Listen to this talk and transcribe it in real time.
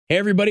Hey,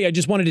 everybody, I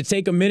just wanted to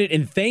take a minute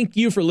and thank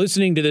you for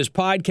listening to this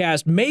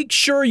podcast. Make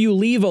sure you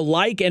leave a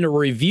like and a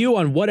review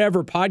on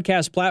whatever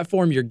podcast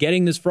platform you're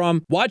getting this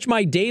from. Watch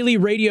my daily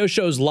radio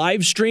shows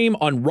live stream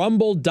on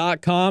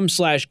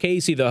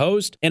rumble.com/Casey the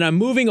host. And I'm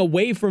moving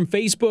away from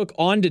Facebook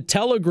onto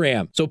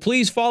Telegram. So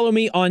please follow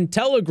me on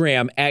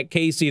Telegram at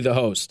Casey the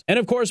host. And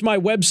of course, my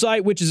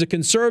website, which is a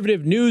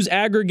conservative news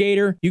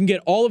aggregator. You can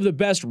get all of the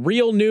best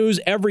real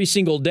news every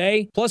single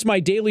day, plus my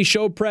daily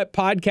show prep,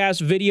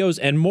 podcast, videos,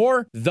 and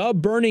more.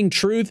 TheBurningTruth.us.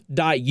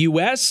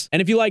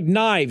 And if you like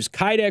knives,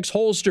 Kydex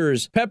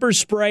holsters, pepper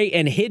spray,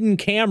 and hidden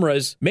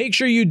cameras, make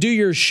sure you do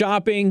your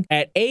shopping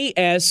at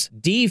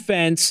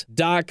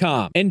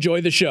asdefense.com.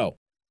 Enjoy the show.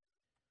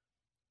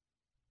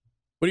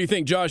 What do you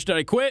think, Josh? Did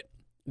I quit?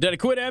 Did I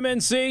quit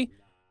MNC?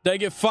 Did I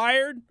get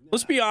fired?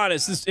 Let's be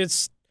honest.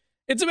 It's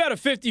about a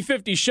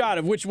 50-50 shot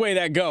of which way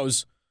that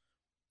goes.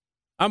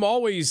 I'm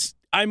always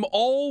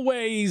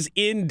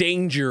in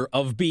danger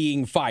of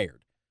being fired.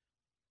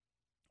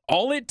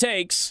 All it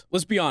takes,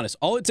 let's be honest,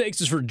 all it takes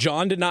is for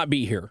John to not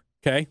be here,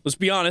 okay? Let's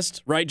be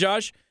honest, right,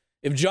 Josh?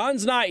 If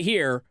John's not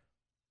here,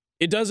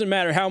 it doesn't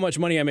matter how much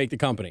money I make the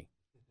company.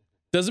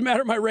 Doesn't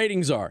matter what my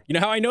ratings are. You know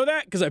how I know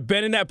that? Because I've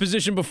been in that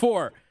position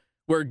before,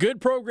 where a good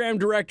program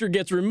director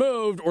gets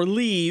removed or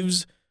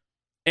leaves,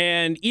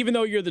 and even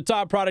though you're the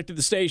top product of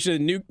the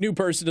station, a new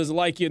person doesn't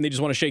like you, and they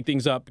just want to shake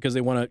things up because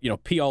they want to,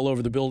 pee all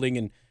over the building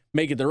and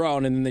make it their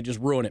own, and then they just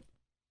ruin it.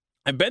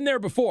 I've been there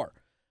before.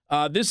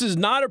 This is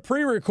not a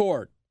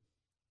pre-record.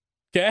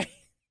 Okay?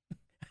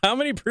 How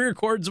many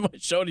pre-records of my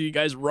show do you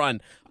guys run?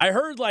 I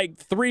heard like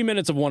 3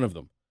 minutes of one of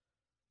them.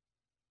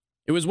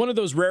 It was one of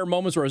those rare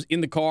moments where I was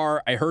in the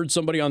car, I heard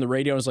somebody on the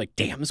radio, and I was like,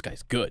 damn, this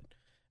guy's good.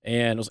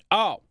 And I was like,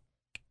 oh,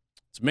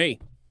 it's me.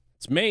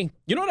 It's me.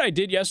 You know what I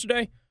did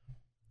yesterday?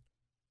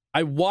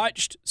 I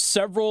watched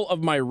several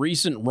of my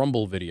recent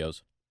Rumble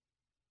videos.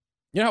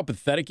 You know how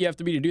pathetic you have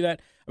to be to do that?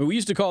 I mean, we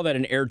used to call that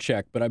an air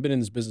check, but I've been in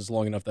this business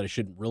long enough that I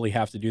shouldn't really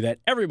have to do that.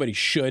 Everybody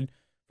should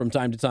from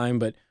time to time,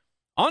 but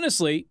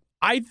honestly,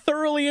 I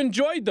thoroughly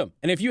enjoyed them.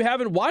 And if you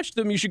haven't watched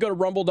them, you should go to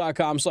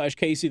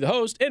rumble.com/Casey the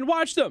host and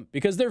watch them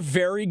because they're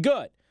very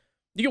good.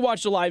 You can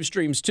watch the live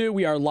streams too.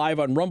 We are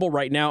live on Rumble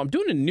right now. I'm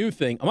doing a new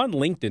thing. I'm on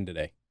LinkedIn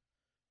today.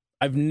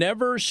 I've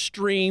never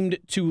streamed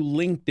to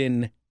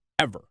LinkedIn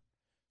ever.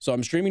 So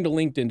I'm streaming to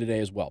LinkedIn today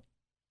as well.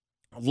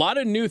 A lot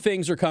of new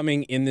things are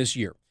coming in this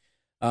year.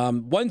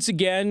 Once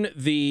again,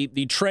 the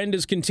trend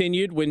has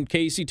continued when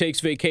Casey takes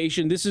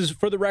vacation. This is,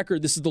 for the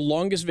record, this is the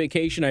longest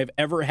vacation I've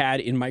ever had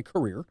in my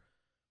career.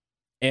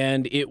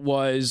 And I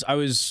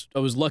was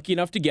lucky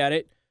enough to get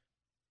it.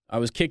 I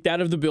was kicked out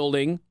of the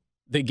building.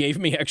 They gave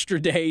me extra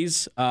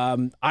days.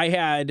 We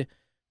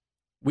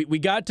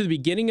got to the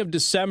beginning of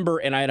December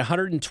and I had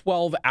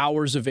 112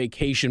 hours of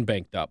vacation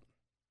banked up.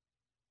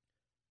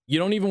 You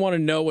don't even want to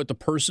know what the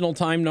personal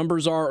time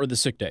numbers are or the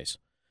sick days.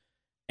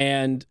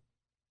 And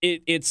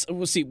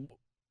we'll see,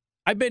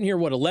 I've been here,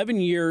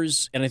 11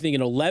 years, and I think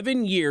in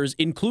 11 years,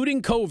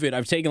 including COVID,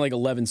 I've taken like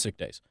 11 sick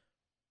days.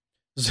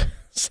 So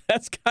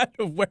that's kind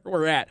of where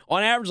we're at.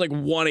 On average, like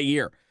one a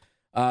year.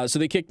 So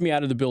they kicked me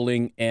out of the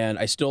building, and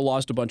I still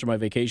lost a bunch of my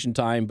vacation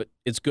time, but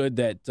it's good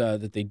that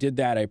they did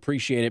that. I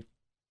appreciate it.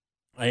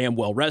 I am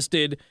well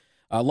rested.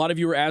 A lot of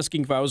you were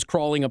asking if I was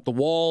crawling up the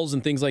walls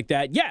and things like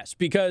that. Yes,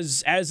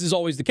 because as is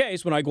always the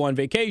case, when I go on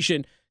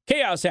vacation,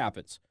 chaos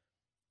happens.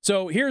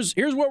 So here's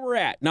where we're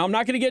at. Now, I'm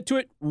not going to get to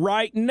it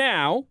right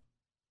now,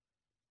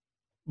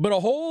 but a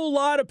whole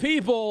lot of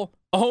people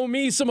owe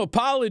me some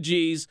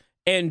apologies,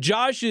 and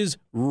Josh is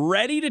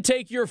ready to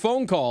take your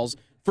phone calls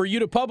for you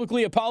to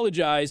publicly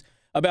apologize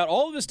about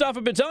all of the stuff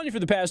I've been telling you for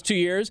the past 2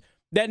 years,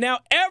 that now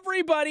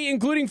everybody,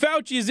 including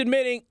Fauci, is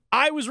admitting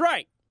I was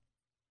right.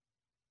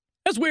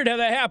 That's weird how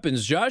that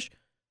happens, Josh.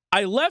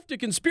 I left a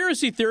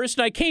conspiracy theorist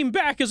and I came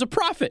back as a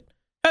prophet.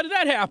 How did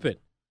that happen?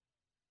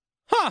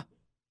 Huh.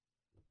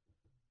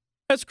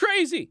 That's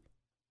crazy.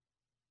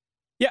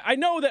 Yeah, I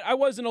know that I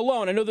wasn't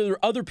alone. I know that there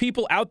are other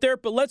people out there,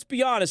 but let's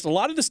be honest. A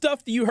lot of the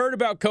stuff that you heard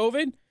about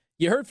COVID,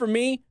 you heard from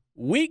me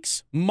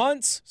weeks,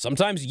 months,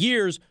 sometimes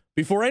years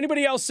before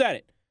anybody else said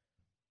it.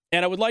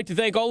 And I would like to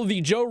thank all of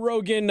the Joe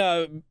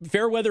Rogan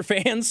Fairweather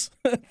fans.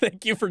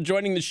 Thank you for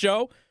joining the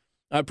show.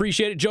 I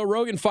appreciate it. Joe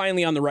Rogan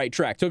finally on the right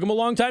track. Took him a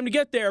long time to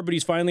get there, but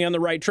he's finally on the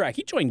right track.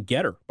 He joined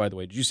Getter, by the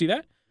way. Did you see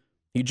that?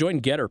 He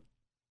joined Getter.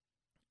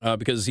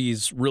 Because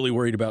he's really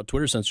worried about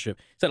Twitter censorship.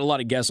 He's had a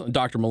lot of guests.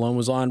 Dr. Malone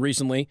was on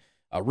recently.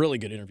 A really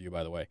good interview,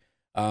 by the way.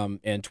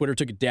 And Twitter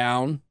took it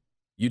down.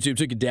 YouTube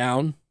took it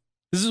down.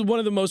 This is one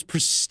of the most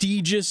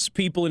prestigious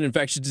people in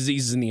infectious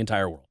diseases in the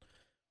entire world.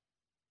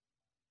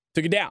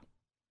 Took it down.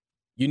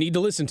 You need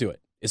to listen to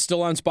it. It's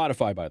still on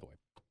Spotify, by the way.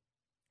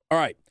 All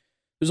right.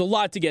 There's a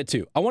lot to get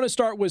to. I want to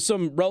start with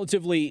some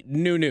relatively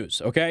new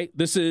news, okay?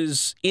 This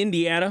is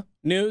Indiana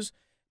news.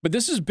 But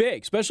this is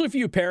big, especially for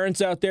you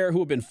parents out there who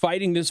have been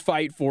fighting this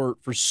fight for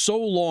so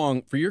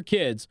long for your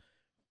kids.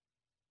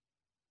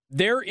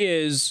 There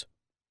is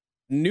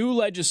new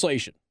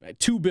legislation,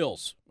 2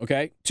 bills,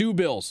 okay? 2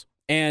 bills.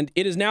 And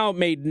it has now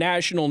made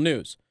national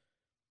news.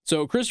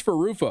 So Christopher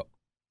Rufo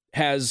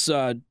has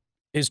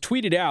has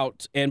tweeted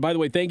out, and by the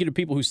way, thank you to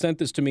people who sent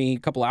this to me a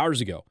couple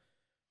hours ago.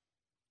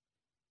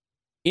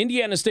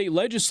 Indiana state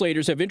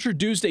legislators have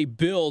introduced a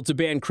bill to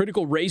ban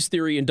critical race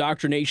theory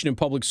indoctrination in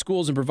public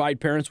schools and provide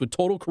parents with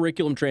total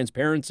curriculum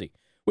transparency,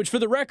 which, for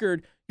the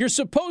record, you're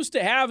supposed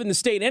to have in the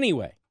state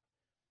anyway.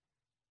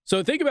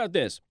 So think about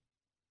this.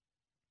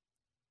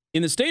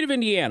 In the state of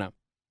Indiana,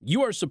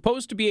 you are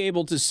supposed to be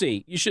able to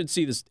see, you should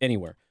see this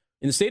anywhere.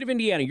 In the state of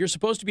Indiana, you're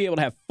supposed to be able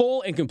to have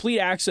full and complete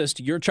access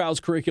to your child's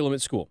curriculum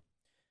at school.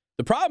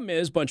 The problem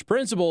is a bunch of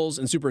principals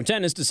and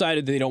superintendents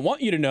decided they don't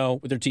want you to know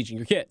what they're teaching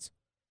your kids.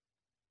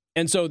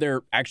 And so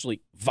they're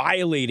actually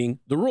violating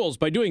the rules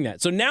by doing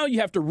that. So now you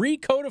have to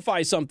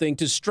recodify something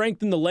to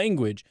strengthen the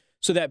language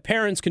so that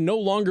parents can no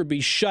longer be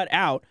shut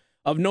out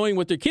of knowing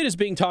what their kid is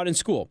being taught in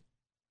school.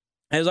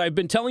 As I've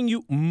been telling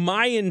you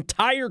my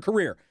entire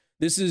career,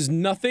 this is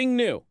nothing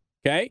new,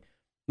 okay?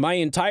 My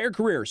entire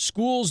career,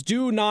 schools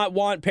do not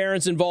want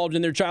parents involved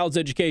in their child's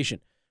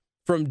education.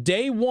 From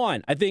day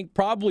one, I think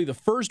probably the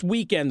first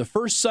weekend, the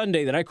first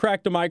Sunday that I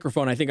cracked a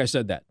microphone, I think I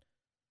said that.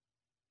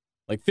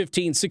 Like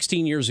 15,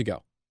 16 years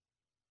ago.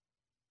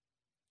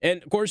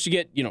 And, of course, you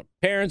get,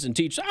 parents and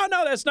teachers, oh,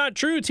 no, that's not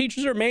true.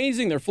 Teachers are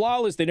amazing. They're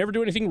flawless. They never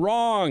do anything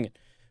wrong.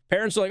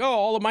 Parents are like, oh,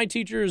 all of my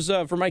teachers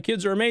for my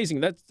kids are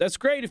amazing. That's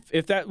great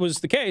if that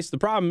was the case. The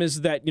problem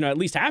is that, at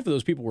least half of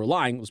those people were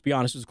lying. Let's be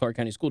honest, it was Clark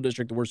County School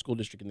District, the worst school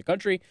district in the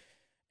country.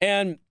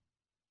 And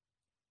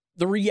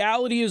the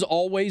reality has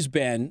always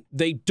been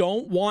they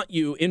don't want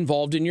you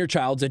involved in your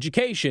child's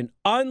education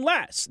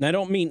unless, and I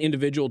don't mean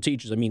individual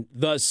teachers, I mean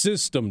the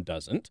system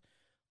doesn't,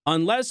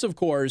 unless, of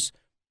course,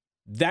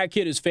 that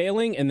kid is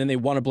failing, and then they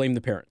want to blame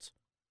the parents.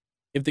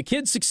 If the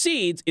kid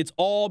succeeds, it's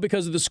all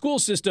because of the school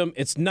system.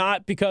 It's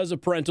not because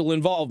of parental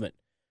involvement.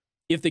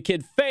 If the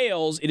kid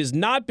fails, it is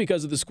not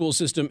because of the school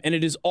system, and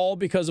it is all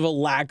because of a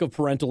lack of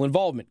parental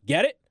involvement.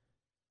 Get it?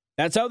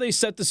 That's how they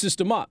set the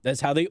system up.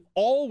 That's how they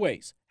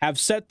always have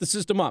set the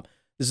system up.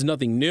 This is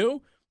nothing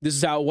new. This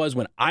is how it was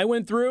when I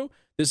went through.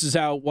 This is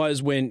how it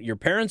was when your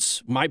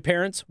parents, my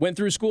parents, went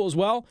through school as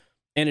well.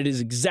 And it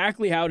is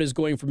exactly how it is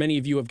going for many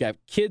of you who have got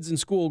kids in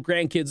school,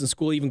 grandkids in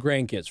school, even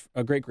grandkids,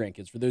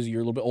 great-grandkids, for those of you who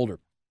are a little bit older.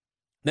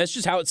 That's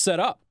just how it's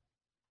set up.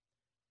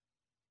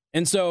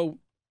 And so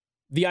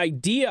the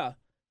idea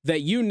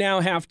that you now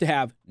have to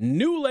have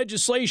new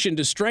legislation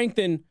to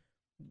strengthen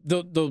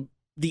the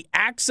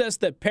access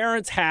that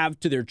parents have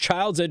to their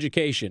child's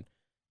education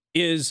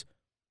is,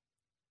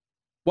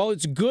 while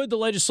it's good the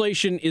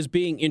legislation is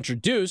being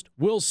introduced,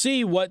 we'll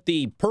see what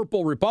the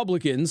purple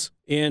Republicans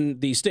in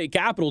the state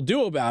capitol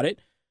do about it.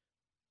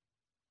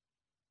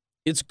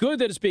 It's good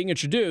that it's being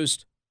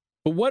introduced,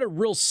 but what a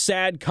real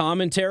sad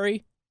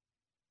commentary,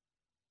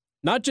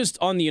 not just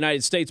on the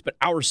United States, but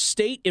our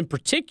state in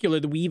particular,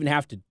 that we even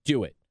have to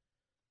do it.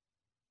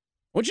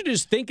 I want you to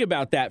just think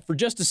about that for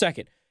just a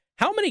second.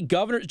 How many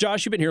governors,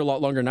 Josh, you've been here a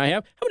lot longer than I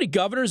have, how many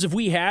governors have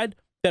we had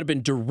that have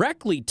been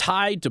directly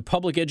tied to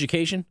public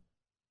education?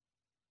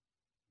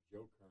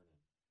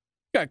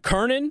 Got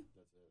Kernan.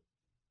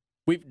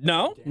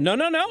 No.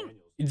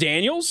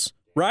 Daniels,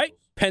 right?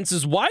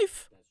 Pence's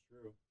wife. That's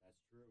true.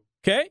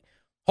 Okay.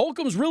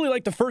 Holcomb's really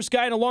like the first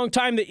guy in a long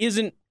time that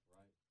isn't,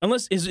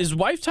 unless is his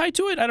wife tied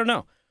to it? I don't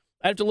know.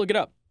 I have to look it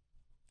up.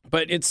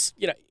 But it's,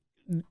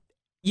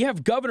 you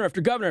have governor after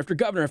governor after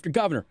governor after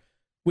governor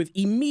with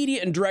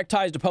immediate and direct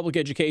ties to public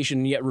education,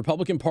 and yet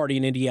Republican Party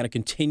in Indiana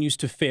continues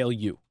to fail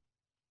you.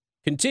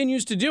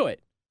 Continues to do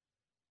it.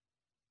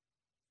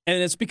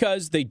 And it's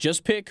because they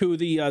just pick who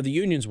the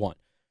unions want.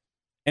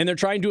 And they're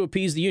trying to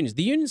appease the unions.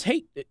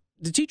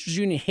 The teachers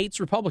union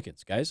hates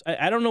Republicans, guys.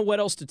 I don't know what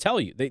else to tell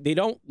you. They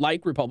don't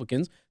like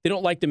Republicans. They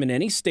don't like them in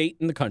any state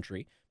in the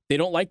country. They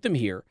don't like them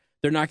here.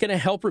 They're not going to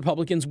help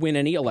Republicans win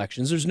any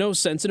elections. There's no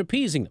sense in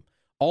appeasing them.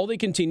 All they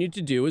continue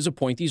to do is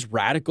appoint these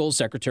radical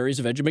secretaries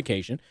of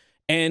education,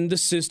 and the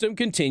system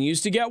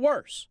continues to get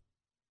worse.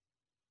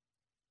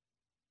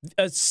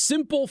 A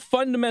simple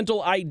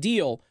fundamental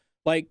ideal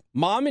like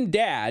mom and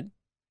dad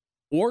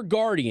or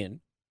guardian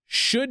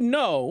should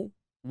know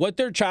what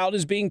their child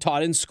is being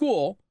taught in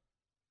school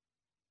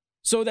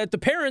so that the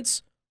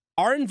parents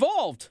are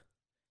involved,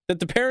 that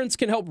the parents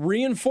can help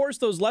reinforce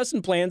those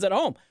lesson plans at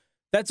home.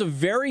 That's a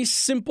very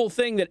simple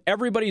thing that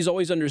everybody's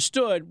always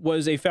understood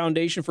was a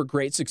foundation for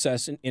great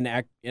success in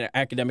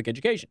academic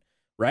education,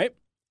 right?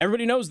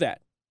 Everybody knows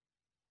that.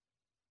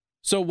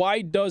 So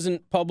why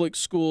don't public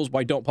schools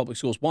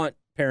want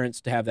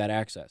parents to have that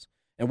access?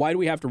 And why do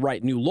we have to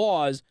write new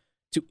laws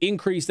to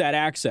increase that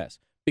access?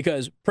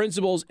 Because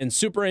principals and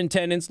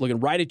superintendents looking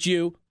right at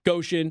you,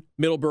 Goshen,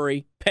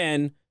 Middlebury,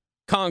 Penn,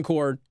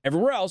 Concord,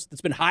 everywhere else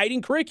that's been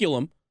hiding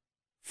curriculum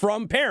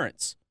from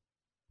parents.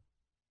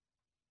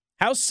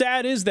 How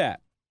sad is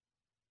that?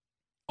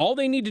 All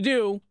they need to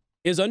do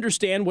is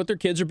understand what their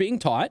kids are being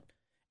taught.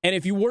 And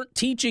if you weren't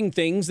teaching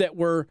things that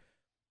were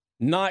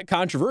not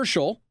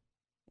controversial,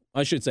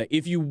 I should say,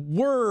 if you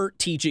were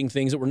teaching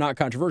things that were not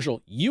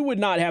controversial, you would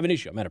not have an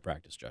issue. I'm out of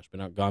practice, Josh.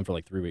 Been gone for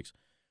like 3 weeks.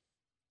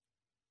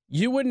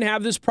 You wouldn't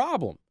have this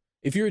problem.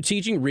 if you're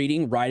teaching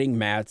reading, writing,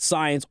 math,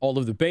 science, all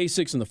of the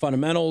basics and the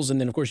fundamentals,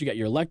 and then, of course, you got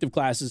your elective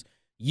classes,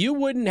 you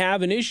wouldn't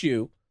have an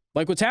issue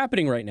like what's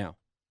happening right now.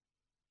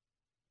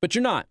 But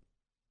you're not.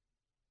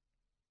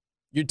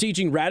 You're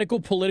teaching radical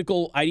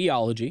political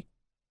ideology.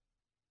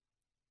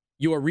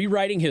 You are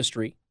rewriting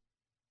history.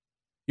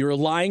 You're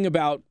lying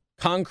about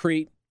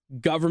concrete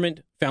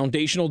government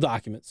foundational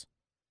documents.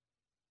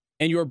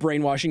 And you are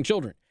brainwashing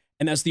children.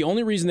 And that's the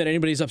only reason that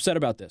anybody's upset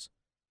about this.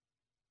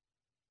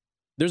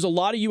 There's a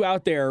lot of you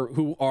out there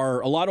who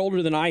are a lot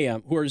older than I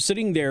am, who are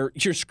sitting there,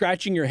 you're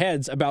scratching your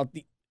heads about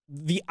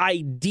the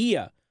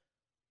idea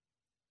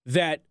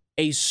that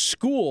a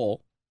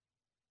school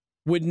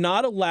would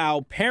not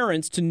allow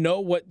parents to know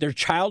what their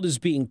child is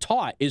being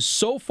taught is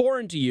so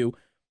foreign to you.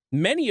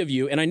 Many of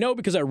you, and I know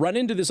because I run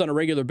into this on a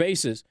regular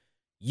basis,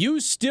 you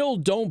still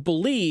don't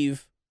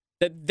believe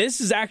that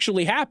this is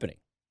actually happening.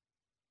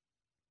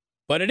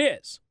 But it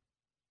is.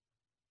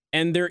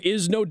 And there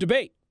is no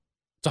debate.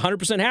 It's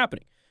 100%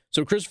 happening.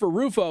 So Christopher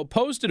Rufo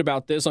posted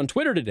about this on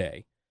Twitter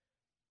today,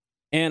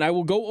 and I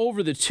will go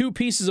over the two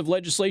pieces of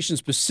legislation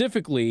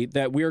specifically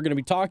that we are going to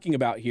be talking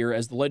about here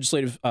as the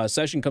legislative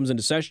session comes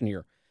into session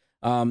here,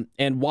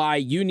 and why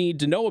you need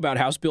to know about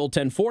House Bill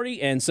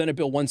 1040 and Senate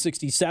Bill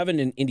 167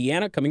 in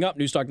Indiana coming up.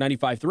 News Talk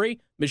 95.3,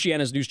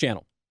 Michiana's news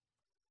channel.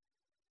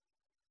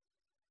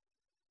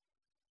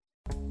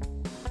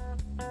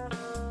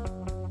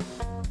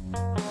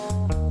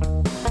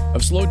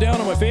 I've slowed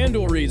down on my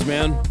FanDuel reads,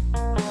 man.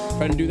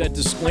 Trying to do that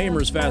disclaimer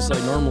as fast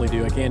as I normally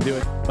do. I can't do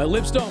it. My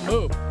lips don't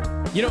move.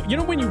 You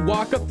know when you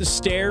walk up the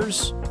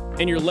stairs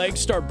and your legs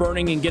start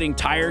burning and getting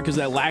tired because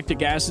that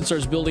lactic acid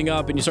starts building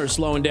up and you start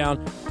slowing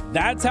down?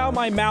 That's how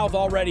my mouth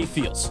already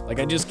feels.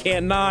 Like I just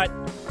cannot.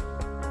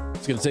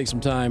 It's going to take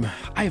some time.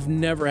 I've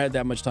never had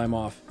that much time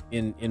off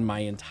in my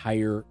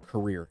entire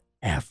career,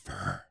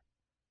 ever.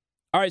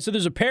 All right, so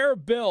there's a pair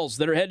of bills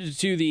that are headed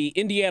to the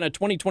Indiana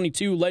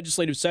 2022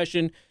 legislative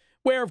session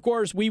where, of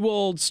course, we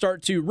will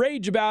start to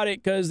rage about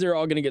it because they're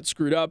all going to get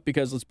screwed up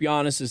because, let's be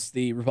honest, it's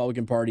the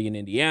Republican Party in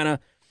Indiana,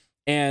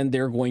 and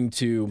they're going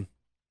to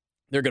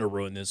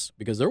ruin this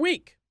because they're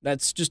weak.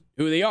 That's just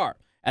who they are.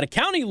 At a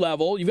county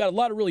level, you've got a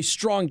lot of really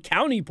strong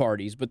county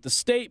parties, but the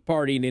state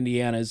party in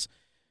Indiana is,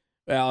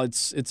 well,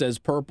 it's as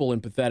purple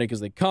and pathetic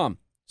as they come.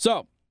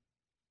 So,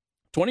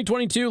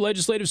 2022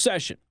 legislative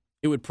session.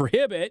 It would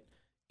prohibit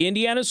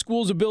Indiana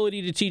schools'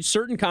 ability to teach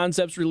certain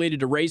concepts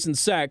related to race and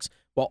sex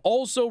while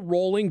also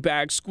rolling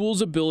back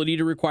schools' ability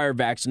to require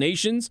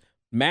vaccinations,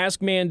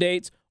 mask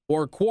mandates,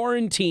 or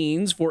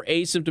quarantines for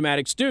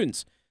asymptomatic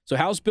students. So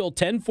House Bill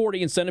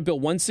 1040 and Senate Bill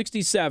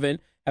 167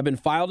 have been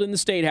filed in the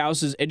State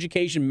House as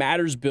Education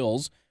Matters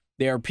bills.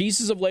 They are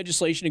pieces of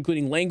legislation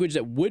including language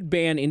that would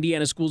ban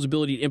Indiana schools'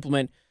 ability to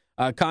implement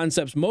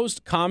concepts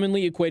most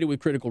commonly equated with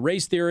critical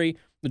race theory,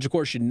 which, of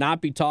course, should not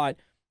be taught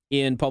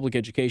in public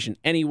education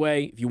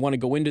anyway. If you want to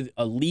go into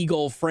a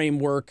legal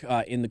framework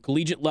in the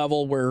collegiate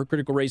level where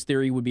critical race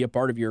theory would be a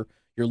part of your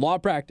law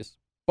practice,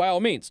 by all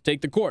means,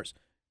 take the course.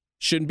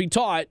 Shouldn't be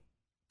taught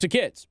to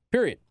kids,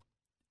 period.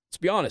 Let's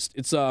be honest.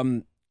 It's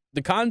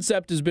the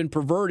concept has been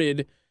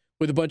perverted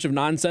with a bunch of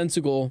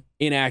nonsensical,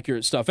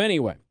 inaccurate stuff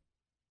anyway.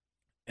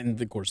 And,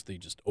 of course, the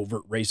just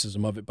overt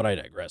racism of it, but I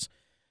digress.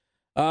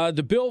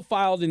 The bill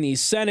filed in the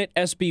Senate,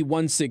 SB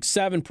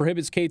 167,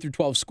 prohibits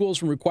K-12 schools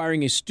from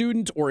requiring a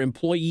student or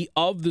employee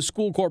of the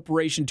school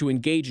corporation to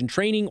engage in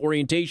training,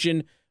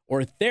 orientation,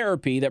 or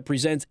therapy that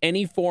presents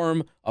any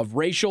form of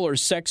racial or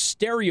sex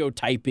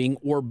stereotyping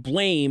or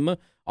blame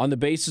on the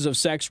basis of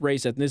sex,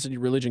 race, ethnicity,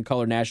 religion,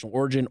 color, national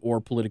origin, or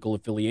political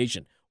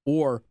affiliation.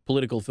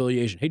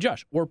 Hey,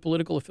 Josh, or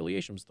political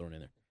affiliation was thrown in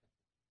there.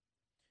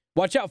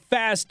 Watch how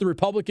fast the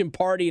Republican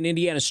Party in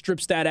Indiana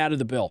strips that out of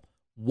the bill.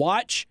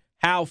 Watch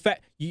how fast.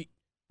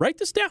 Write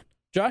this down,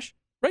 Josh.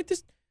 Write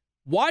this.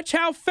 Watch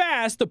how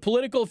fast the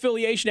political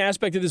affiliation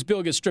aspect of this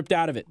bill gets stripped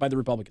out of it by the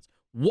Republicans.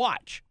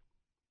 Watch.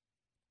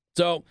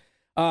 So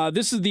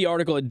this is the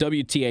article at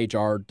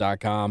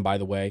WTHR.com, by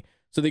the way.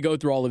 So they go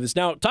through all of this.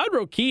 Now, Todd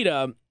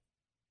Rokita,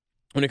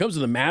 when it comes to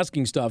the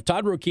masking stuff,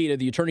 Todd Rokita,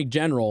 the Attorney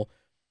General,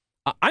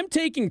 I'm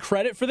taking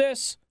credit for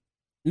this.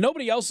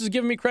 Nobody else is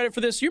giving me credit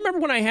for this. You remember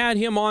when I had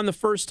him on the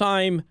first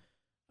time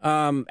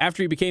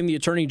after he became the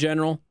Attorney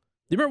General?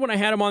 You remember when I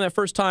had him on that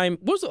first time?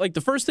 What was it like?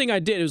 The first thing I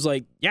did, it was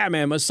like, yeah,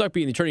 man, it must suck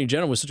being the Attorney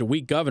General with such a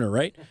weak governor,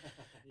 right?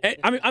 And,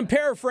 I mean, I'm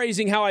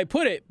paraphrasing how I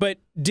put it, but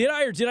did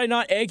I or did I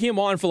not egg him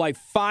on for like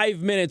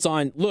 5 minutes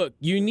on, look,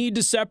 you need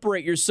to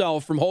separate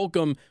yourself from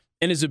Holcomb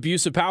and his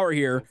abuse of power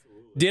here?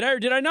 Absolutely. Did I or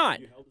did I not?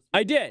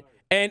 I did.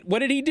 And what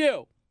did he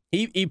do?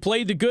 He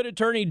played the good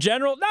Attorney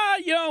General.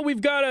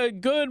 We've got a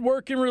good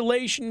working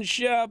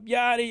relationship,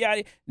 yada,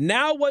 yada.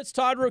 Now what's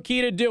Todd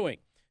Rokita doing?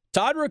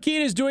 Todd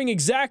Rokita is doing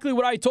exactly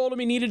what I told him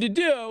he needed to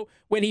do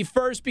when he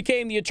first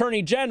became the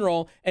Attorney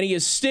General, and he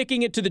is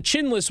sticking it to the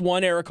chinless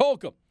one, Eric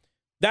Holcomb.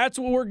 That's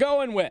what we're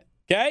going with,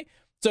 okay?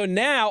 So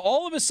now,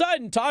 all of a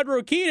sudden, Todd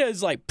Rokita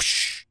is like,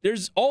 psh,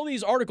 there's all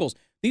these articles.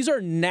 These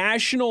are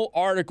national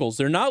articles.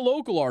 They're not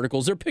local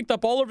articles. They're picked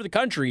up all over the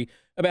country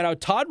about how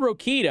Todd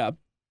Rokita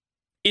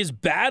is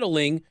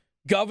battling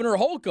Governor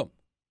Holcomb.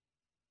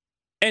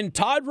 And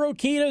Todd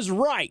Rokita's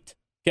right,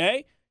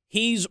 okay?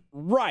 He's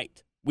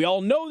right. We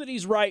all know that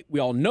he's right. We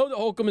all know that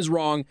Holcomb is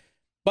wrong.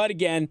 But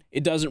again,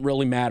 it doesn't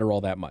really matter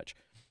all that much.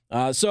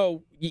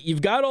 So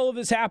you've got all of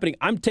this happening.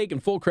 I'm taking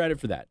full credit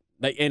for that.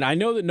 And I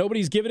know that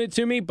nobody's giving it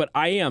to me, but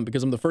I am,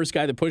 because I'm the first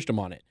guy that pushed him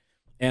on it.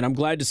 And I'm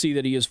glad to see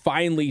that he is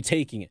finally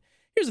taking it.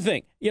 Here's the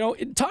thing.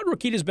 Todd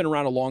Rokita's been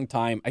around a long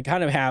time. I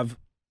kind of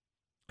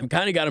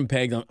got him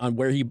pegged on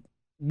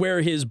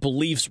where his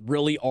beliefs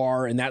really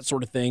are and that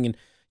sort of thing. And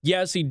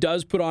yes, he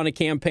does put on a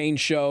campaign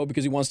show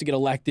because he wants to get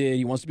elected.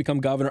 He wants to become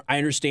governor. I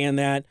understand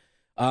that.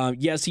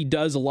 Yes, he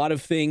does a lot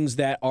of things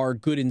that are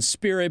good in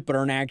spirit but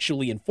aren't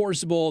actually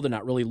enforceable. They're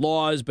not really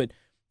laws, but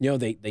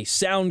they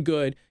sound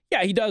good.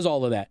 Yeah, he does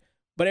all of that.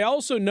 But I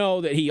also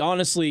know that he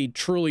honestly,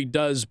 truly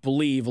does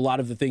believe a lot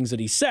of the things that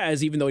he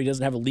says, even though he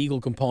doesn't have a legal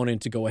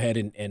component to go ahead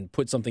and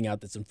put something out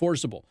that's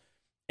enforceable.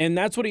 And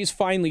that's what he's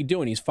finally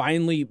doing. He's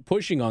finally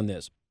pushing on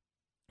this.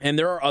 And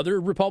there are other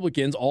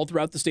Republicans all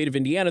throughout the state of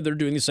Indiana that are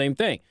doing the same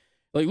thing.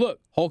 Like,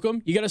 look,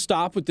 Holcomb, you got to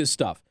stop with this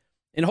stuff.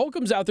 And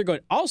Holcomb's out there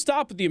going, I'll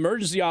stop with the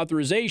emergency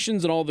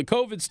authorizations and all the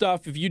COVID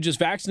stuff if you just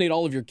vaccinate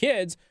all of your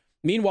kids.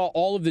 Meanwhile,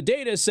 all of the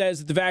data says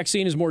that the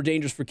vaccine is more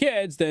dangerous for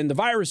kids than the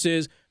virus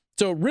is.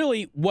 So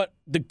really what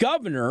the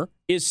governor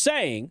is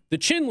saying, the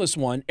chinless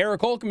one,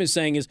 Eric Holcomb, is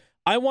saying is,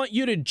 I want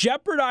you to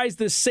jeopardize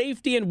the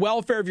safety and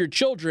welfare of your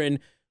children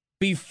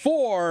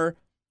before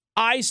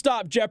I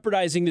stop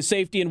jeopardizing the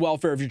safety and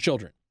welfare of your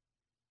children.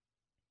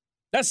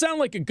 That sound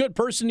like a good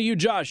person to you,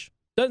 Josh?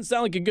 Doesn't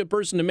sound like a good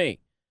person to me.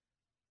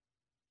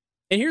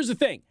 And here's the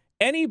thing.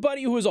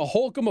 Anybody who is a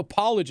Holcomb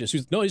apologist,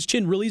 his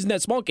chin really isn't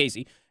that small,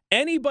 Casey.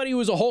 Anybody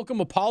who is a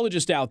Holcomb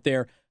apologist out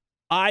there,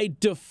 I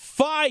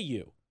defy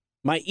you.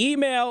 My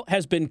email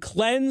has been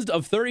cleansed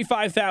of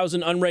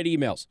 35,000 unread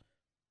emails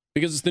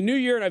because it's the new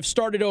year and I've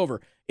started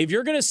over. If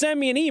you're going to send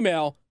me an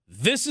email,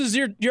 this is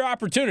your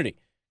opportunity.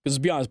 Because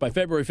to be honest, by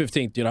February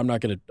 15th, dude, I'm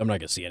not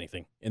gonna see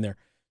anything in there.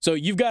 So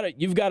you've got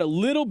a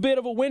little bit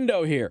of a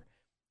window here.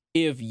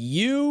 If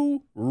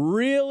you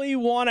really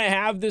want to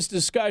have this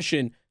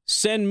discussion,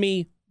 send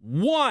me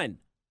one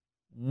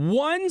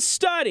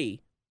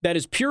study that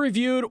is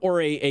peer-reviewed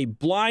or a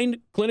blind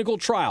clinical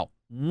trial.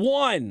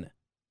 One.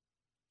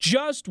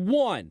 Just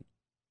one.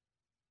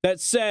 That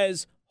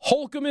says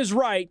Holcomb is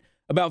right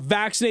about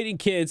vaccinating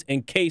kids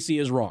and Casey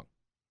is wrong.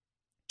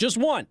 Just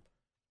one.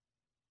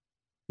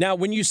 Now,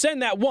 when you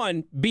send that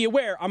one, be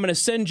aware, I'm going to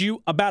send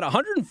you about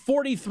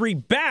 143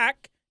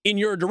 back in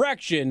your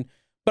direction,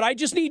 but I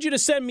just need you to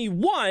send me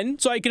one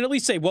so I can at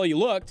least say, well, you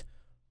looked.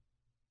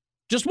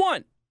 Just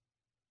one.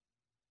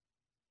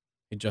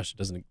 Hey, Josh, it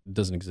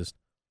doesn't exist.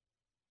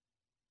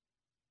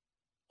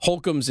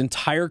 Holcomb's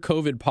entire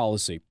COVID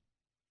policy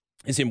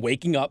is him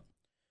waking up,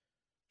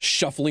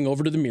 shuffling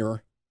over to the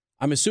mirror.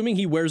 I'm assuming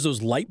he wears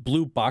those light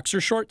blue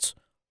boxer shorts,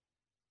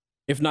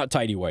 if not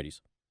tighty-whities.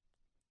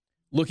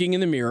 Looking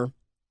in the mirror,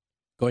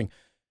 going,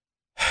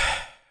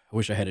 I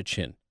wish I had a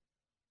chin.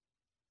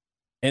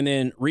 And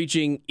then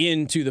reaching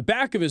into the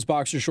back of his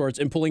boxer shorts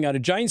and pulling out a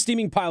giant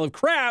steaming pile of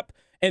crap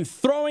and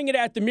throwing it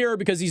at the mirror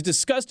because he's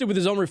disgusted with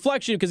his own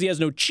reflection because he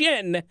has no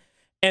chin.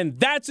 And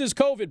that's his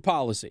COVID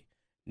policy.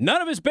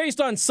 None of it's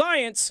based on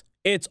science.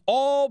 It's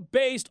all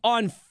based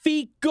on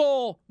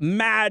fecal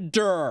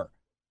matter.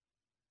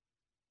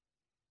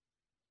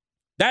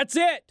 That's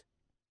it.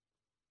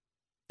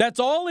 That's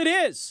all it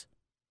is.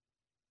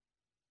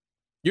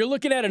 You're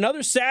looking at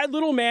another sad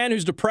little man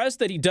who's depressed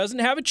that he doesn't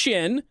have a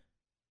chin,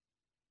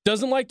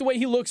 doesn't like the way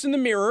he looks in the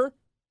mirror,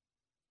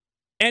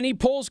 and he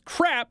pulls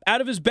crap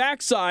out of his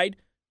backside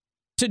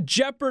to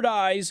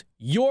jeopardize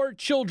your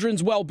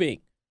children's well-being.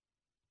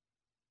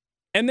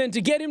 And then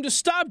to get him to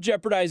stop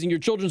jeopardizing your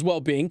children's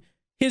well-being,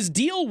 his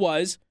deal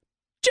was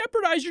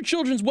jeopardize your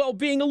children's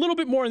well-being a little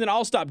bit more and then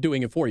I'll stop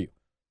doing it for you.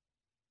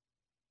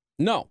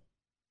 No.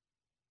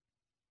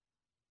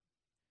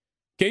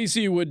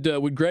 Casey,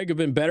 would Greg have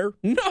been better?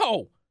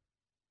 No.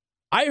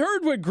 I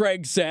heard what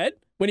Greg said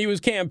when he was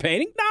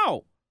campaigning.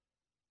 No.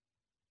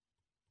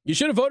 You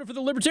should have voted for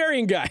the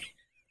Libertarian guy.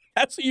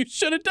 That's what you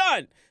should have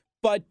done.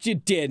 But you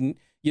didn't.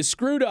 You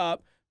screwed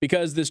up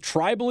because this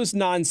tribalist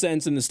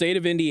nonsense in the state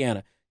of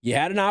Indiana. You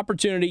had an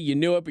opportunity, you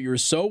knew it, but you were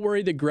so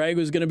worried that Greg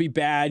was going to be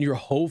bad. You're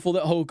hopeful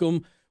that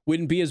Holcomb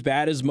wouldn't be as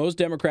bad as most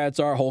Democrats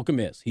are. Holcomb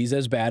is. He's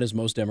as bad as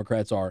most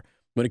Democrats are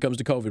when it comes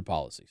to COVID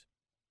policies.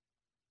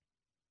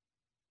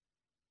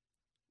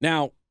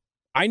 Now,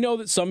 I know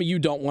that some of you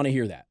don't want to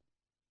hear that,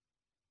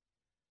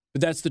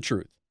 but that's the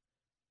truth.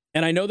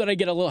 And I know that I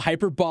get a little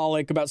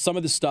hyperbolic about some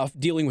of the stuff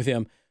dealing with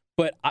him,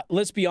 but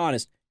let's be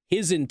honest,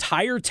 his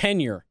entire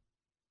tenure,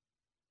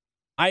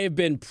 I have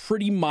been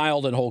pretty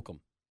mild on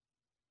Holcomb.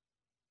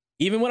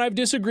 Even when I've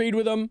disagreed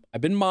with him,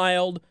 I've been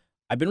mild,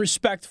 I've been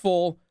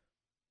respectful.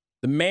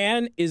 The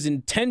man is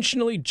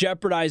intentionally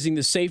jeopardizing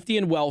the safety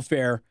and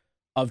welfare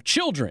of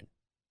children.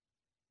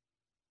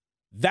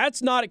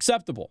 That's not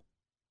acceptable.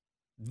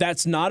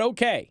 That's not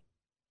okay.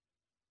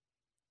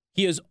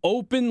 He is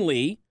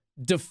openly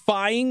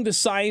defying the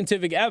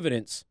scientific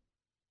evidence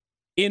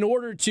in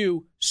order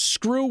to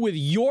screw with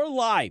your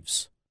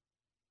lives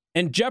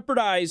and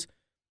jeopardize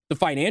the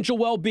financial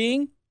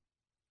well-being,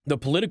 the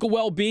political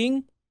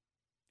well-being,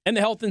 and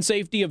the health and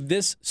safety of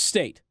this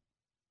state.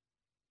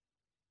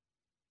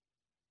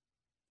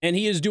 And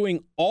he is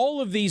doing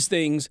all of these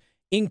things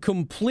in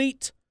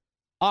complete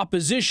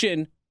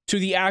opposition to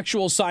the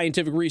actual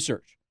scientific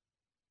research.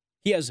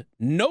 He has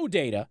no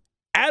data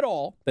at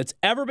all that's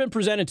ever been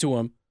presented to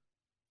him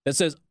that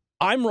says,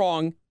 I'm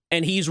wrong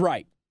and he's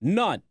right.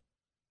 None.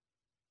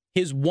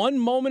 His one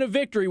moment of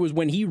victory was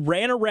when he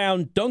ran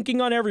around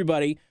dunking on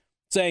everybody,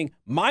 saying,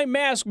 my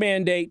mask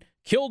mandate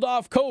killed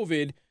off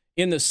COVID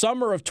in the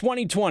summer of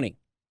 2020.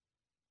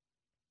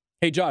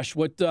 Hey, Josh,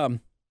 what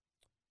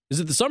is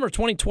it the summer of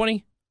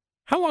 2020?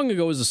 How long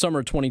ago was the summer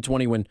of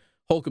 2020 when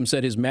Holcomb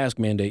said his mask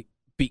mandate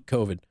beat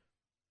COVID?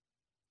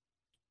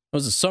 It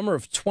was the summer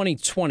of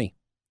 2020.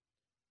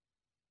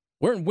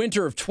 We're in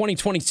winter of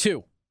 2022.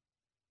 I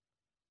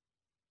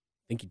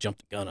think he jumped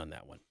the gun on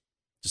that one.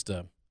 Just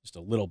a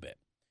little bit.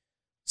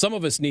 Some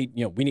of us need,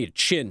 we need a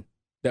chin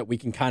that we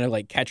can kind of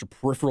like catch a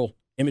peripheral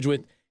image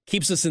with.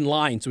 Keeps us in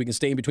line so we can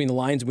stay in between the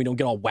lines and we don't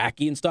get all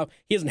wacky and stuff.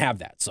 He doesn't have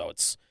that, so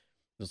it's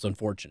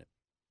unfortunate.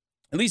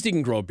 At least he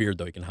can grow a beard,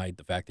 though. He can hide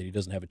the fact that he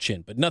doesn't have a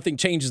chin. But nothing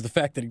changes the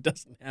fact that he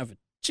doesn't have a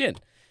chin.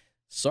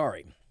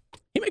 Sorry.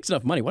 He makes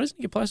enough money. Why doesn't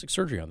he get plastic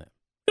surgery on that?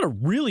 Got a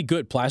really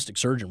good plastic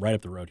surgeon right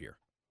up the road here.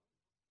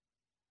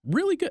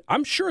 Really good.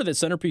 I'm sure that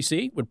Center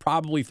PC would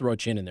probably throw a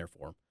chin in there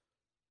for him.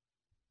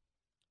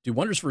 Do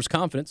wonders for his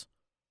confidence.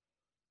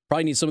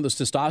 Probably needs some of those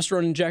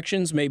testosterone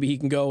injections. Maybe he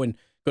can go to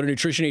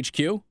Nutrition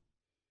HQ,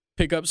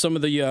 pick up some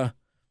of the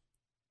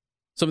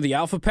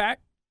Alpha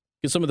Pack,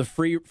 get some of the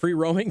free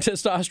roaming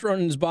testosterone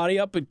in his body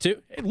up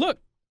too. Hey, look,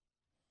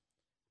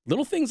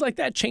 little things like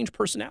that change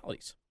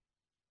personalities.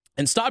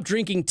 And stop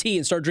drinking tea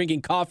and start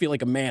drinking coffee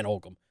like a man,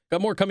 Holcomb.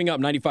 Got more coming up.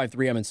 95.3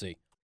 MNC.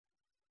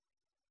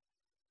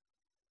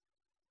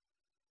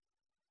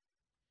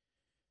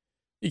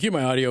 You keep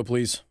my audio,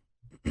 please.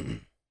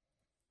 I've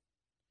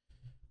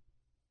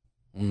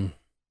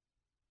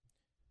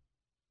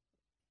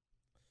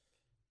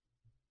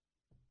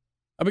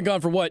been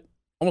gone for what?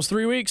 Almost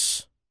 3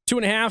 weeks?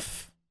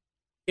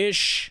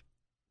 2.5-ish?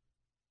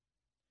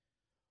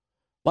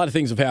 A lot of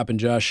things have happened,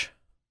 Josh.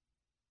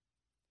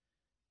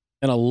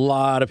 And a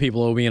lot of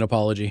people owe me an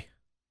apology.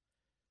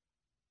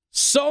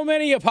 So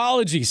many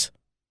apologies.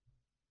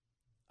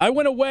 I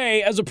went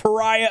away as a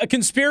pariah, a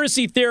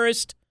conspiracy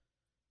theorist,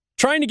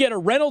 trying to get a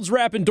Reynolds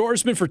Wrap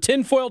endorsement for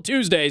Tinfoil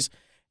Tuesdays.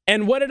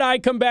 And what did I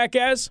come back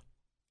as?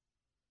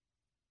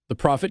 The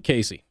Prophet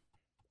Casey.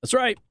 That's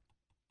right.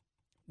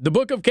 The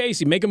Book of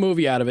Casey. Make a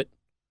movie out of it.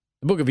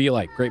 The Book of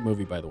Eli. Great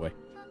movie, by the way.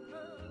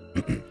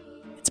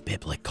 It's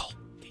biblical,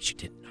 in case you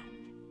didn't know.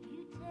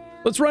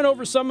 Let's run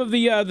over some of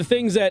the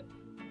things that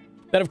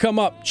have come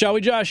up, shall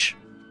we, Josh?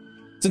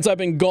 Since I've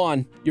been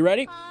gone. You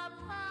ready?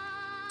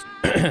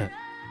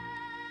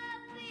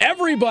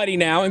 Everybody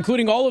now,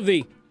 including all of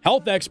the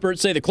health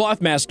experts, say the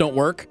cloth masks don't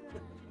work.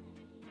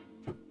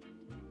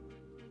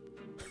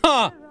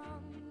 Huh.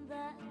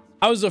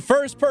 I was the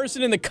first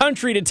person in the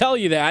country to tell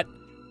you that.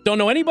 Don't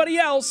know anybody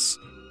else.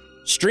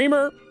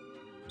 Streamer,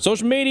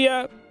 social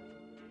media,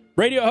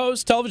 radio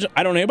host, television.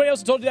 I don't know anybody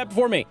else who told you that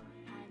before me.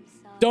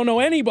 Don't know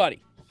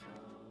anybody.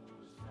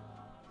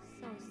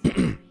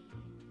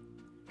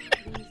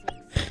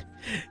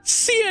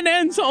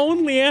 CNN's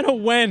own Leanna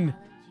Wen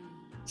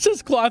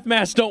says cloth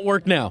masks don't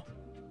work now.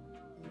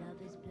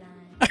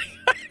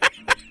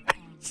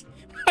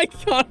 I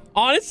can't,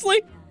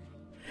 honestly,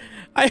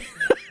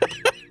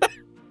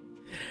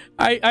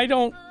 I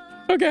don't.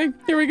 Okay,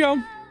 here we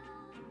go.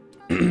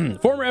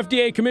 Former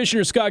FDA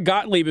Commissioner Scott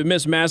Gottlieb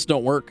admits masks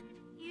don't work.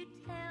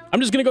 I'm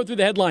just going to go through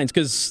the headlines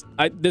because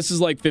this is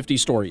like 50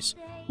 stories.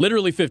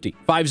 Literally 50.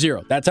 50.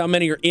 That's how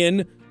many are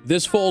in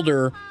this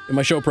folder in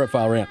my show prep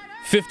file right now.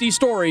 50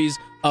 stories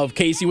of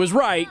Casey was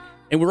right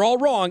and we're all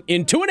wrong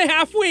in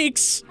 2.5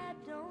 weeks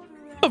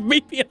of me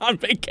being on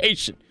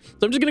vacation.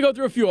 So I'm just going to go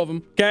through a few of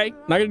them, okay?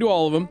 Not going to do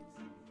all of them.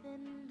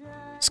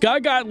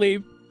 Scott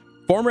Gottlieb,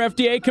 former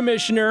FDA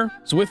commissioner,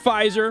 is with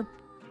Pfizer.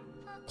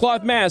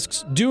 Cloth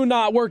masks do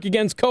not work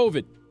against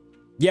COVID.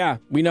 Yeah,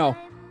 we know.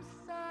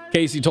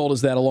 Casey told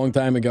us that a long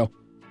time ago.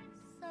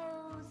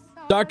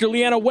 Dr.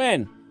 Leanna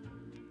Wen,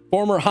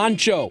 former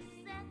honcho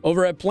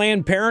over at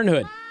Planned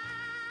Parenthood.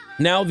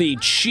 Now the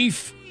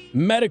chief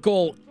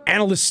medical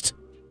analyst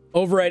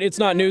over at It's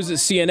Not News at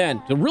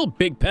CNN. It's a real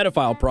big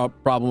pedophile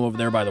problem over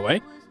there, by the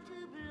way.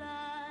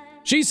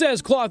 She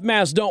says cloth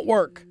masks don't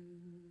work.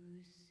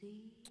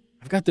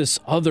 I've got this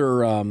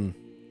other,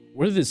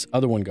 where did this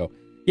other one go?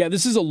 Yeah,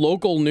 this is a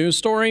local news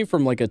story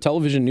from like a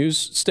television news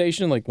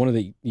station, like one of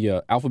the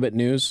Alphabet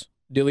News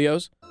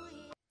dealios.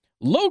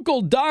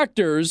 Local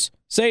doctors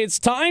say it's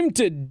time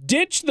to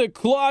ditch the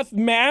cloth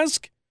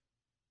mask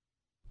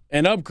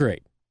and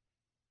upgrade.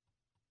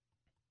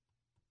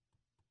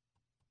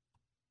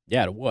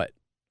 Yeah, to what?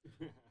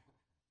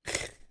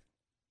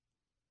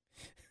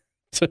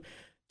 to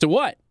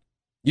what?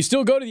 You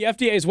still go to the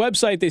FDA's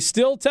website. They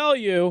still tell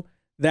you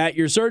that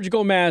your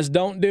surgical masks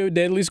don't do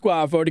diddly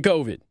squat for the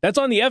COVID. That's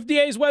on the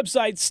FDA's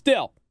website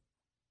still.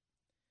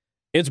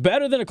 It's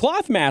better than a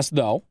cloth mask,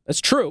 though.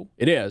 That's true.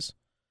 It is.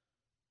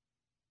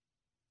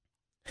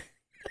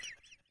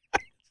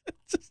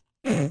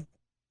 You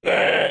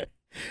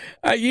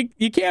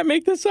can't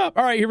make this up.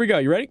 All right, here we go.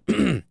 You ready?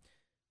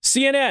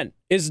 CNN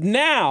is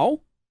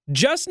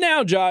just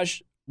now,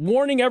 Josh,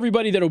 warning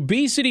everybody that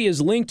obesity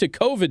is linked to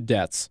COVID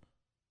deaths.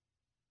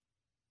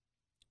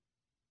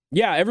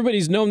 Yeah,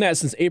 everybody's known that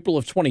since April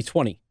of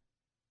 2020.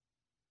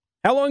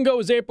 How long ago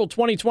was April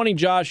 2020,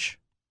 Josh?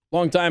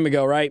 Long time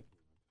ago, right?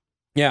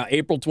 Yeah,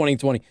 April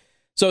 2020.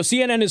 So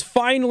CNN is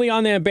finally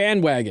on that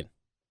bandwagon.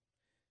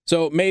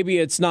 So maybe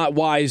it's not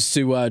wise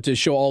to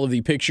show all of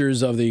the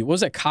pictures of the, what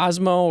was that,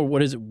 Cosmo, or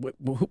what is it?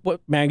 What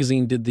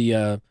magazine did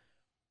the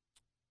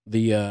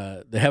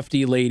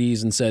hefty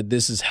ladies and said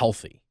this is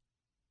healthy?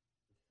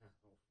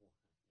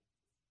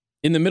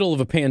 In the middle of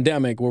a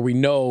pandemic where we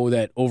know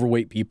that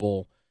overweight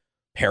people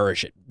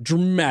perish at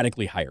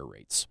dramatically higher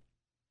rates.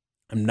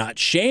 I'm not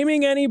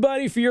shaming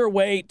anybody for your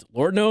weight.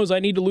 Lord knows I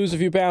need to lose a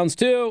few pounds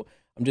too.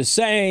 I'm just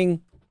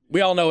saying we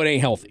all know it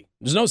ain't healthy.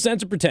 There's no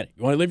sense of pretending.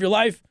 You want to live your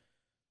life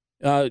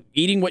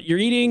eating what you're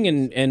eating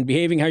and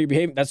behaving how you're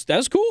behaving.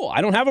 That's cool.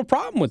 I don't have a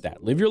problem with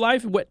that. Live your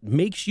life what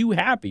makes you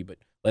happy, but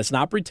let's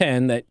not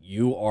pretend that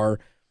you are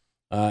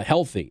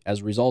healthy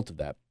as a result of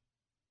that.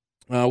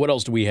 What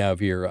else do we have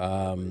here?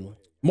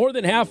 More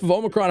than half of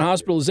Omicron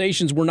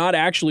hospitalizations were not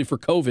actually for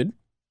COVID.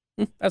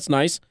 That's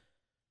nice.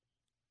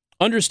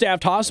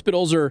 Understaffed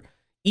hospitals are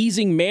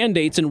easing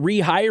mandates and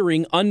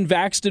rehiring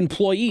unvaxxed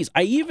employees.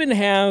 I even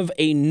have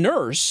a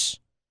nurse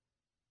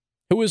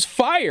who was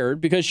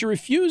fired because she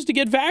refused to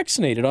get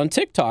vaccinated on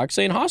TikTok,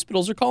 saying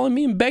hospitals are calling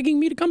me and begging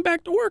me to come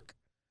back to work.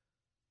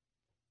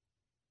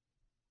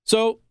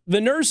 So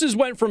the nurses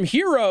went from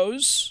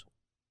heroes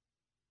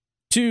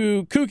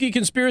to kooky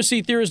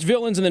conspiracy theorist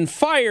villains and then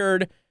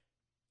fired.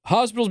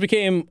 Hospitals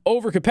became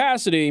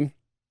overcapacity,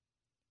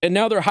 and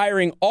now they're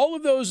hiring all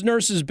of those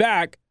nurses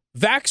back,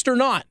 vaxxed or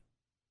not.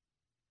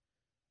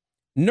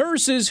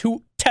 Nurses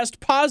who test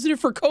positive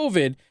for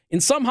COVID in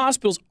some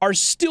hospitals are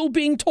still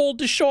being told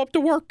to show up to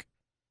work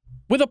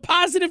with a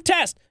positive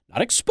test,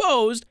 not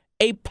exposed,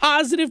 a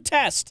positive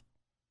test.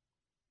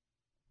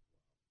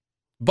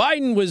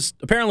 Biden was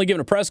apparently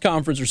giving a press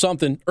conference or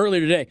something earlier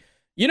today.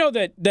 You know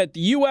that the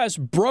U.S.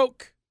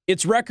 broke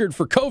its record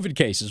for COVID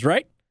cases,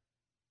 right?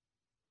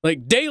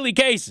 Like daily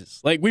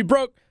cases. Like we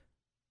broke.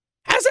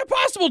 How's that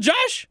possible,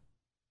 Josh?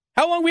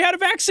 How long we had a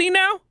vaccine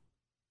now?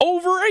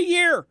 Over a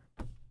year.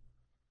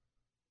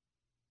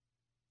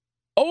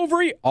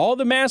 All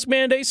the mask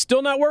mandates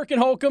still not working,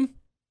 Holcomb.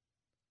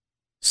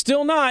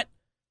 Still not.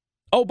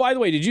 Oh, by the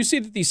way, did you see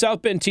that the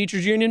South Bend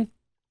Teachers Union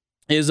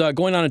is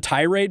going on a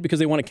tirade because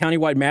they want a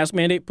countywide mask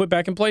mandate put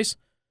back in place?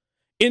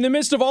 In the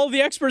midst of all of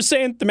the experts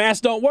saying the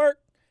masks don't work,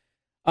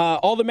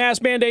 all the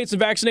mask mandates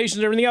and vaccinations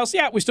and everything else,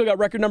 yeah, we still got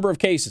record number of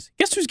cases.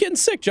 Guess who's getting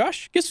sick,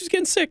 Josh? Guess who's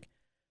getting sick?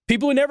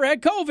 People who never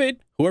had COVID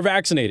who are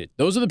vaccinated.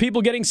 Those are the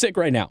people getting sick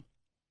right now.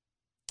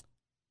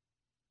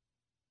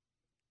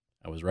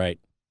 I was right.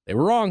 They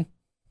were wrong.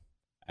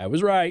 I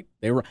was right.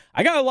 They were.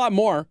 I got a lot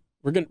more.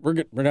 We're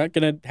not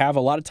gonna have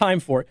a lot of time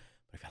for it,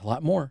 but I got a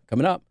lot more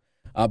coming up.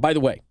 By the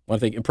way, I want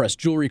to thank Impress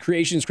Jewelry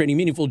Creations, creating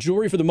meaningful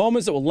jewelry for the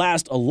moments that will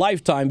last a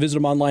lifetime. Visit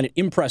them online at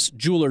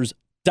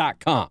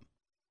impressjewelers.com.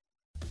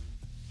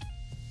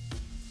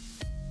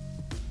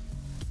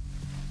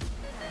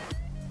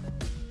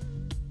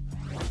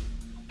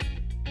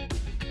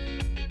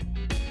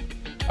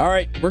 All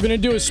right, we're going to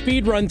do a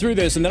speed run through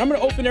this, and then I'm going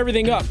to open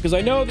everything up because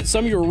I know that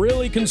some of you are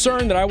really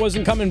concerned that I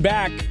wasn't coming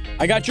back.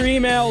 I got your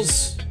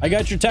emails. I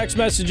got your text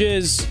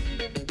messages.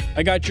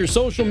 I got your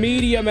social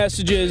media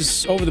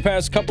messages over the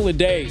past couple of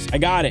days. I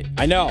got it.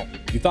 I know.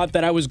 You thought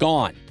that I was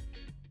gone.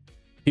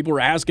 People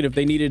were asking if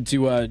they needed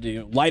to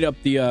light up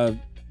the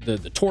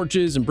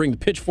torches and bring the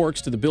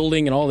pitchforks to the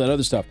building and all that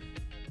other stuff.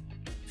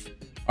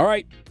 All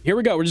right, here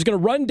we go. We're just going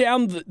to run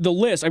down the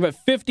list. I've got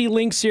 50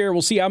 links here.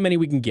 We'll see how many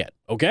we can get,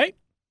 okay?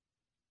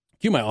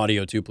 Cue my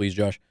audio too, please,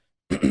 Josh.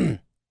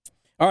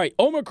 All right,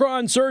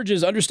 Omicron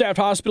surges. Understaffed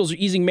hospitals are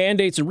easing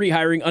mandates and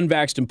rehiring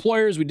unvaxxed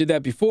employers. We did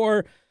that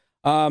before.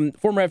 Former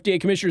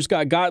FDA Commissioner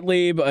Scott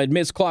Gottlieb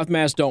admits cloth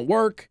masks don't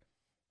work.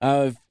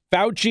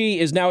 Fauci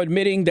is now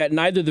admitting that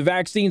neither the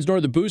vaccines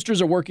nor the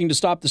boosters are working to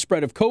stop the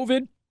spread of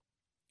COVID.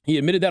 He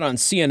admitted that on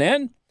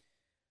CNN.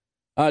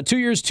 2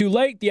 years too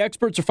late. The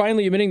experts are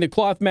finally admitting that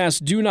cloth masks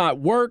do not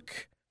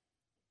work.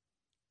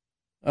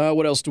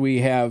 What else do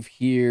we have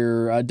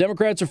here?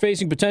 Democrats are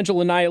facing potential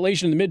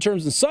annihilation in the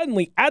midterms, and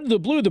suddenly, out of the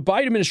blue, the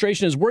Biden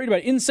administration is worried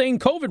about insane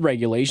COVID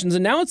regulations,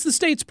 and now it's the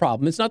state's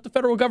problem. It's not the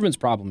federal government's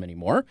problem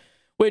anymore,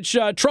 which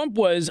Trump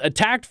was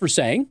attacked for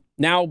saying.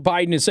 Now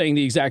Biden is saying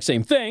the exact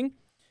same thing.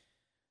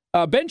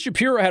 Ben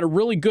Shapiro had a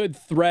really good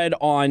thread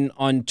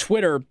on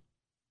Twitter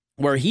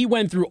where he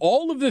went through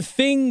all of the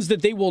things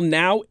that they will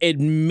now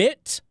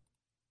admit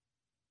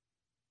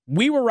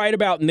we were right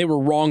about and they were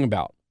wrong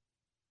about.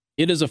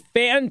 It is a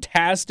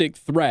fantastic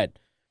thread.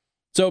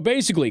 So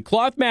basically,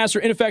 cloth masks are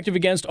ineffective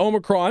against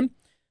Omicron.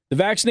 The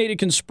vaccinated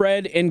can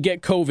spread and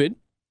get COVID.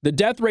 The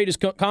death rate is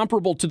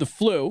comparable to the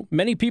flu.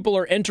 Many people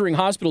are entering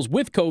hospitals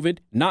with COVID,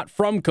 not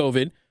from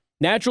COVID.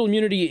 Natural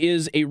immunity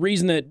is a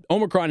reason that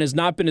Omicron has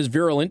not been as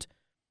virulent.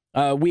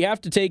 We have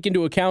to take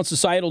into account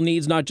societal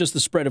needs, not just the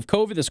spread of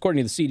COVID. That's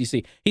according to the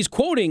CDC. He's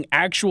quoting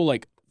actual,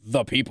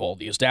 the people,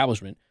 the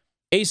establishment.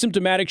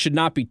 Asymptomatic should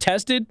not be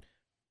tested.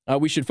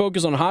 We should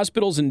focus on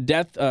hospitals and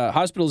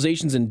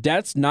hospitalizations and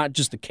deaths, not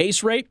just the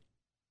case rate.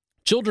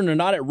 Children are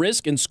not at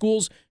risk, and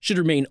schools should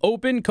remain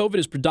open. COVID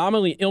is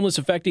predominantly illness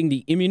affecting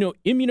the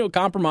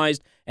immunocompromised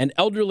and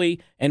elderly,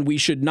 and we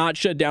should not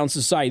shut down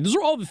society. Those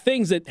are all the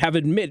things that have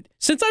admitted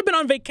since I've been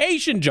on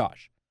vacation,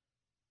 Josh.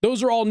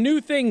 Those are all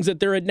new things that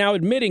they're now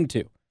admitting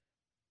to.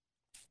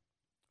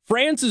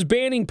 France is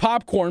banning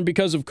popcorn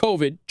because of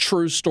COVID.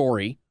 True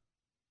story.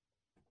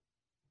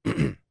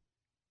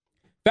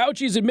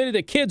 Fauci's admitted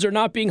that kids are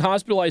not being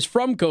hospitalized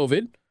from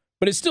COVID,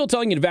 but is still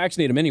telling you to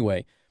vaccinate them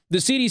anyway. The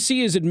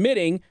CDC is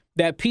admitting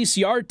that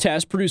PCR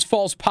tests produce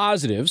false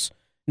positives.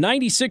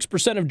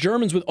 96% of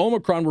Germans with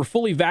Omicron were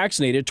fully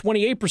vaccinated.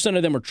 28%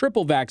 of them were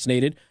triple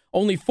vaccinated.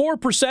 Only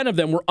 4% of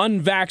them were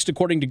unvaxxed,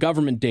 according to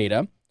government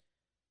data.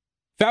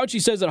 Fauci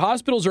says that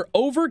hospitals are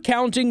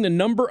overcounting the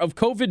number of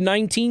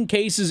COVID-19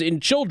 cases in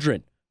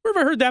children. Where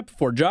have I heard that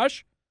before,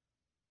 Josh?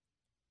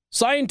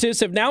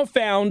 Scientists have now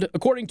found,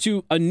 according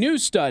to a new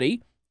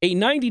study, a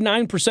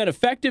 99%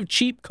 effective,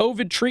 cheap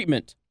COVID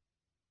treatment.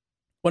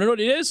 Want to know what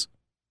it is?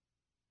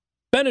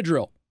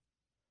 Benadryl.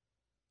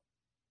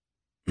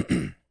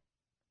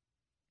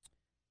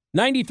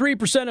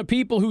 93% of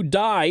people who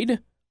died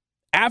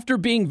after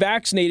being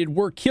vaccinated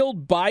were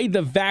killed by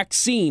the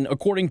vaccine,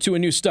 according to a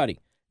new study.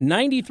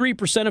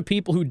 93% of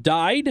people who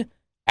died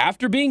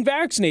after being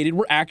vaccinated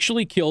were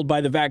actually killed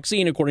by the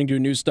vaccine, according to a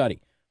new study.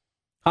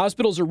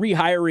 Hospitals are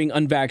rehiring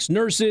unvaxxed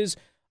nurses.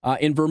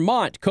 In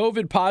Vermont,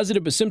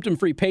 COVID-positive but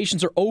symptom-free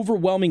patients are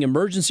overwhelming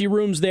emergency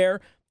rooms there.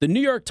 The New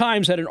York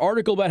Times had an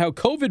article about how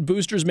COVID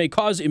boosters may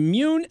cause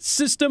immune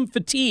system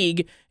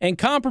fatigue and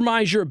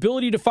compromise your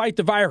ability to fight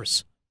the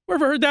virus. Where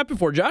have I heard that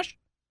before, Josh?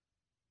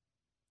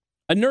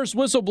 A nurse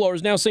whistleblower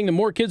is now saying that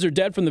more kids are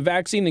dead from the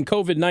vaccine than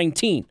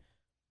COVID-19.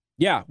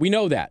 Yeah, we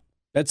know that.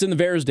 That's in the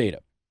VAERS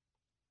data.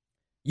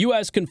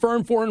 U.S.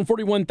 confirmed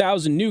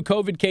 441,000 new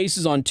COVID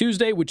cases on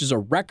Tuesday, which is a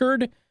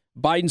record.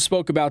 Biden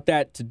spoke about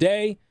that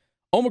today.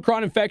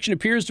 Omicron infection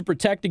appears to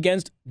protect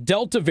against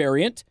Delta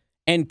variant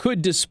and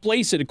could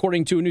displace it,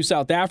 according to a new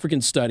South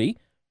African study.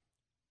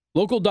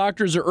 Local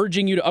doctors are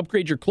urging you to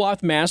upgrade your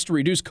cloth mask to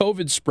reduce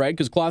COVID spread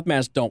because cloth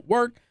masks don't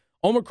work.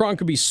 Omicron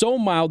could be so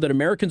mild that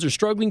Americans are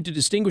struggling to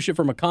distinguish it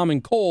from a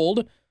common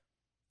cold.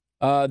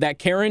 That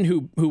Karen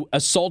who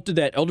assaulted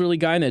that elderly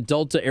guy in that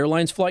Delta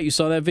Airlines flight, you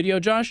saw that video,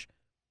 Josh?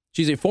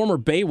 She's a former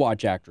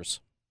Baywatch actress.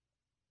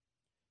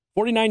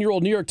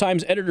 49-year-old New York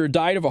Times editor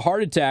died of a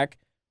heart attack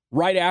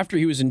right after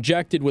he was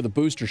injected with a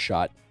booster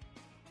shot.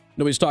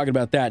 Nobody's talking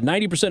about that.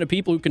 90% of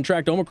people who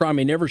contract Omicron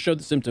may never show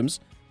the symptoms.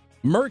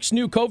 Merck's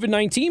new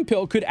COVID-19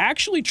 pill could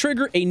actually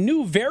trigger a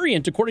new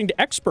variant, according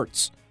to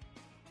experts.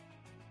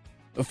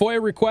 A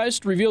FOIA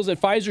request reveals that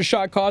Pfizer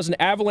shot caused an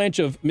avalanche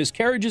of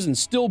miscarriages and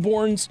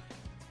stillborns,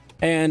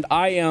 and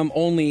I am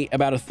only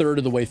about a third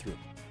of the way through.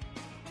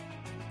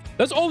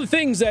 That's all the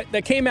things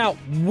that came out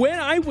when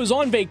I was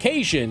on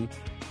vacation,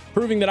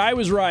 proving that I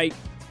was right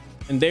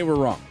and they were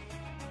wrong.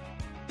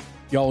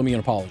 Y'all owe me an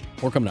apology.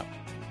 More coming up.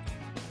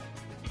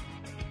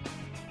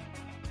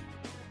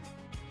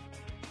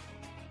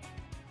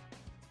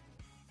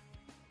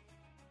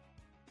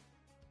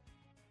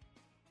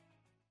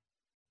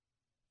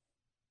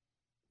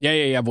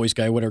 Yeah, voice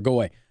guy, whatever, go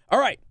away. All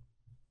right.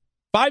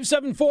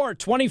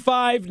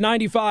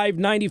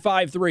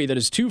 574-2595-95.3. That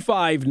is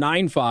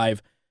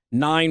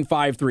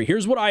 2595-953.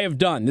 Here's what I have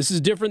done. This is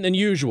different than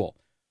usual.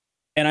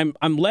 And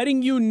I'm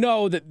letting you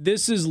know that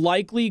this is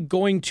likely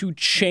going to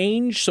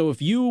change. So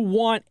if you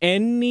want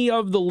any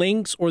of the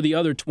links or the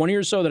other 20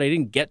 or so that I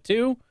didn't get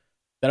to,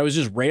 that I was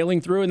just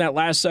railing through in that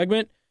last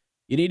segment,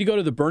 you need to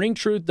go to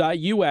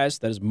theburningtruth.us.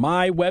 That is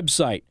my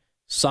website.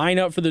 Sign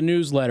up for the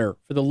newsletter.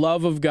 For the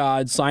love of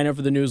God, sign up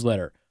for the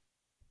newsletter.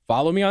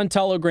 Follow me on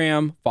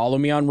Telegram. Follow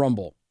me on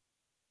Rumble.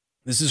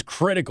 This is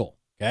critical,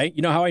 okay?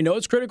 You know how I know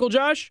it's critical,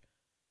 Josh?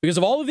 Because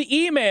of all of the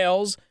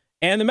emails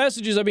and the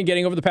messages I've been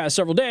getting over the past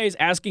several days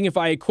asking if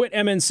I had quit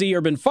MNC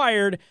or been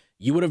fired.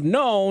 You would have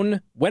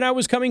known when I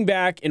was coming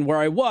back and where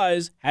I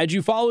was had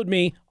you followed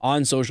me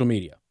on social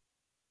media.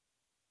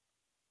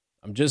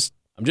 I'm just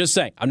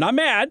saying. I'm not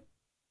mad.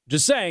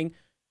 Just saying.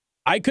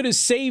 I could have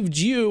saved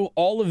you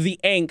all of the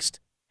angst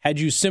had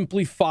you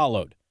simply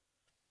followed.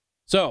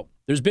 So,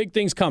 there's big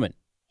things coming.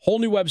 Whole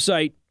new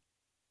website,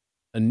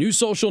 a new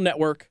social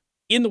network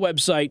in the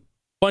website,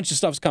 bunch of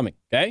stuff's coming,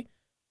 okay?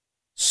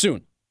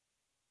 Soon.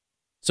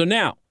 So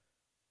now,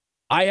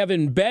 I have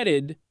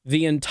embedded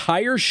the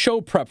entire show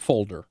prep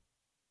folder,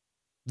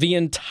 the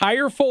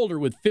entire folder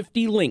with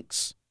 50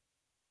 links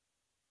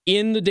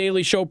in the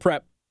daily show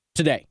prep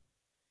today.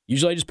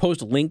 Usually I just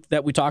post a link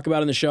that we talk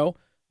about in the show.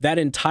 That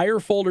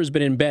entire folder has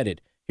been embedded.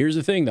 Here's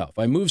the thing, though. If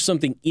I move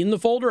something in the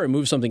folder, I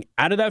move something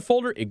out of that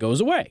folder, it goes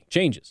away,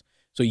 changes.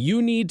 So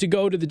you need to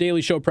go to the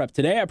Daily Show Prep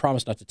today. I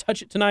promise not to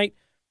touch it tonight.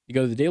 You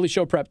go to the Daily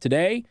Show Prep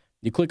today.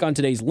 You click on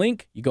today's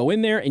link. You go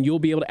in there, and you'll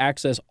be able to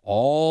access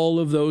all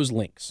of those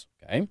links,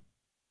 okay?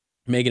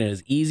 Making it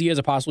as easy as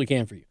I possibly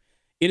can for you.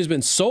 It has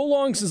been so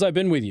long since I've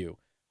been with you,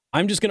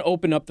 I'm just going to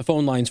open up the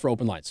phone lines for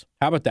open lines.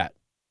 How about that?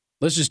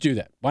 Let's just do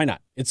that. Why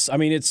not? It's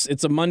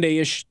a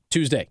Monday-ish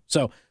Tuesday.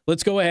 So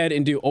let's go ahead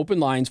and do open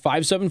lines,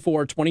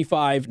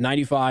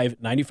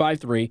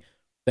 574-25-95-95-3.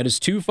 That is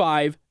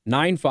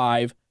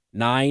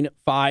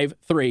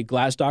 25-95-953.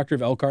 Glass Doctor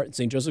of Elkhart and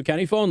St. Joseph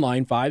County phone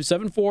line,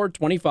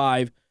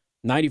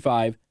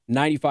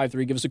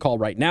 574-25-95-953. Give us a call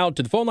right now.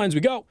 To the phone lines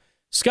we go.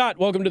 Scott,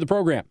 welcome to the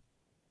program.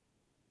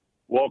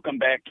 Welcome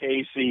back,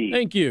 Casey.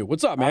 Thank you.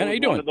 What's up, man? How you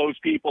doing? One of those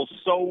people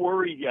so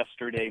worried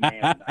yesterday,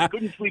 man. I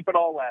couldn't sleep at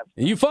all last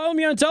night. You follow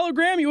me on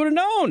Telegram, you would have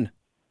known.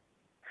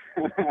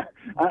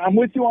 I'm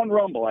with you on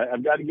Rumble.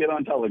 I've got to get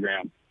on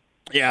Telegram.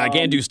 Yeah, I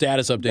can't do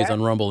status updates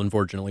on Rumble,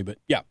 unfortunately, but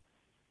yeah.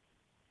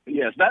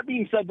 Yes, that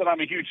being said, that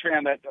I'm a huge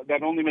fan,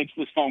 that only makes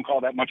this phone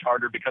call that much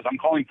harder because I'm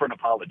calling for an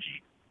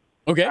apology.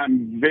 Okay.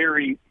 I'm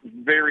very,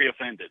 very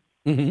offended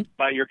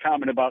by your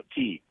comment about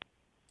tea.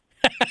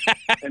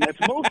 And that's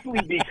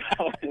mostly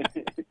because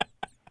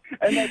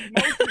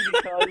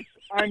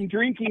I'm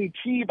drinking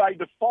tea by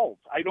default.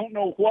 I don't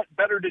know what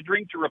better to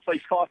drink to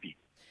replace coffee.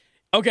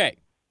 Okay.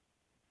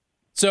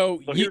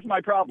 So here's my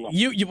problem.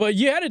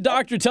 You had a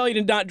doctor tell you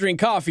to not drink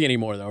coffee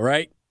anymore, though,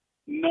 right?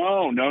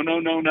 No.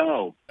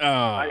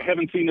 I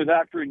haven't seen a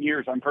doctor in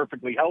years. I'm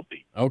perfectly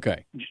healthy.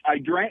 Okay.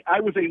 I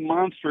was a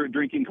monster at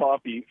drinking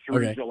coffee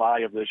through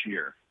July of this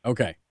year.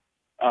 Okay.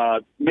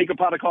 Make a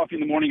pot of coffee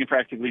in the morning and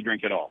practically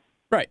drink it all.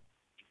 Right.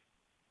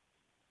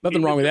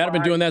 Nothing wrong with that. I've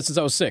been doing that since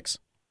I was 6.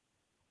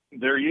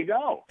 There you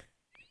go.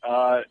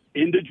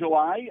 Into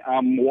July,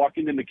 I'm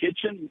walking in the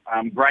kitchen.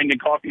 I'm grinding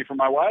coffee for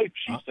my wife.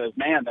 She says,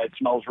 "Man, that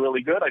smells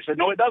really good." I said,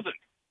 "No, it doesn't."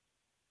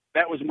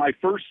 That was my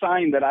first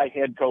sign that I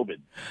had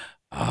COVID.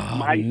 Oh,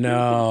 my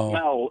no.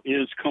 smell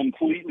is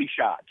completely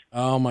shot.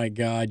 Oh, my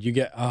God.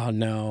 Oh,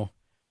 no.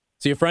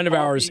 See, a friend of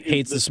ours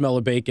hates the smell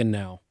of bacon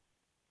now.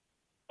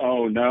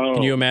 Oh, no.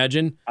 Can you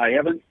imagine? I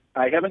haven't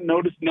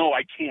noticed. No,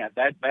 I can't.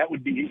 That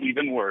would be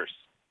even worse.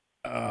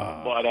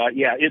 But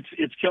yeah,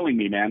 it's killing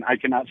me, man. I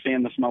cannot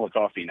stand the smell of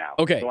coffee now.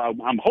 Okay. So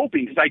I'm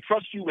hoping, because I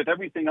trust you with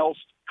everything else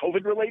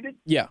COVID related.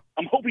 Yeah.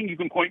 I'm hoping you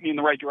can point me in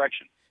the right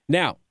direction.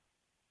 Now,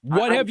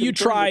 what have you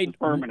tried? This is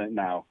permanent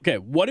now. Okay.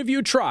 What have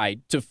you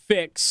tried to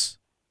fix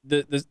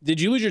the?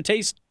 Did you lose your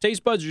taste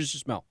buds or just your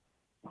smell?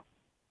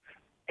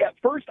 At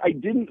first, I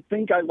didn't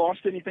think I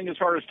lost anything as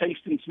far as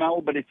taste and smell,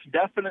 but it's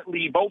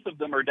definitely, both of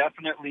them are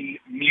definitely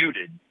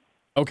muted.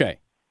 Okay.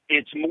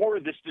 It's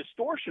more this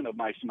distortion of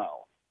my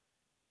smell.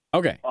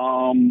 Okay.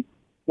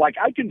 Like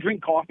I can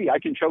drink coffee, I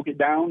can choke it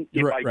down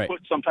if I right.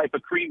 put some type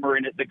of creamer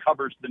in it that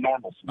covers the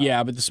normal smell.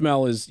 Yeah, but the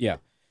smell is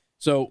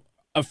So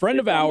a friend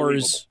of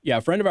ours,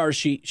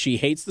 she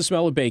hates the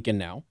smell of bacon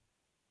now.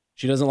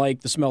 She doesn't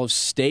like the smell of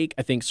steak.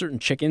 I think certain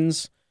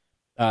chickens.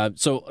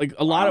 So like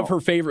a lot of her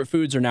favorite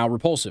foods are now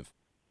repulsive,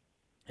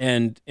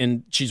 and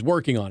she's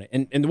working on it.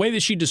 And the way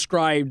that she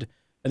described,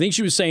 I think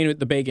she was saying with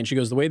the bacon, she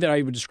goes, the way that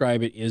I would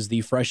describe it is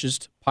the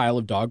freshest pile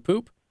of dog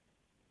poop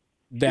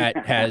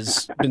that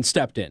has been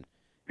stepped in.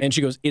 And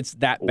she goes, it's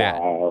that bad.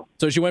 Wow.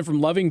 So she went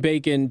from loving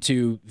bacon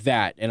to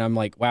that. And I'm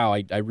like, wow,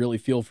 I really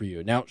feel for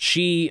you. Now,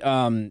 she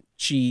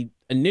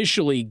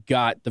initially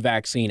got the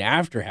vaccine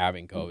after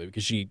having COVID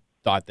because she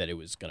thought that it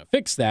was going to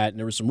fix that. And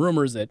there were some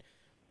rumors that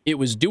it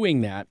was doing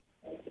that.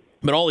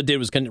 But all it did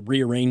was kind of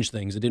rearrange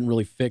things. It didn't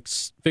really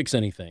fix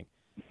anything.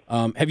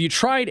 Have you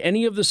tried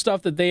any of the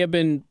stuff that they have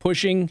been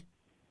pushing?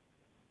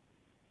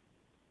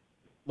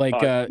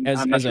 Like I'm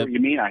not sure what you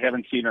mean. I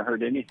haven't seen or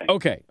heard anything.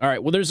 Okay, all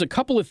right. Well, there's a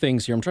couple of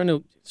things here.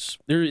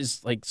 There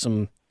is like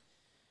some.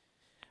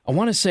 I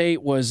want to say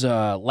it was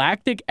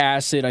lactic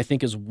acid. I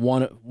think is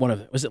one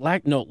of. Was it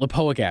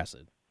lipoic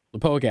acid?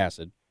 Lipoic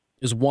acid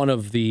is one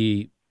of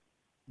the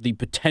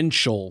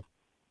potential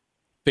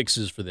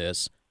fixes for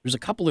this. There's a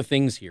couple of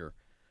things here.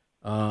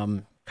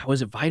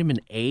 Was it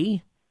vitamin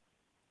A?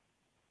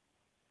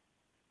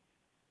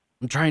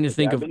 I'm trying to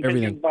think of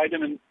everything.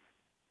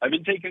 I've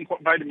been taking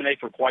vitamin A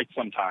for quite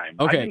some time.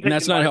 Okay, and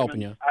that's not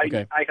helping you.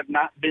 Okay. I have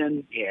not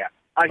been,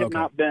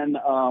 not been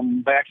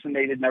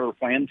vaccinated, never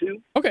planned to.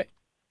 Okay.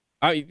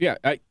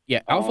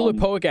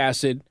 Alpha-lipoic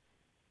acid.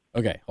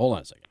 Okay, hold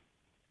on a second.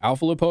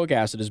 Alpha-lipoic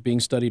acid is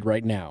being studied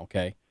right now,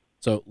 okay?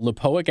 So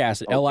lipoic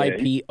acid,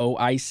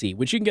 LIPOIC,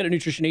 which you can get at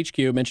Nutrition HQ.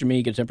 Mention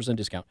me, get a 10%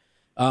 discount.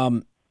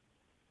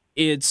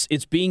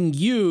 It's being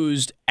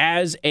used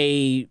as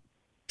a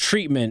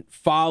treatment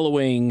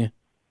following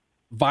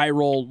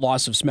viral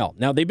loss of smell.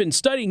 Now, they've been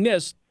studying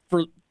this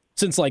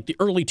since like the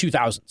early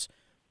 2000s.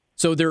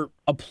 So they're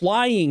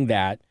applying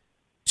that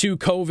to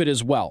COVID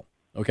as well,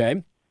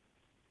 okay?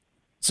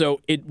 So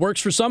it works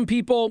for some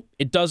people.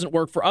 It doesn't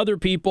work for other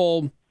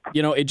people.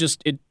 You know,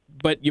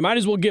 but you might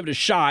as well give it a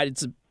shot.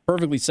 It's a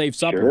perfectly safe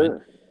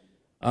supplement.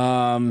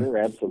 Sure,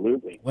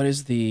 absolutely. What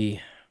is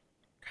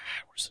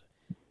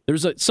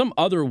there's some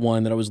other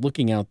one that I was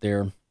looking out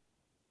there.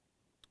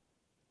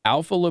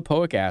 Alpha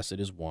lipoic acid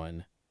is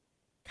one.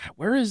 God,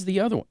 where is the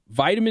other one?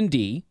 Vitamin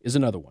D is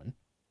another one.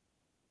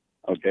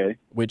 Okay.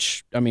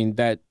 Which, I mean,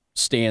 that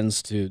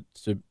stands to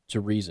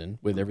reason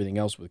with everything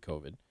else with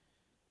COVID.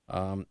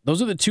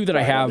 Those are the two that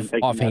I have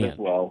offhand.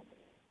 Well.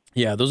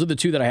 Yeah, those are the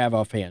two that I have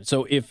offhand.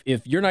 So if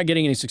you're not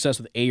getting any success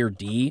with A or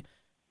D,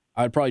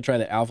 I would probably try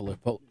the alpha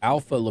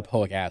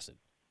lipoic acid.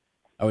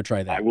 I would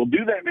try that. I will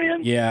do that,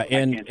 man. Yeah,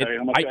 and I can't tell you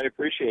how much I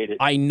appreciate it.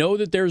 I know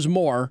that there's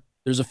more.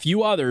 There's a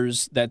few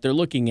others that they're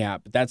looking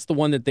at, but that's the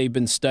one that they've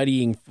been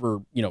studying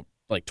for,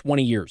 like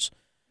 20 years.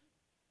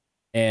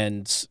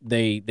 And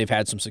they've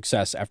had some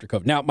success after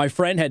COVID. Now, my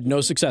friend had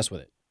no success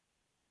with it.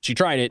 She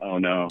tried it. Oh,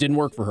 no. Didn't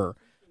work for her,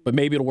 but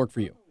maybe it'll work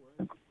for you.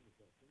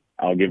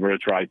 I'll give her a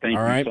try. Thank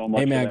All you right. so much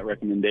Hey, man. for that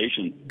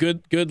recommendation.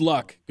 Good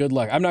luck. Good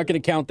luck. I'm not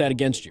going to count that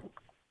against you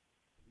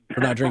for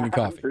not drinking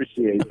coffee.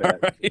 Appreciate that.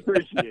 Right.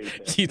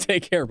 Appreciate that. You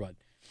take care, bud.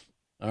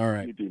 All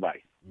right. You too.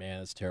 Bye. Man,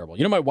 that's terrible.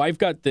 My wife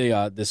got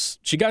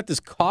she got this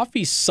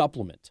coffee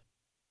supplement.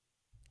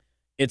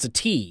 It's a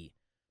tea.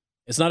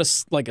 It's not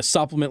like a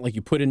supplement like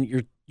you put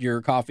in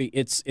your coffee.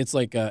 It's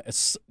like a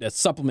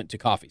supplement to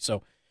coffee.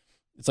 So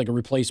it's like a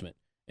replacement.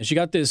 And she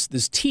got this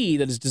tea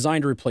that is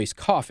designed to replace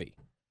coffee.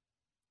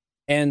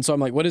 And so I'm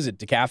like, what is it?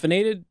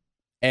 Decaffeinated?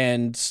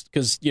 And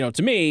because,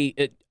 to me,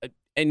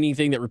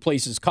 anything that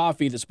replaces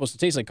coffee that's supposed to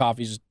taste like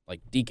coffee is just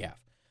like decaf.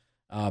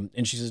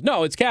 And she says,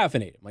 no, it's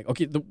caffeinated. I'm like,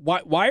 okay,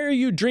 why are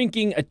you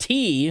drinking a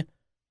tea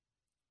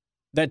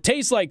that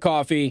tastes like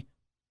coffee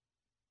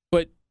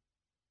but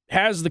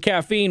has the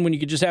caffeine when you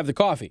could just have the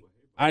coffee?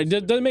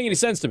 It doesn't make any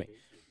sense to me.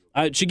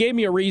 She gave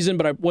me a reason,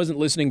 but I wasn't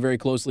listening very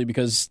closely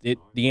because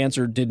the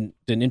answer didn't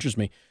interest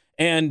me.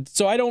 And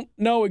so I don't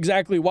know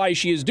exactly why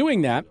she is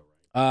doing that.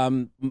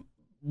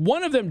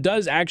 One of them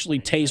does actually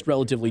taste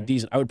relatively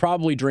decent. I would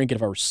probably drink it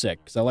if I were sick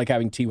because I like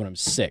having tea when I'm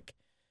sick.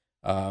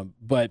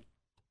 But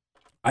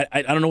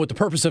I don't know what the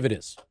purpose of it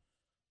is.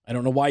 I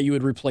don't know why you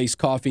would replace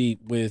coffee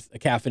with a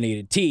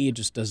caffeinated tea. It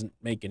just doesn't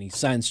make any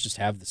sense. Just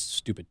have this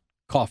stupid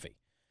coffee.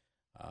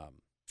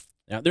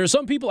 Now, there are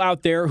some people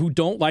out there who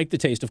don't like the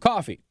taste of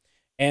coffee.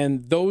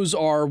 And those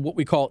are what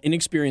we call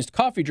inexperienced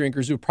coffee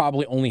drinkers who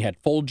probably only had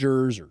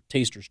Folgers or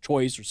Taster's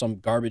Choice or some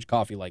garbage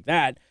coffee like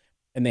that,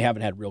 and they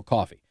haven't had real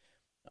coffee.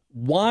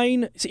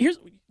 Wine, this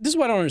is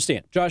what I don't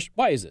understand. Josh,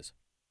 why is this?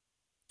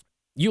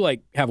 You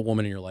have a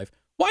woman in your life.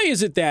 Why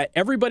is it that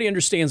everybody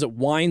understands that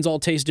wines all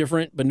taste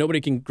different, but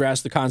nobody can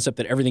grasp the concept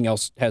that everything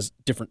else has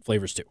different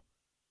flavors too?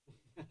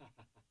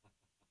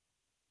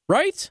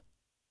 Right?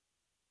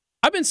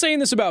 I've been saying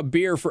this about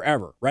beer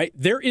forever, right?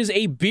 There is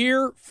a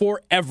beer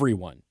for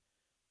everyone.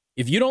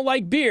 If you don't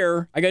like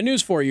beer, I got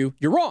news for you.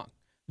 You're wrong.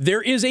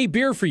 There is a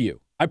beer for you.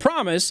 I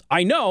promise.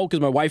 I know because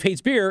my wife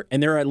hates beer,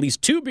 and there are at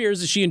least 2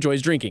 beers that she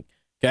enjoys drinking.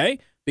 Okay?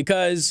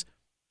 Because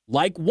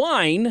like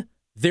wine,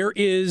 there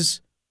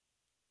is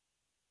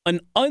an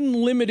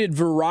unlimited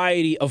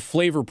variety of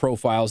flavor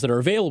profiles that are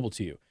available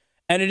to you.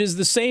 And it is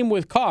the same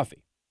with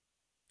coffee.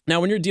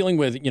 Now, when you're dealing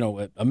with,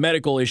 a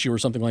medical issue or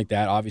something like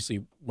that,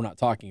 obviously we're not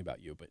talking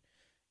about you. But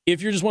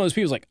if you're just one of those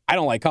people who's like, I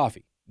don't like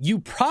coffee, you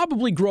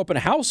probably grew up in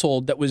a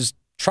household that was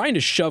trying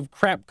to shove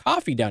crap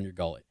coffee down your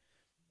gullet.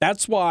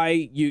 That's why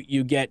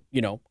you get,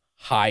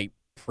 high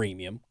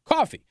premium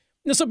coffee.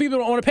 Now, some people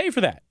don't want to pay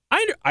for that.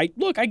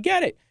 Look, I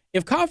get it.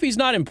 If coffee's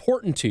not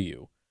important to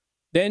you,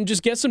 then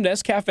just get some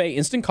Nescafe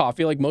instant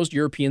coffee like most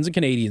Europeans and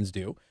Canadians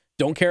do.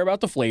 Don't care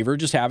about the flavor.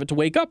 Just have it to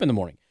wake up in the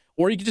morning.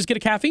 Or you could just get a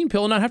caffeine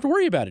pill and not have to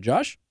worry about it,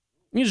 Josh.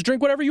 You just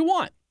drink whatever you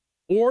want.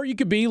 Or you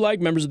could be like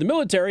members of the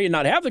military and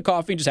not have the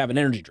coffee and just have an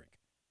energy drink,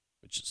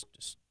 which is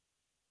just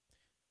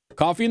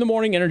coffee in the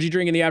morning, energy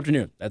drink in the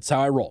afternoon. That's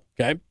how I roll,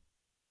 okay?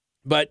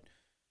 But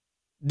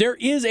there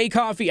is a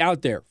coffee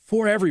out there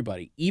for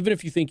everybody, even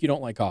if you think you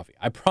don't like coffee.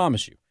 I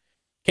promise you.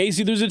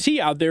 Casey, there's a tea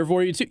out there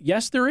for you, too.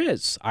 Yes, there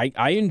is.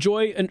 I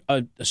enjoy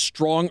a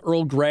strong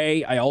Earl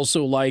Grey. I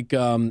also like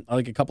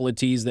a couple of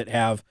teas that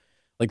have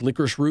like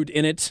licorice root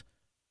in it.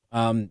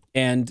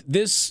 And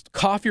this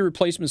coffee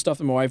replacement stuff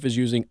that my wife is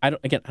using, I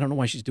don't know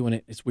why she's doing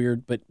it. It's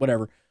weird, but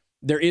whatever.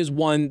 There is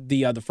one,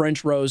 the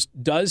French roast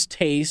does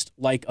taste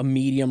like a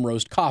medium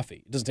roast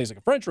coffee. It doesn't taste like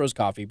a French roast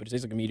coffee, but it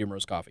tastes like a medium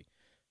roast coffee.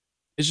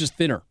 It's just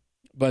thinner,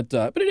 but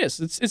it is.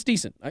 It's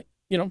decent.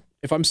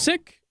 If I'm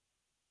sick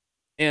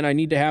and I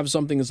need to have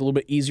something that's a little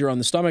bit easier on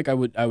the stomach, I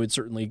would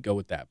certainly go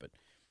with that. But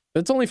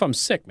it's only if I'm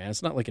sick, man.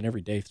 It's not like an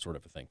everyday sort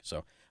of a thing.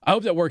 So I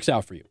hope that works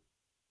out for you,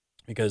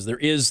 because there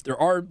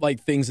are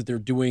like things that they're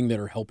doing that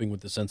are helping with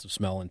the sense of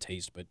smell and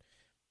taste, but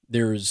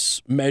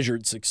there's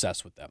measured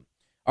success with them.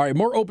 All right,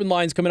 more open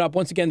lines coming up.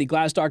 Once again, the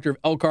Glass Doctor of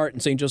Elkhart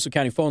and St. Joseph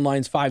County phone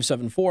lines,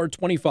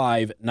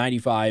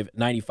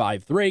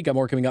 574-25-95-95-3. Got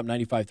more coming up,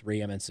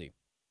 95.3 MNC.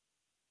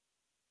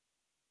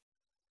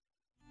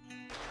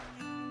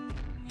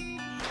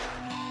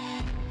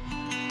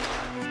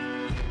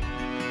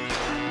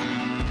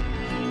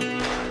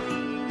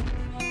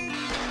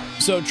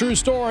 So, true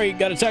story,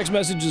 got a text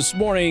message this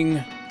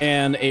morning,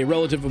 and a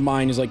relative of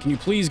mine is like, can you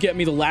please get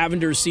me the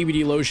lavender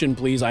CBD lotion,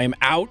 please? I am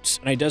out,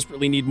 and I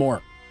desperately need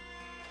more.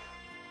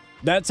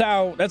 That's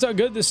how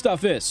good this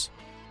stuff is.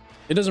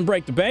 It doesn't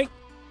break the bank.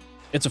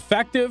 It's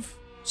effective.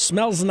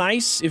 Smells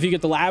nice if you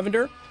get the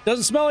lavender.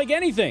 Doesn't smell like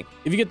anything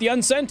if you get the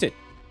unscented.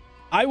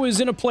 I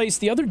was in a place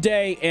the other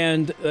day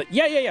and,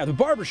 the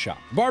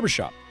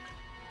barbershop.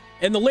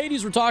 And the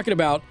ladies were talking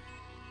about,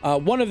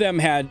 one of them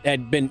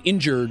had been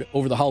injured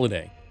over the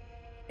holiday.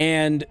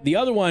 And the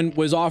other one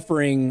was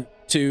offering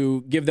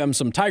to give them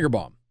some Tiger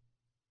Balm.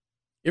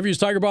 You ever use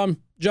Tiger Balm?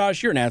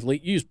 Josh, you're an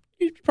athlete. You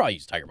probably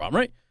use Tiger Balm,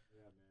 right?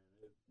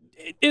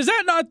 Is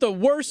that not the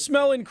worst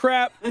smelling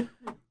crap?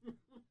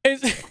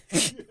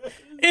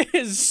 It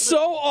is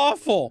so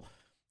awful,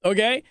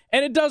 okay?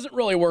 And it doesn't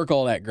really work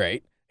all that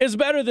great. It's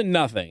better than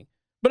nothing,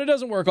 but it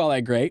doesn't work all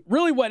that great.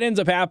 Really what ends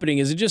up happening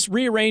is it just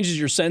rearranges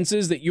your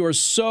senses that you are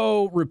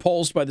so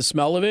repulsed by the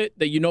smell of it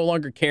that you no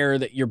longer care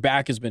that your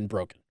back has been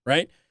broken,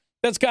 right?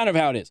 That's kind of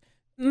how it is.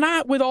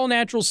 Not with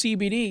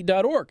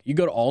allnaturalcbd.org. You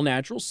go to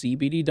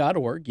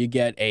allnaturalcbd.org. You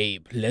get a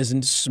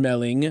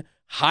pleasant-smelling,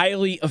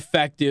 highly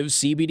effective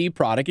CBD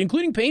product,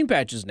 including pain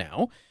patches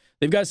now.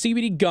 They've got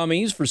CBD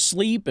gummies for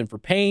sleep and for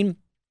pain.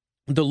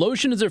 The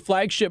lotion is their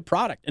flagship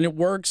product, and it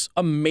works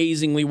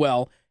amazingly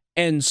well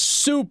and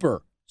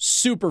super,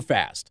 super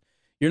fast.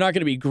 You're not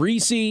going to be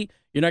greasy.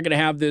 You're not going to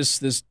have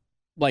this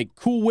like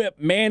Cool Whip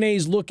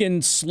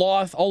mayonnaise-looking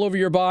sloth all over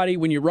your body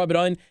when you rub it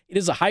on. It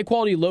is a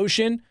high-quality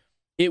lotion.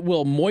 It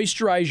will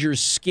moisturize your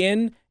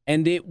skin,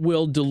 and it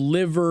will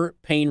deliver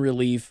pain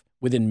relief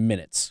within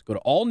minutes. Go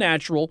to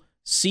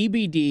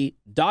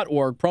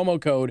allnaturalcbd.org,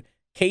 promo code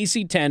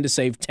KC10 to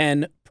save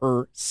 10%.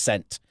 So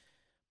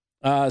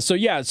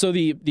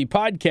the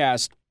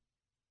podcast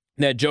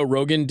that Joe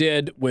Rogan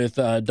did with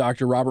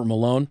Dr. Robert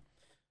Malone,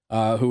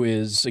 who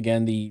is,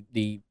 again, the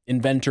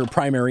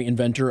primary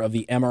inventor of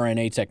the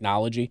mRNA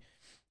technology.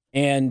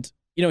 And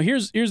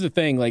here's the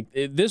thing, like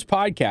this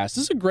podcast,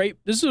 this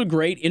is a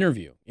great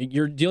interview.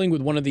 You're dealing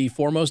with one of the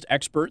foremost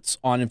experts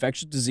on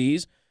infectious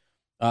disease,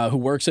 who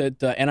works at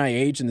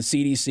NIH and the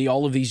CDC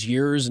all of these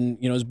years,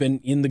 and has been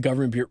in the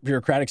government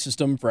bureaucratic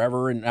system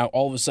forever, and now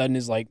all of a sudden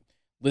is like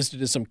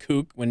listed as some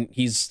kook when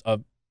he's a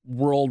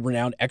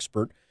world-renowned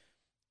expert.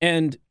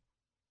 And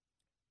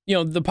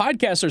the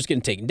podcast starts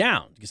getting taken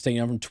down. It gets taken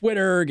down from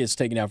Twitter, gets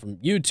taken down from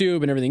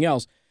YouTube, and everything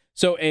else.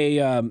 So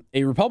a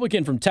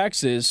Republican from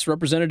Texas,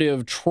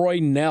 Representative Troy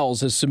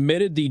Nehls, has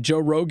submitted the Joe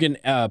Rogan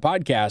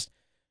podcast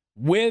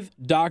with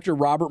Dr.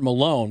 Robert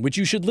Malone, which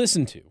you should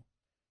listen to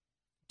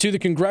the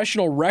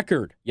Congressional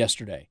Record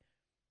yesterday.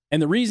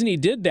 And the reason he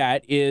did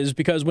that is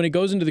because when it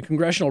goes into the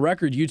Congressional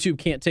Record, YouTube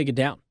can't take it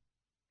down.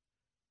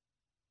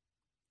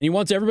 And he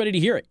wants everybody to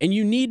hear it. And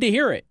you need to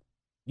hear it.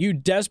 You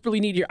desperately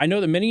need to hear it. I know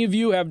that many of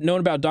you have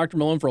known about Dr.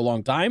 Malone for a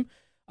long time.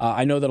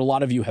 I know that a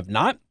lot of you have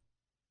not.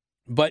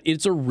 But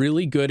it's a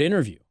really good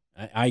interview.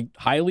 I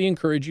highly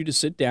encourage you to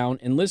sit down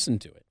and listen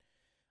to it.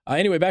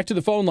 Anyway, back to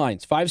the phone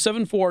lines.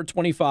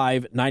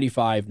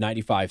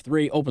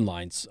 574-25-95-95-3, open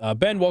lines.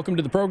 Ben, welcome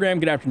to the program.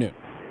 Good afternoon.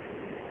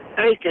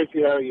 Hey,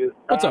 Casey, how are you?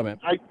 What's up, man?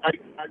 I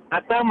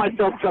found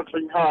myself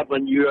chuckling hard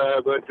when you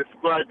were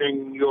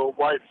describing your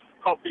wife's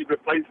coffee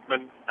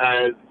replacement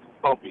as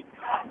coffee,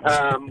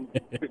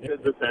 because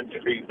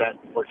essentially that's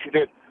what she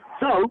did.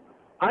 So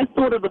I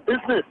thought of a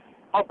business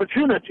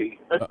opportunity,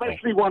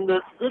 especially one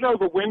that's good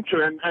over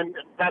winter, and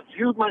that's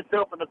you,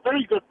 myself, and a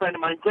very good friend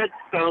of mine, Greg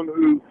Stone,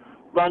 who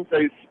runs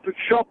a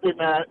shop in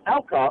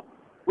Elkhart.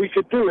 We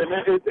could do it.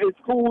 It's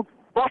called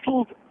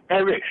Bottled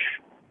Irish.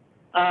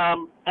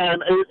 And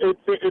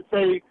it's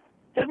a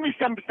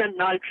 77%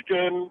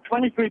 nitrogen,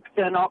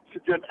 23%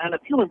 oxygen, and a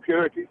few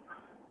impurities.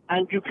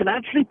 And you can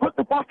actually put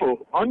the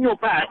bottle on your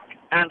back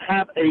and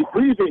have a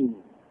breathing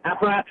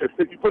apparatus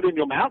that you put in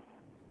your mouth,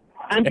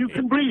 and you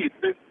can breathe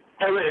this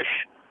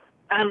Irish.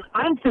 And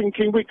I'm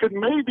thinking we could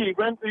maybe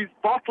rent these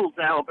bottles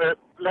out at,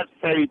 let's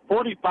say,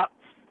 $40,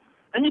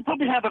 and you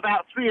probably have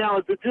about 3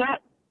 hours of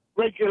jet,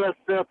 regular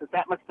surface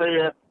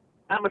atmospheric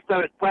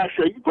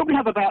pressure. You probably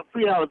have about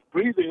 3 hours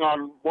breathing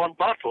on one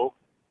bottle.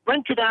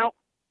 Rent it out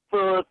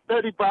for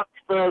 $30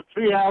 for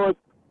 3 hours,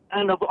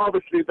 and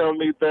obviously they'll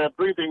need their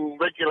breathing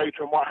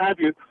regulator and what have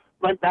you.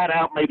 Rent that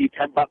out maybe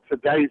 $10 a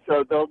day,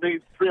 so they'll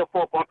need 3 or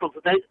 4 bottles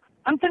a day.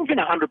 I'm thinking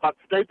 $100 a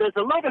day. There's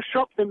a lot of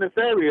shops in this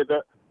area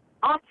that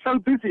aren't so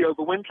busy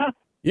over winter.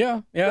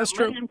 Yeah, that's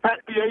true. May in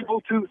fact be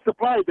able to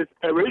supply this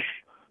Irish,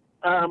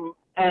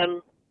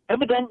 and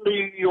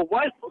evidently your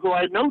wife, who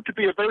I know to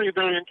be a very,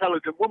 very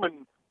intelligent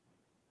woman,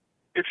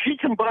 if she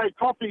can buy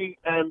coffee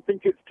and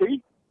think it's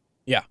tea,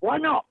 yeah, why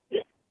not?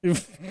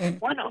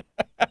 Why not?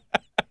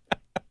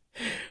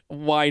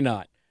 Why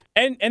not?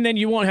 And then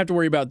you won't have to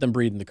worry about them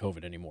breathing the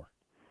COVID anymore.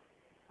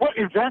 Well,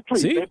 exactly.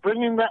 See? They're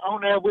bringing their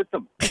own air with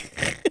them.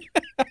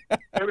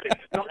 Irish,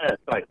 not air,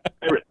 sorry.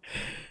 Irish.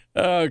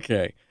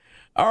 Okay.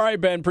 All right,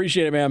 Ben.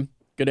 Appreciate it, man.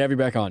 Good to have you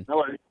back on. No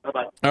worries.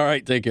 Bye-bye. All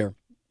right. Take care.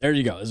 There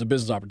you go. There's a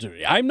business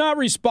opportunity. I'm not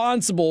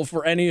responsible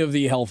for any of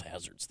the health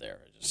hazards there.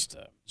 Just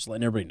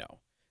letting everybody know.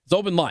 It's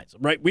open lines,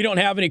 right? We don't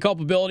have any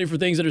culpability for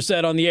things that are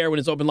said on the air when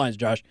it's open lines,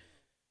 Josh.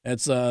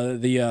 That's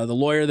the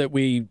lawyer that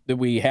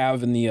we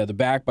have in the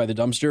back by the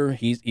dumpster.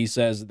 He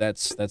says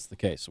that's the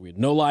case. So we have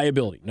no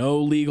liability, no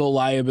legal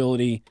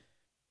liability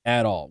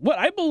at all. What?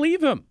 I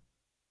believe him.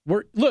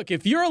 Look,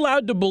 if you're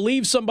allowed to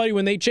believe somebody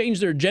when they change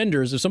their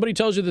genders, if somebody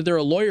tells you that they're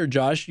a lawyer,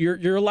 Josh,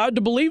 you're allowed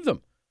to believe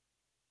them.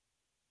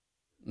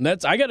 And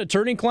I got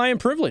attorney-client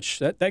privilege.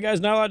 That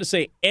guy's not allowed to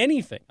say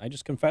anything. I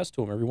just confess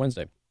to him every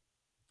Wednesday.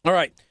 All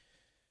right.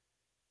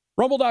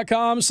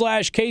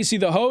 Rumble.com/Casey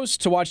the host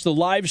to watch the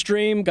live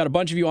stream. Got a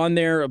bunch of you on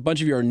there. A bunch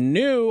of you are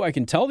new. I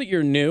can tell that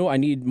you're new. I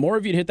need more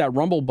of you to hit that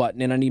Rumble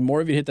button, and I need more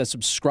of you to hit that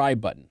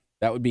subscribe button.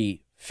 That would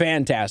be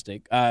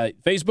fantastic.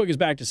 Facebook is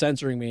back to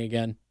censoring me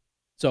again.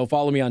 So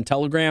follow me on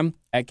Telegram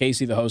at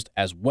Casey the host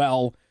as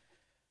well.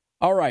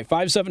 All right,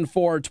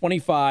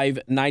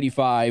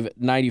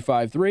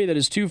 574-25-95-95-3. That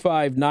is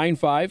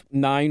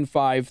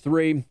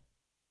 2595-953.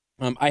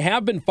 I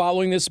have been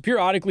following this.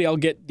 Periodically, I'll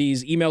get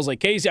these emails like,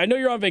 Casey, I know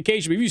you're on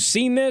vacation, but have you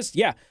seen this?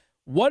 Yeah.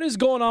 What is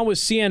going on with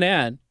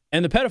CNN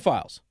and the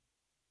pedophiles?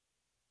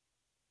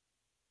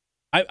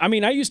 I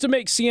mean, I used to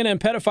make CNN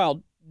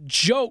pedophile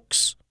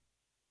jokes.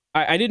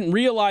 I didn't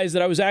realize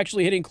that I was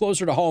actually hitting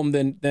closer to home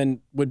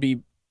than would be,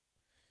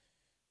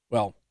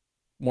 well,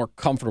 more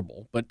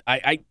comfortable. But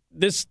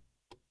this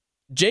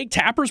Jake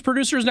Tapper's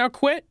producer has now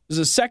quit. Is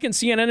a second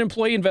CNN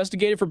employee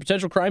investigated for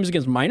potential crimes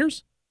against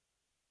minors.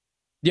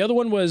 The other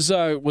one was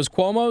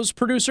Cuomo's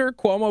producer.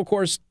 Cuomo, of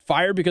course,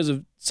 fired because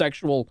of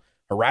sexual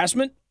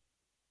harassment.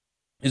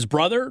 His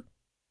brother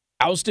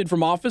ousted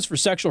from office for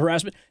sexual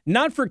harassment,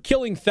 not for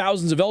killing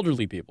thousands of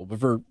elderly people, but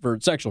for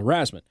sexual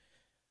harassment.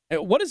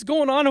 What is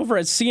going on over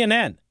at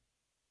CNN?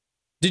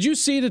 Did you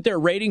see that their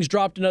ratings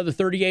dropped another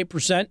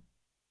 38%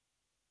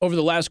 over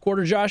the last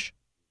quarter, Josh?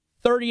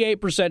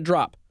 38%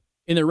 drop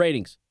in their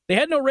ratings. They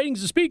had no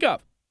ratings to speak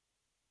of.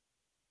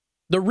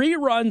 The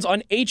reruns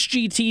on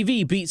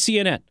HGTV beat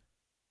CNN.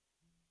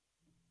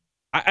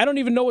 I don't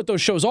even know what those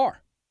shows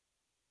are.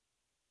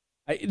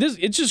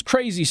 It's just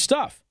crazy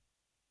stuff.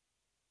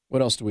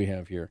 What else do we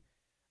have here?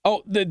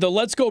 Oh, the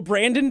Let's Go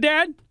Brandon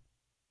dad?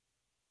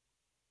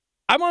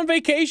 I'm on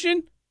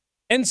vacation,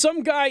 and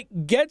some guy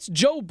gets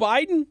Joe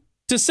Biden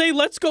to say,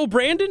 let's go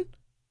Brandon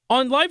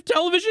on live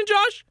television,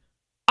 Josh?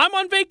 I'm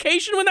on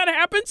vacation when that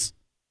happens?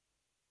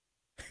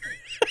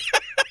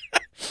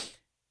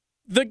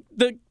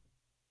 The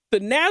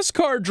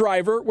NASCAR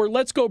driver where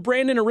Let's Go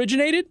Brandon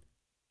originated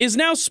is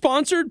now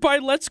sponsored by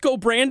Let's Go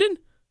Brandon?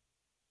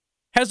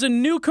 Has a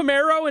new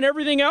Camaro and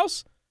everything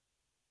else?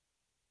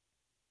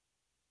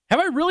 Have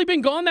I really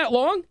been gone that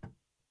long?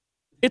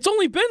 It's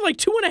only been like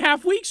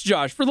 2.5 weeks,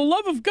 Josh, for the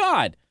love of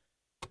God.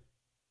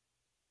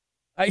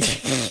 I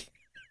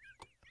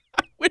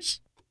wish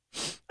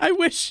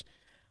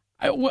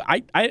I don't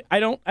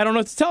know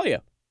what to tell you.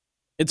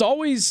 It's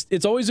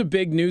always a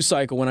big news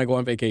cycle when I go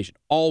on vacation.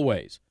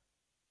 Always.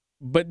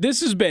 But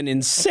this has been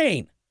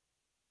insane.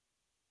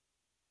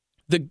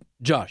 The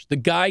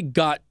guy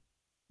got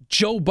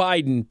Joe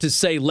Biden to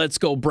say, let's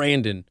go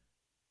Brandon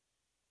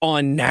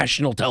on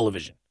national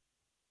television.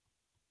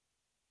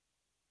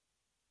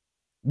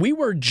 We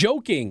were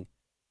joking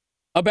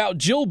about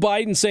Jill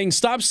Biden saying,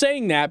 stop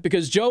saying that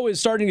because Joe is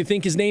starting to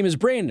think his name is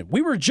Brandon.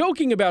 We were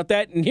joking about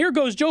that, and here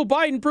goes Joe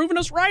Biden proving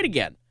us right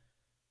again.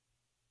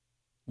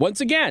 Once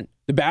again,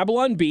 the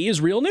Babylon Bee is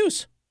real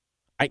news.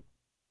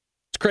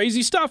 It's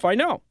crazy stuff, I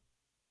know.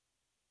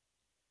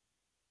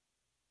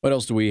 What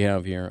else do we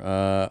have here?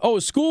 A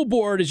school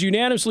board has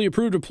unanimously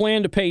approved a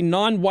plan to pay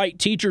non-white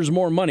teachers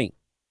more money.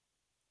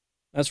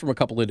 That's from a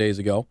couple of days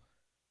ago.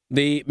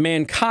 The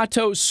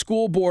Mankato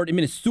School Board in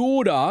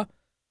Minnesota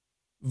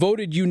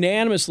voted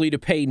unanimously to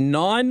pay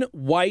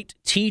non-white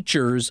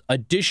teachers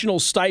additional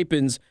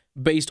stipends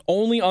based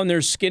only on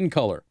their skin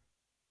color.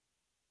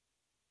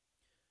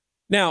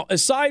 Now,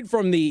 aside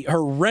from the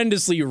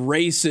horrendously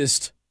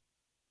racist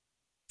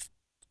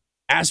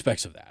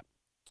aspects of that,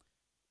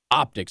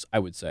 optics, I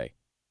would say,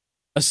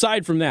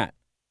 aside from that,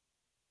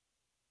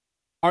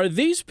 are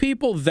these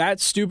people that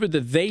stupid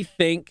that they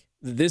think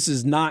that this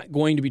is not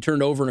going to be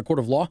turned over in a court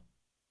of law?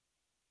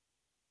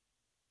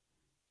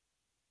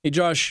 Hey,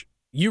 Josh,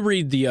 you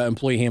read the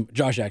employee handbook.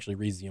 Josh actually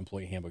reads the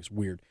employee handbook. It's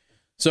weird.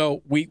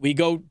 So we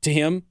go to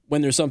him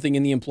when there's something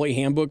in the employee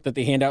handbook that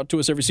they hand out to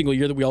us every single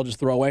year that we all just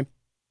throw away.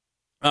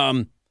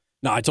 No,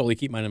 I totally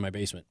keep mine in my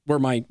basement where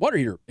my water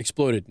heater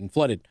exploded and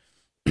flooded.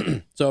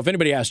 So if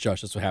anybody asks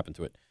Josh, that's what happened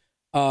to it.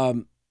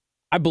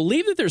 I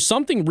believe that there's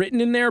something written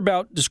in there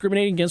about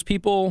discriminating against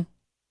people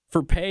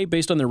for pay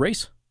based on their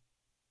race.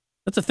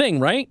 That's a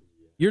thing, right?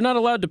 You're not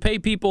allowed to pay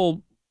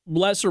people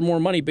less or more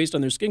money based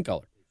on their skin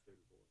color.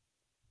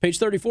 Page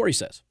 34, he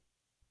says.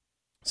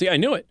 See, I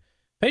knew it.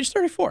 Page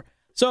 34.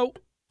 So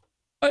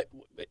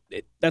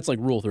that's like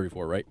Rule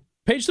 34, right?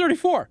 Page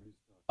 34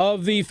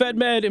 of the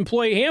FedMed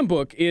employee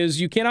handbook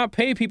is you cannot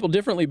pay people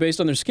differently based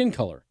on their skin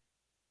color.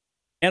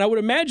 And I would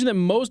imagine that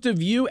most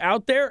of you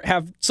out there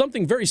have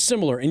something very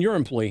similar in your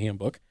employee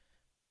handbook.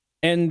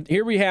 And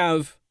here we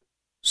have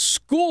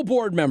school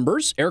board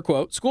members, air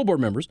quote, school board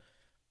members,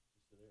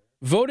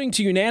 voting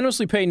to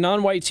unanimously pay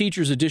non-white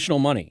teachers additional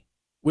money,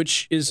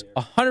 which is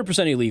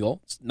 100% illegal.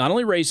 It's not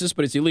only racist,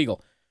 but it's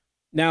illegal.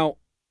 Now,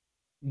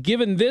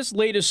 given this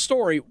latest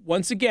story,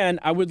 once again,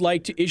 I would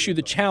like to issue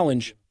the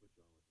challenge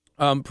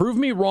Prove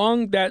me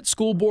wrong that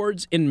school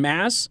boards in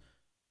mass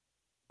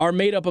are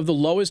made up of the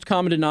lowest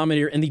common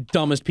denominator and the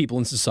dumbest people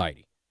in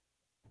society.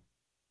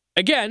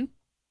 Again,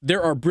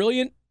 there are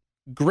brilliant,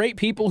 great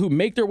people who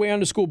make their way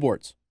onto school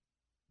boards.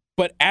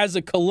 But as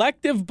a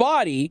collective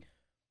body,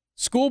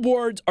 school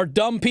boards are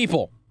dumb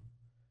people,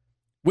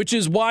 which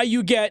is why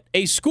you get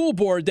a school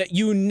board that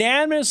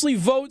unanimously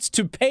votes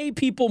to pay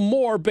people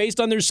more based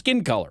on their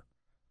skin color.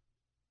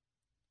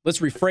 Let's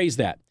rephrase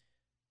that.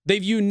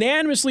 They've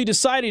unanimously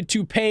decided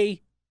to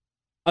pay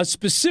a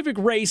specific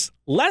race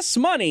less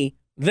money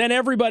than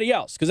everybody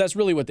else, because that's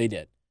really what they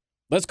did.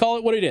 Let's call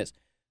it what it is.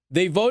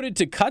 They voted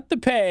to cut the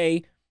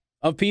pay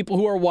of people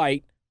who are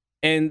white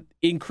and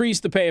increase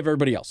the pay of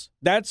everybody else.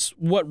 That's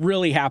what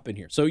really happened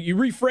here. So you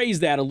rephrase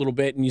that a little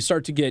bit, and you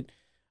start to get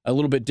a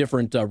little bit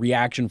different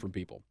reaction from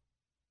people.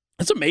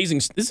 That's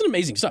amazing. This is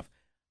amazing stuff.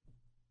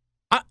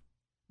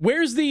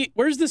 Where's the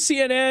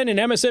CNN and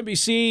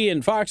MSNBC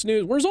and Fox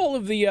News? Where's all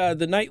of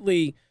the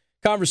nightly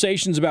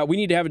conversations about we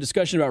need to have a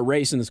discussion about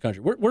race in this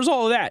country? Where's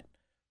all of that?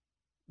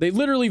 They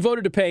literally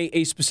voted to pay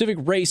a specific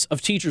race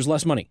of teachers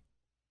less money.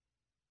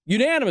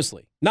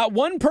 Unanimously. Not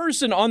one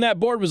person on that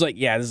board was like,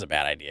 yeah, this is a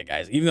bad idea,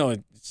 guys, even though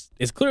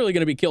it's clearly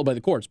going to be killed by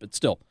the courts, but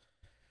still.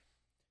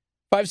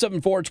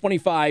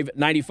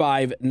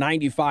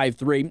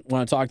 574-25-95-95-3. I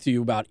want to talk to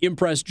you about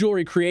Impress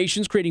Jewelry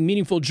Creations, creating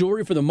meaningful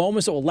jewelry for the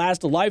moments that will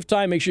last a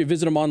lifetime. Make sure you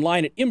visit them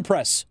online at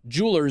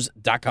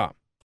impressjewelers.com.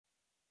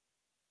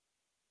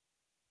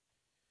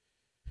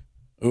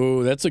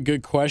 Oh, that's a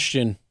good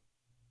question.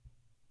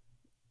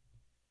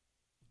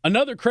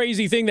 Another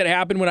crazy thing that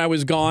happened when I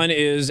was gone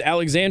is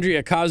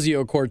Alexandria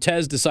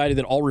Ocasio-Cortez decided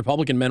that all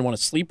Republican men want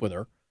to sleep with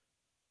her.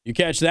 You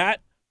catch that?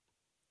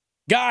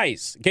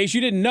 Guys, in case you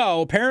didn't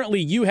know,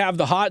 apparently you have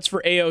the hots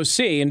for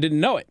AOC and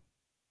didn't know it.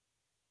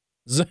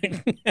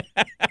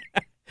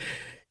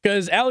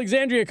 Because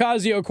Alexandria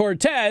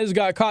Ocasio-Cortez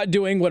got caught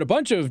doing what a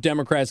bunch of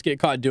Democrats get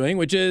caught doing,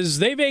 which is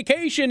they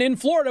vacation in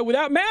Florida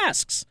without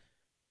masks.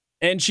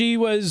 And she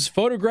was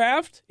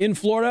photographed in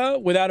Florida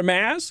without a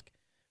mask.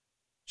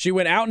 She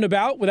went out and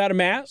about without a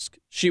mask.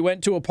 She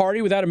went to a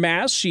party without a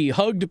mask. She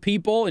hugged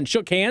people and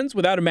shook hands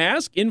without a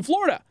mask in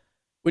Florida,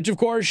 which, of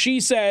course, she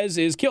says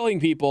is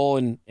killing people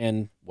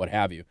and what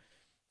have you.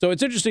 So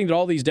it's interesting that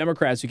all these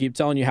Democrats who keep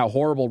telling you how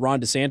horrible Ron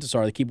DeSantis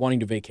are, they keep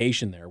wanting to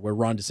vacation there where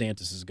Ron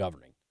DeSantis is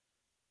governing.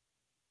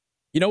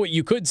 You know what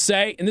you could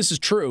say, and this is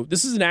true.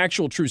 This is an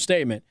actual true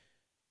statement.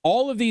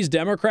 All of these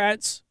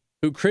Democrats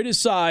who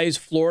criticize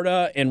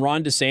Florida and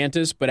Ron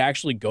DeSantis but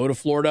actually go to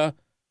Florida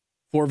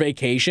for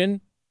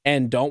vacation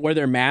and don't wear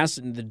their masks,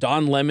 and the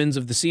Don Lemons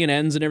of the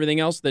CNNs and everything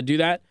else that do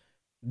that,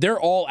 they're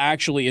all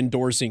actually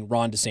endorsing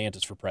Ron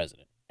DeSantis for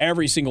president.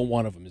 Every single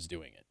one of them is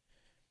doing it.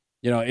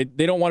 You know,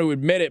 they don't want to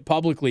admit it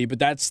publicly, but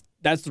that's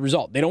the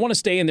result. They don't want to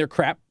stay in their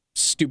crap,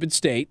 stupid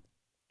state,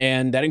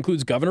 and that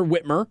includes Governor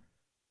Whitmer.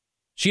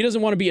 She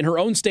doesn't want to be in her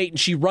own state, and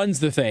she runs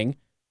the thing,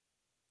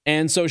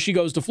 and so she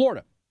goes to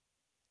Florida,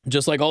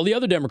 just like all the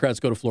other Democrats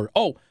go to Florida.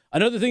 Oh,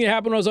 another thing that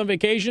happened when I was on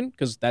vacation,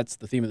 because that's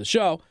the theme of the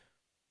show,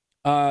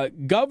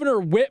 Governor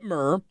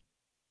Whitmer,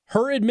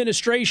 her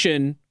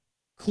administration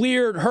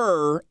cleared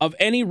her of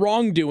any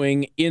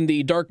wrongdoing in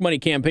the dark money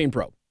campaign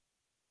probe.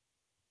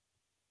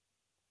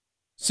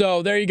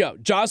 So there you go.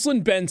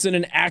 Jocelyn Benson,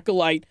 an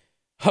acolyte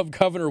of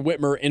Governor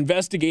Whitmer,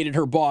 investigated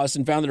her boss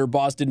and found that her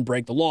boss didn't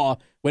break the law,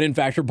 when in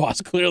fact her boss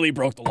clearly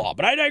broke the law.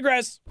 But I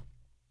digress.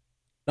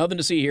 Nothing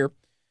to see here.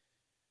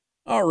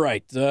 All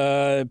right.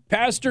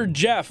 Pastor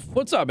Jeff,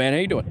 what's up, man? How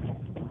you doing?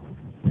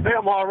 Hey,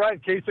 I'm all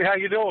right, Casey. How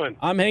you doing?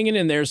 I'm hanging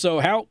in there.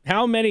 So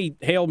how many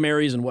Hail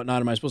Marys and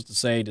whatnot am I supposed to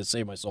say to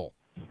save my soul?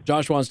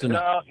 Josh wants to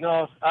know.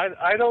 No,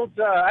 I don't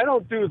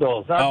do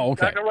those.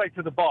 Okay. I go right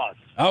to the boss.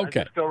 Okay.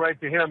 I just go right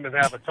to him and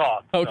have a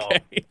talk.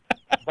 Okay. So.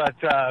 But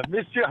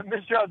missed you on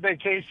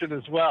vacation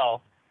as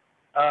well.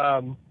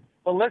 Well,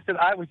 listen,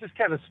 I was just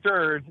kind of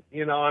stirred.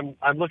 You know,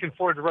 I'm looking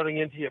forward to running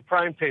into you at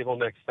Prime Table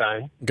next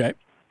time. Okay.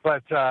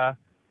 But the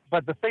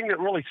thing that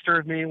really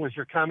stirred me was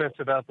your comments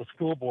about the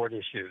school board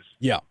issues.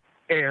 Yeah.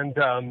 And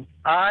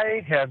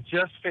I have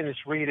just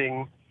finished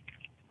reading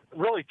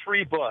really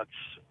 3 books,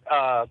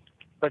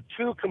 but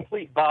 2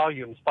 complete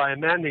volumes by a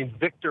man named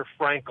Viktor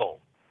Frankl.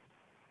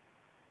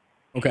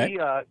 Okay.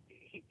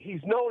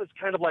 He's known as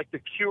kind of like the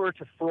cure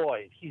to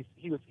Freud. He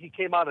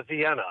came out of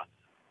Vienna.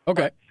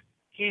 Okay.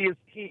 He is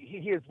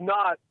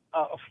not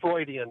a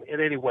Freudian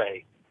in any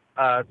way.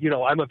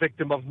 I'm a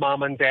victim of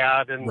mom and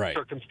dad and right.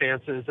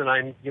 circumstances, and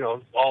I'm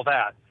all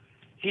that.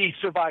 He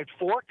survived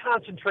 4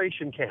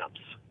 concentration camps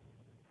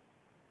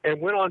and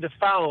went on to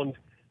found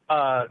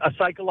a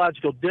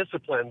psychological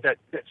discipline that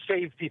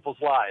saved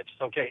people's lives.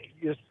 Okay,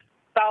 there's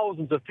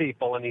thousands of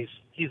people, and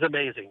he's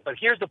amazing. But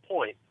here's the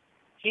point.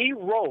 He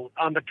wrote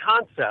on the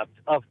concept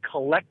of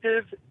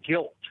collective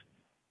guilt.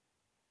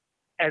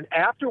 And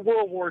after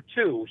World War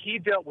II, he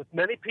dealt with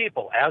many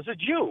people, as a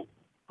Jew,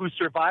 who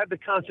survived the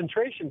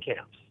concentration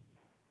camps.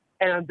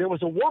 And there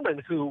was a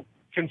woman who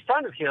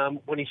confronted him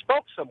when he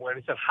spoke somewhere,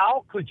 and he said,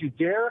 how could you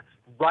dare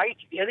write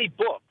any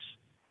books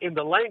in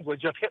the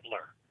language of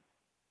Hitler?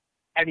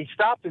 And he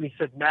stopped and he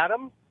said,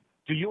 Madam,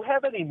 do you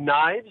have any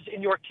knives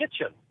in your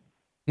kitchen?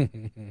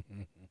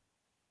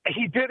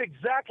 He did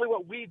exactly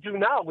what we do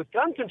now with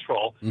gun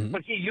control,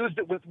 but he used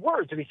it with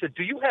words. And he said,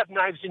 do you have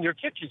knives in your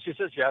kitchen? She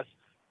says, yes.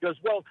 He goes,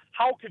 well,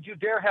 how could you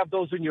dare have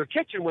those in your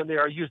kitchen when they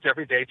are used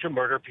every day to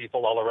murder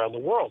people all around the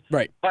world?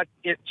 Right. But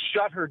it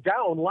shut her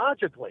down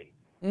logically.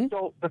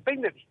 So the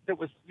thing that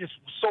was just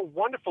so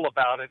wonderful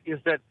about it is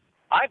that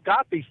I've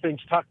got these things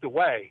tucked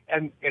away,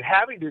 and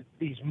having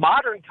these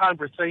modern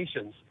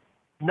conversations,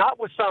 not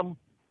with some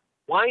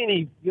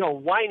whiny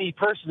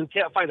person who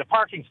can't find a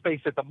parking space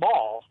at the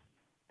mall,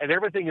 and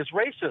everything is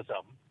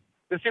racism.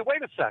 They say,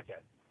 wait a second.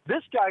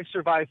 This guy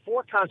survived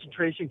 4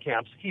 concentration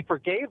camps. He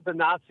forgave the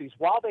Nazis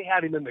while they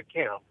had him in the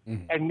camp,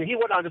 and he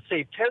went on to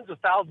save tens of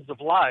thousands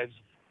of lives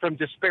from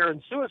despair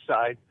and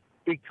suicide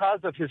because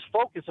of his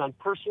focus on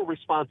personal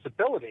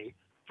responsibility,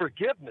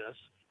 forgiveness,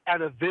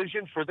 and a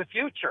vision for the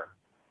future.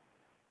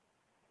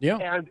 Yeah.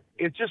 And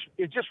it's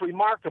just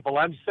remarkable.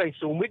 I'm saying,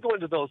 so when we go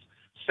into those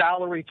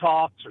salary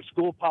talks or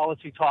school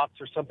policy talks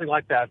or something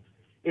like that,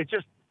 it's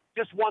just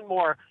one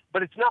more,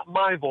 but it's not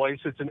my voice.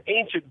 It's an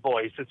ancient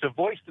voice. It's a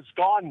voice that's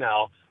gone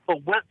now,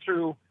 but went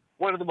through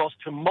one of the most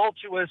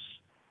tumultuous,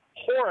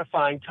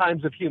 horrifying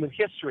times of human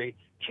history,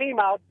 came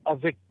out a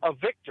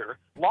victor,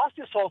 lost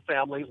his whole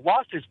family,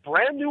 lost his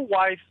brand new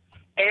wife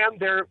and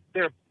their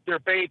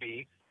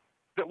baby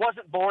that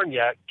wasn't born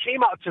yet,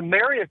 came out to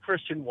marry a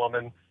Christian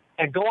woman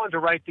and go on to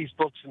write these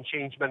books and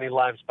change many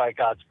lives by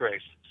God's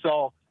grace.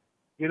 So,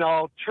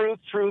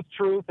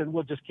 truth, and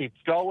we'll just keep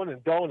going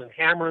and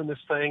hammering this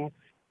thing,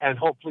 and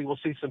hopefully we'll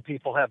see some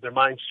people have their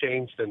minds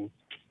changed and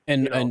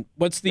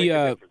what's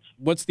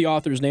the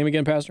author's name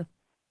again, Pastor?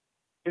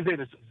 His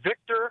name is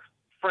Viktor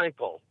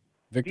Frankl.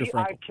 Viktor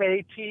Frankl.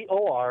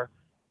 Viktor,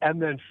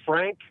 and then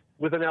Frank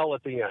with an L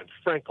at the end.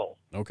 Frankl.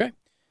 Okay.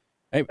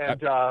 Hey,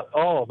 and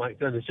oh my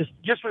goodness,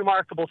 just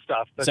remarkable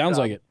stuff. But, sounds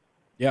like it.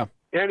 Yeah.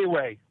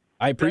 Anyway,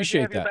 I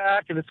appreciate that. You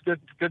back, and it's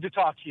good to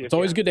talk to you. It's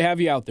always good to have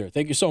you out there.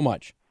 Thank you so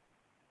much.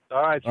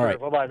 All right, sir.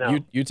 Bye-bye now.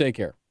 You take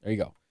care. There you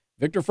go.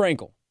 Viktor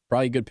Frankl,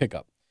 probably a good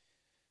pickup.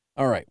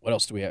 All right, what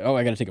else do we have? Oh,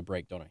 I got to take a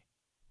break, don't I?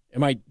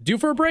 Am I due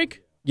for a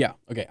break? Yeah.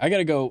 Okay, I got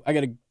to go.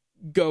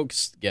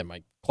 Cause, again,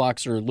 my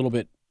clocks are a little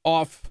bit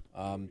off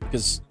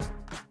because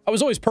I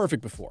was always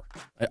perfect before.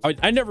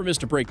 I never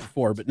missed a break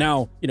before, but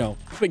now,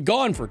 I've been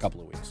gone for a couple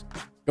of weeks.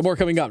 Got more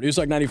coming up.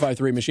 Newstalk 95.3,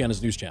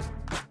 Michiana's News Channel.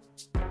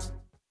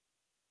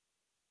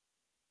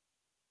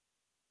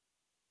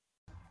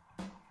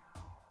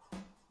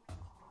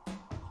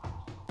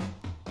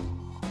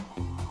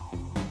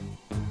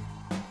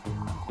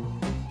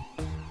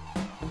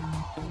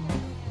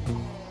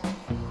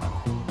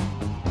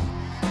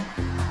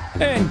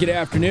 And good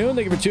afternoon.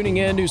 Thank you for tuning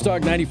in.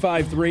 Newstalk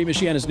 95.3,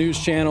 Michiana's News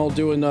Channel,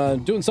 doing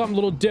something a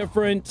little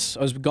different.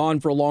 I was gone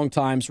for a long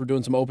time, so we're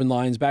doing some open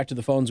lines. Back to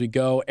the phones we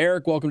go.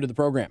 Eric, welcome to the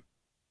program.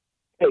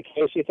 Hey,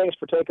 Casey, thanks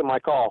for taking my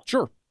call.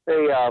 Sure.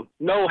 Hey,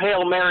 no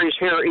Hail Marys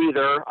here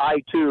either. I,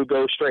 too,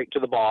 go straight to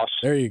the boss.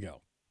 There you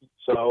go.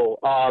 So,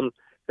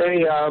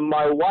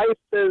 my wife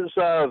is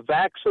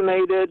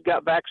vaccinated,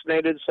 got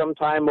vaccinated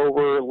sometime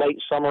over late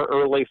summer,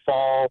 early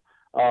fall.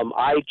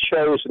 I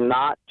chose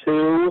not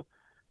to.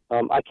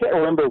 I can't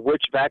remember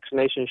which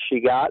vaccination she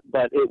got,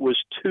 but it was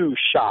 2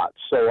 shots,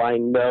 so I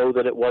know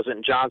that it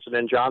wasn't Johnson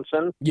 &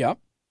 Johnson. Yeah.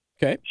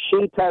 Okay.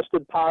 She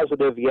tested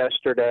positive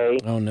yesterday.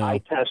 Oh, no. I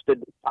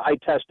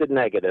tested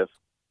negative.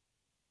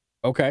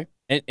 Okay.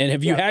 And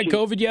have you had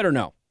COVID yet or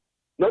no?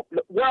 Nope.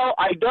 Well,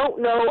 I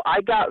don't know. I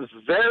got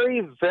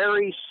very,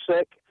 very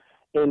sick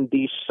in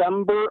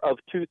December of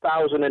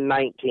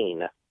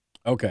 2019.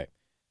 Okay.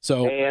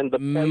 So and the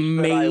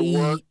place that I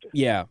worked,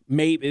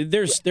 maybe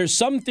there's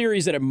some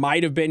theories that it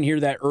might have been here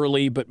that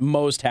early, but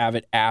most have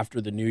it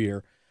after the new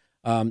year.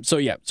 So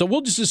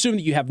we'll just assume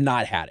that you have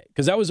not had it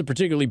because that was a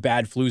particularly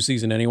bad flu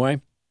season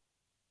anyway.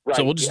 Right,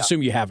 so we'll just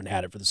assume you haven't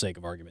had it for the sake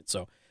of argument.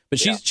 So, but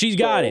she's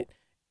got it.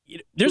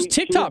 There's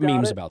TikTok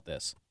memes about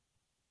this.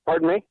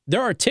 Pardon me?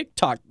 There are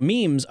TikTok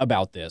memes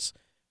about this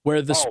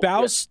where the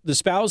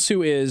spouse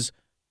who is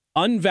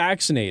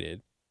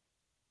unvaccinated,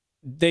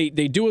 they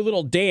do a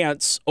little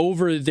dance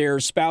over their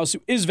spouse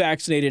who is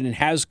vaccinated and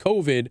has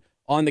COVID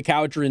on the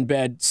couch or in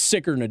bed,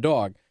 sicker than a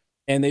dog,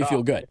 and they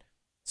feel good.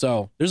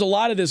 So there's a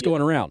lot of this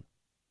going around.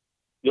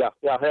 Yeah,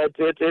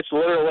 it's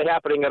literally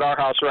happening at our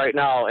house right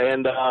now.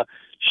 And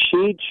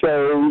she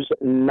chose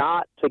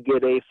not to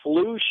get a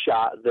flu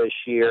shot this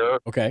year.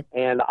 Okay.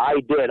 And I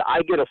did.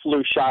 I get a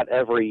flu shot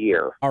every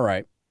year. All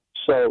right.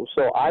 So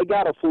I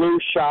got a flu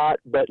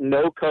shot, but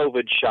no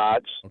COVID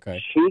shots.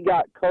 Okay. She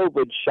got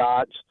COVID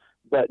shots,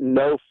 but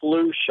no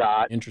flu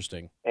shot.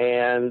 Interesting.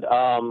 And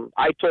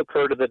I took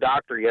her to the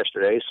doctor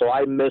yesterday, so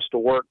I missed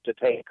work to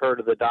take her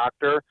to the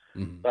doctor.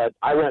 Mm-hmm. But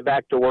I went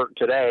back to work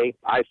today.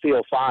 I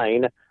feel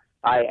fine.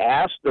 I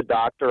asked the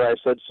doctor, I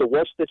said, so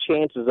what's the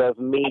chances of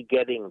me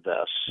getting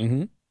this?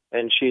 Mm-hmm.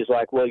 And she's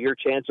like, well, your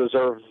chances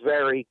are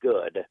very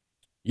good.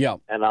 Yeah.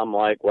 And I'm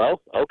like, well,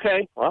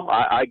 okay. Well,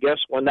 I guess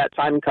when that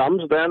time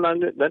comes, then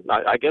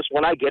I guess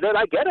when I get it,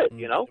 I get it,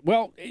 you know?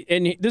 Well,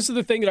 and this is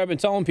the thing that I've been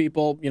telling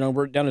people, you know,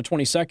 we're down to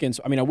 20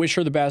 seconds. I mean, I wish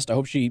her the best. I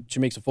hope she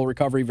makes a full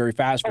recovery very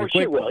fast, very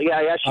quick. She will.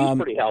 Yeah, she's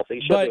pretty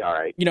healthy. She'll be all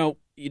right. You know,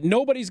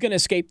 nobody's going to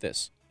escape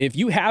this. If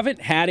you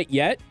haven't had it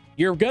yet,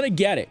 you're going to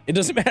get it. It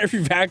doesn't matter if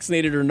you're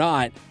vaccinated or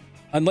not,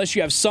 unless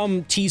you have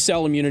some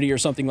T-cell immunity or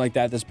something like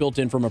that that's built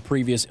in from a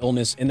previous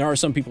illness, and there are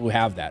some people who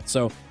have that.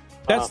 So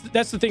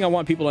that's the thing I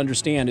want people to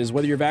understand is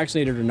whether you're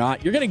vaccinated or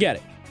not, you're going to get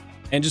it,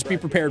 and just be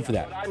prepared for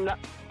that.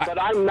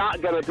 But I'm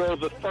not going to go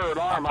the third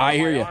arm. I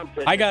hear you.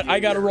 I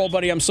got to roll,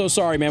 buddy. I'm so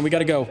sorry, man. We got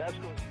to go. That's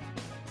cool.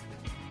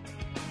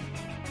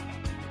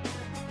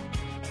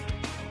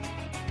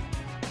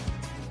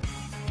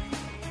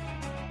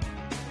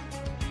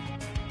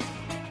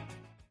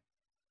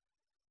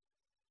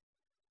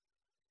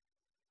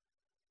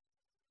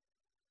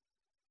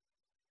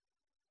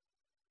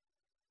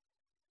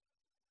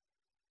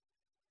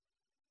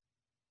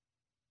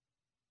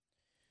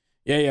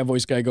 Yeah,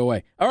 voice guy, go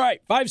away. All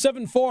right,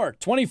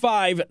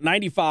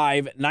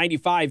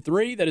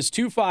 574-2595-95.3. That is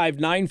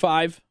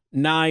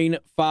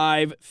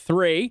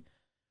 2595953.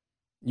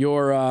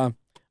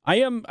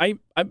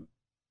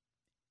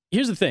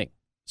 Here's the thing.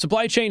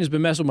 Supply chain has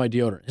been messing with my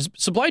deodorant. Has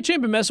supply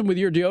chain been messing with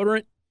your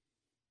deodorant?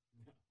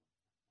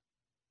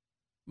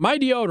 My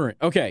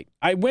deodorant. Okay,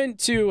 I went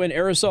to an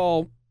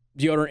aerosol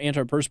deodorant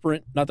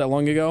antiperspirant not that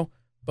long ago,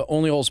 but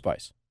only Old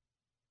Spice.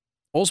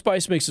 Old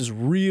Spice makes this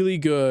really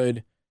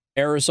good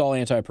aerosol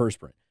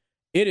antiperspirant.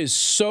 It is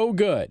so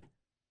good.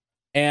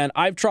 And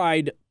I've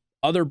tried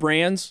other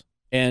brands,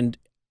 and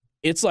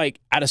it's like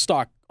out of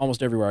stock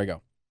almost everywhere I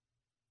go.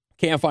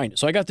 Can't find it.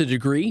 So I got the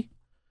Degree.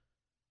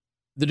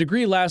 The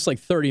Degree lasts like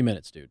 30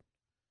 minutes, dude.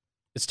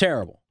 It's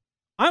terrible.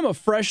 I'm a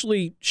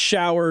freshly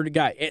showered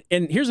guy.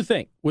 And here's the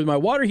thing. With my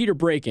water heater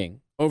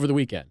breaking over the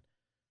weekend,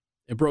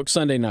 it broke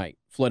Sunday night,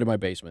 flooded my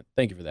basement.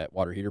 Thank you for that,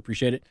 water heater.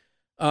 Appreciate it.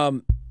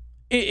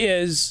 It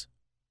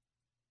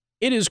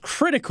is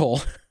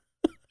critical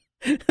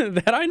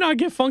that I not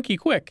get funky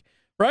quick,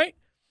 right?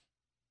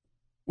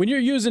 When you're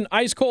using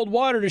ice cold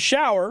water to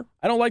shower,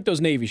 I don't like those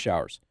Navy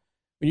showers.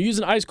 When you're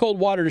using ice cold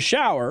water to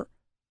shower,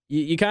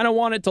 you kind of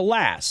want it to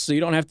last so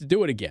you don't have to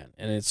do it again.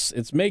 And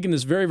it's making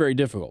this very, very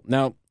difficult.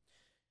 Now,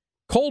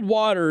 cold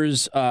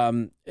waters,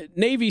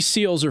 Navy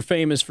SEALs are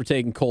famous for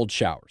taking cold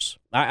showers.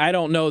 I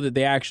don't know that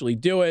they actually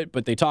do it,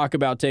 but they talk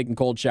about taking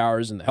cold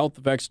showers and the health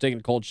effects of taking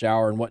a cold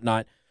shower and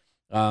whatnot.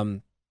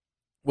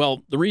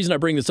 Well, the reason I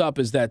bring this up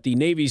is that the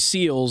Navy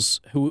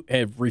SEALs who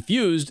have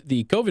refused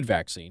the COVID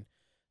vaccine,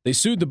 they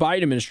sued the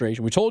Biden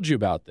administration. We told you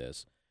about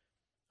this.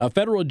 A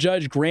federal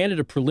judge granted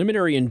a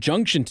preliminary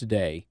injunction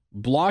today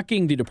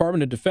blocking the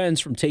Department of Defense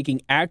from taking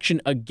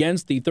action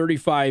against the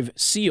 35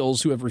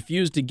 SEALs who have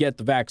refused to get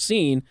the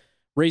vaccine,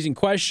 raising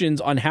questions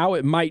on how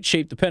it might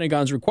shape the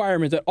Pentagon's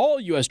requirement that all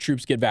U.S.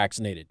 troops get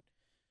vaccinated.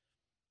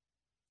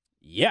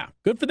 Yeah,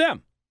 good for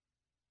them.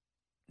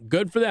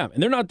 Good for them.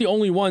 And they're not the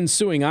only ones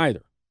suing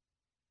either.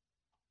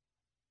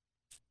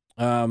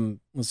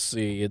 Let's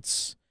see.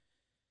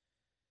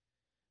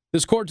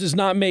 This court does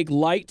not make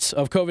light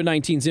of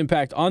COVID-19's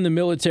impact on the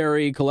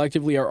military.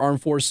 Collectively, our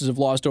armed forces have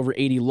lost over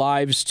 80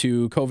 lives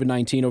to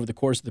COVID-19 over the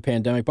course of the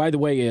pandemic. By the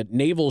way, a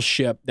naval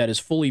ship that is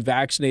fully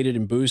vaccinated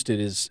and boosted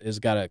has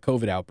got a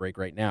COVID outbreak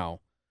right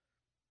now.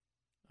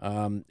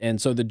 And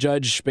so the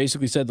judge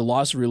basically said the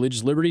loss of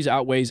religious liberties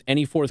outweighs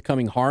any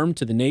forthcoming harm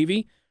to the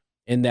Navy,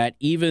 and that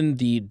even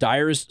the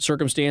direst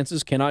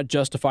circumstances cannot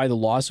justify the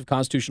loss of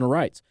constitutional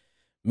rights.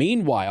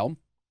 Meanwhile,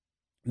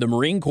 the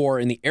Marine Corps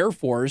and the Air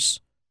Force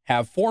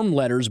have form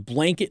letters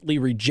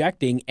blanketly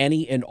rejecting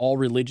any and all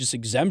religious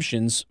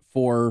exemptions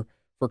for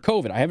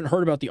COVID. I haven't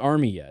heard about the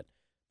Army yet,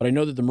 but I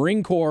know that the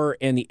Marine Corps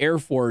and the Air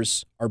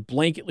Force are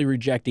blanketly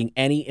rejecting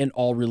any and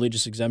all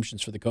religious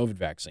exemptions for the COVID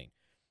vaccine.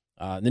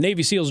 The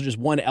Navy SEALs are just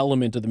one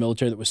element of the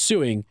military that was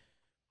suing,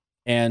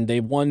 and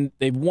they've won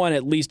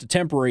at least a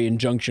temporary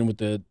injunction with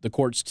the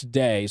courts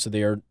today, so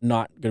they are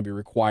not going to be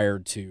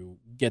required to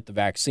get the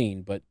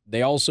vaccine. But I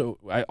also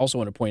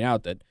want to point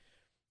out that,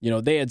 you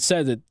know, they had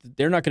said that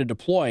they're not going to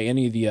deploy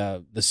any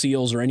of the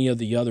SEALs or any of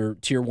the other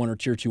Tier 1 or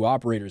Tier 2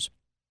 operators.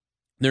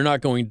 They're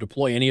not going to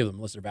deploy any of them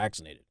unless they're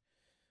vaccinated,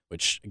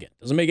 which, again,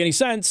 doesn't make any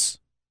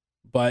sense,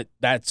 but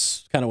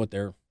that's kind of what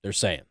they're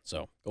saying.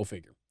 So go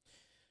figure.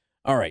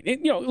 All right.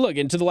 And, you know, look,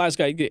 and to the last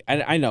guy,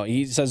 I know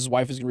he says his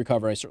wife is going to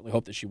recover. I certainly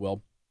hope that she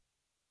will.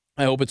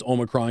 I hope it's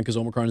Omicron because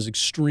Omicron is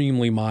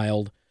extremely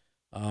mild.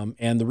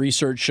 And the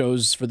research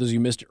shows, for those of you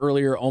who missed it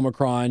earlier,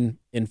 Omicron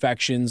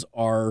infections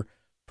are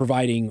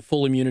providing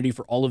full immunity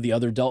for all of the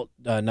other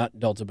not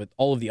Delta, but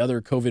all of the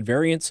other COVID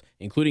variants,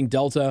 including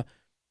Delta.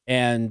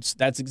 And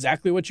that's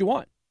exactly what you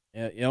want.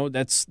 You know,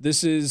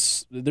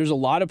 there's a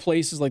lot of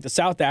places like the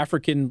South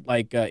African,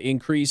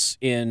 increase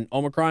in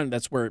Omicron.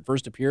 That's where it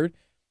first appeared.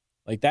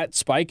 Like, that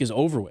spike is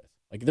over with.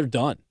 Like, they're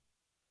done.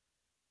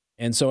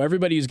 And so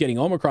everybody who's getting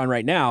Omicron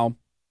right now,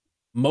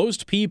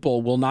 most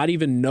people will not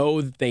even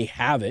know that they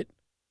have it.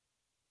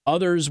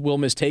 Others will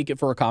mistake it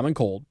for a common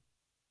cold.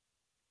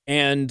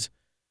 And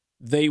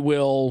they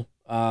will,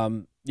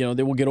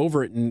 they will get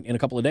over it in a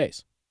couple of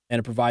days, and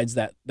it provides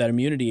that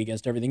immunity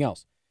against everything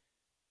else.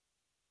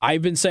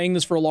 I've been saying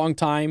this for a long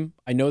time.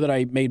 I know that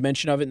I made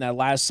mention of it in that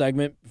last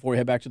segment before we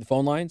head back to the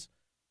phone lines,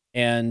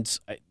 and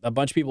a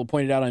bunch of people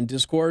pointed out on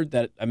Discord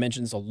that I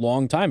mentioned this a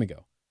long time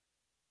ago.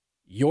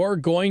 You're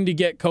going to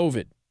get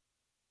COVID.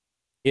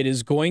 It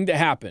is going to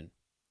happen.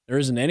 There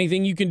isn't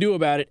anything you can do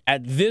about it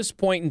at this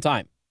point in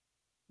time.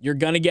 You're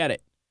going to get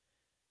it.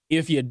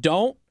 If you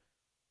don't,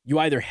 you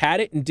either had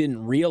it and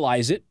didn't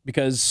realize it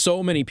because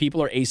so many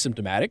people are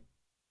asymptomatic,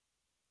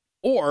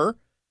 or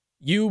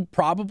you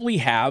probably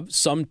have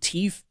some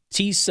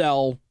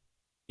T-cell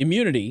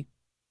immunity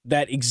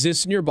that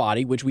exists in your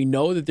body, which we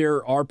know that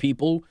there are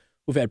people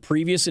who've had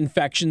previous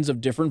infections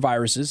of different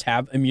viruses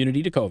have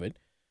immunity to COVID.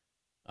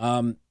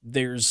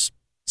 There's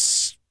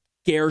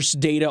scarce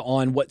data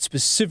on what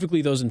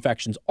specifically those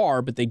infections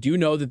are, but they do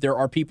know that there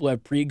are people who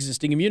have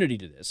pre-existing immunity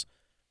to this.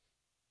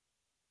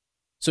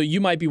 So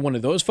you might be one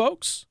of those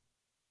folks.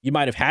 You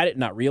might have had it and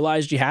not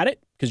realized you had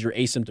it because you're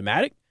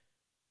asymptomatic.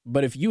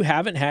 But if you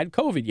haven't had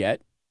COVID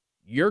yet,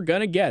 you're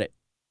going to get it.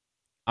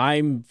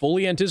 I'm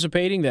fully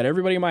anticipating that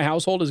everybody in my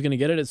household is going to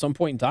get it at some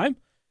point in time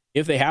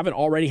if they haven't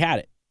already had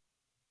it.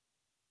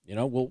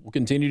 We'll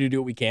continue to do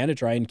what we can to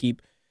try and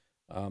keep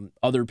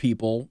other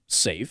people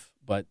safe.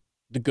 But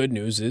the good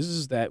news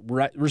is that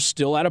we're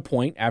still at a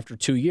point after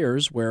 2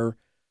 years where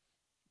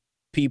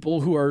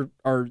people who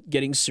are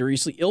getting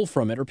seriously ill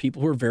from it are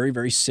people who are very,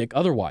 very sick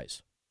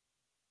otherwise.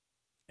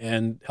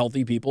 And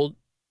healthy people,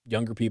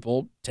 younger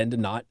people, tend to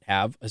not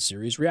have a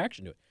serious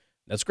reaction to it.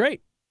 That's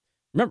great.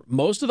 Remember,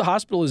 most of the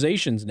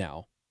hospitalizations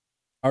now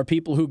are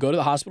people who go to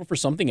the hospital for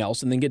something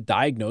else and then get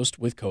diagnosed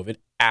with COVID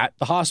at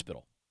the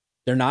hospital.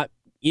 They're not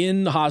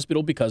in the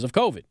hospital because of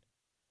COVID.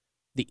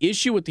 The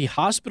issue with the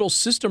hospital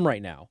system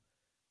right now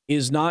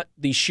is not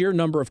the sheer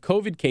number of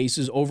COVID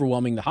cases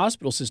overwhelming the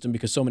hospital system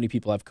because so many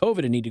people have COVID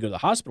and need to go to the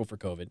hospital for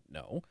COVID.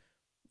 No.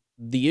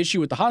 The issue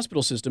with the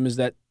hospital system is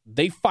that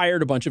they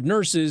fired a bunch of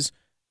nurses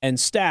and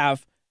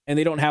staff, and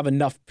they don't have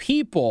enough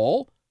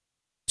people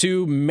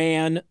to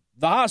man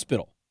the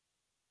hospital.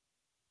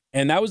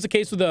 And that was the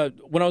case with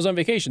when I was on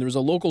vacation. There was a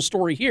local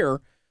story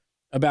here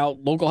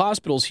about local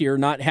hospitals here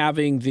not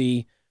having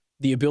the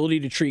ability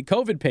to treat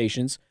COVID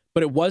patients,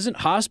 but it wasn't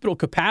hospital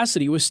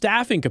capacity, it was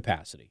staffing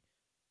capacity.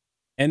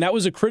 And that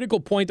was a critical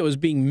point that was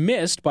being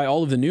missed by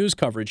all of the news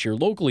coverage here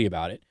locally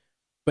about it.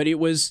 But it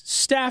was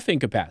staffing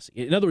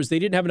capacity. In other words, they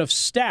didn't have enough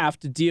staff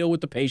to deal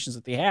with the patients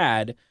that they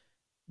had,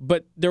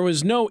 but there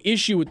was no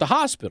issue with the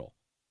hospital.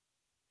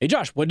 Hey,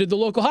 Josh, what did the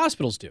local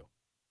hospitals do?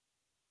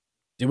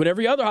 Did what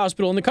every other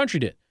hospital in the country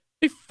did.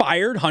 They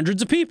fired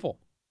hundreds of people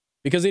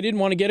because they didn't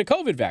want to get a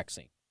COVID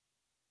vaccine.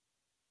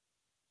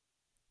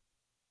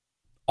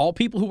 All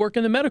people who work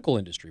in the medical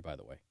industry, by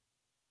the way.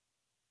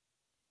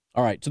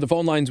 All right, to the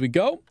phone lines we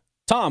go.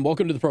 Tom,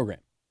 welcome to the program.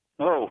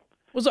 Oh.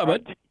 What's up,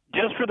 bud?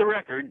 Just for the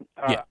record,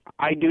 yeah.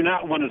 I do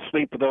not want to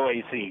sleep with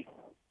OAC.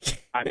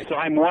 So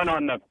I'm one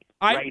on the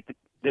right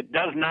that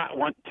does not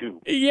want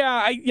to.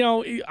 Yeah,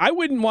 I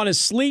wouldn't want to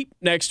sleep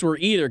next to her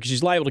either because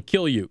she's liable to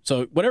kill you.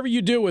 So whatever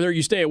you do with her,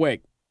 you stay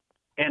awake.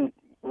 And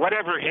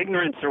whatever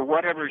ignorance or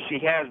whatever she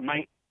has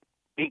might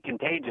be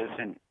contagious,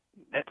 and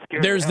that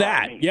scares There's the hell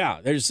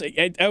out that. of me.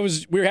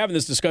 Yeah, we were having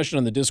this discussion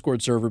on the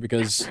Discord server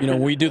because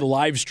when we do the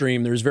live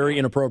stream, there's very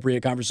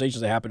inappropriate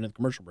conversations that happen in the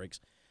commercial breaks.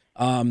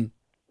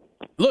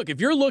 Look, if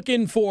you're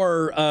looking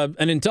for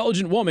an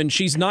intelligent woman,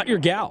 she's not your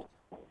gal,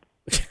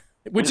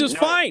 which is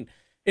fine.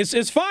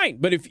 It's fine.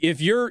 But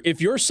if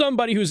you're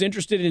somebody who's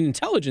interested in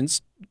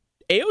intelligence,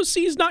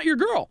 AOC is not your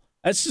girl.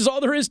 That's just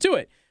all there is to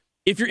it.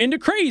 If you're into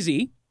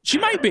crazy, she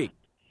might be.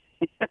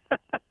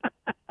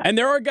 And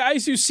there are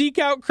guys who seek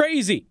out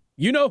crazy.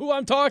 You know who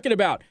I'm talking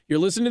about. You're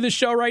listening to this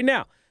show right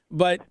now.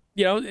 But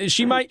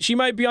she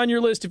might be on your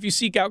list if you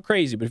seek out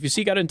crazy. But if you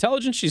seek out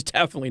intelligence, she's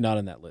definitely not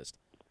on that list.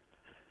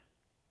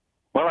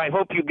 Well, I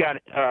hope you got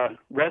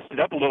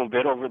rested up a little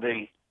bit over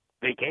the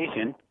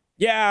vacation.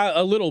 Yeah,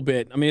 a little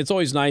bit. I mean, it's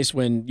always nice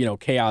when,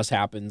 chaos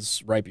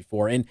happens right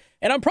before. And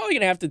I'm probably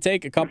going to have to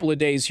take a couple of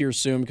days here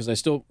soon because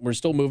we're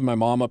still moving my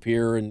mom up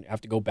here and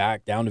have to go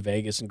back down to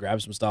Vegas and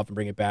grab some stuff and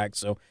bring it back.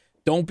 So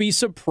don't be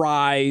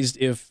surprised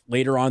if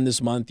later on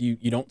this month you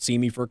don't see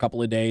me for a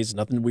couple of days.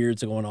 Nothing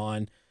weird's going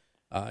on.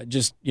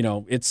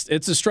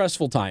 It's a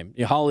stressful time.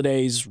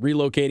 Holidays,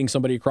 relocating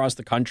somebody across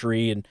the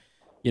country, and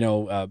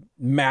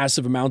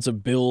massive amounts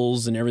of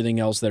bills and everything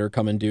else that are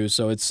coming due.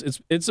 So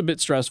it's a bit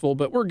stressful,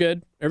 but we're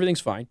good.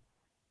 Everything's fine.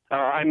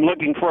 I'm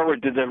looking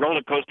forward to the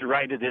roller coaster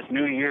ride of this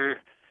new year,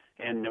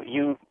 and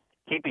you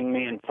keeping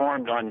me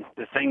informed on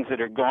the things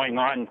that are going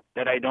on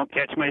that I don't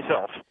catch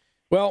myself.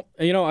 Well,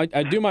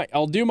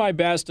 I'll do my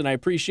best, and I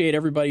appreciate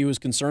everybody who was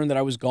concerned that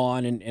I was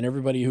gone, and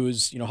everybody who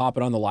was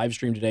hopping on the live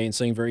stream today and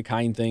saying very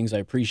kind things. I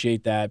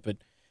appreciate that, but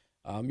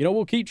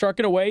we'll keep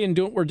trucking away and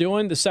doing what we're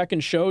doing. The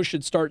second show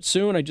should start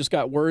soon. I just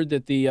got word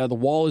that the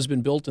wall has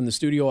been built in the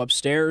studio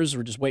upstairs.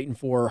 We're just waiting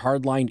for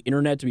hardline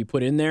internet to be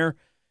put in there.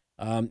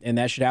 and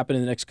that should happen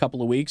in the next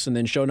couple of weeks. And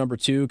then show number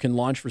 2 can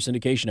launch for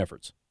syndication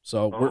efforts.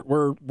 So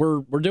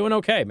we're doing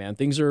okay, man.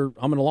 Things are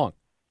humming along.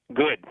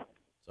 Good.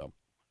 So,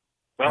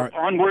 well, right.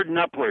 Onward and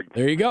upward.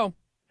 There you go.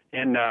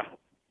 And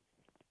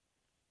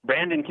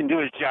Brandon can do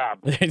his job.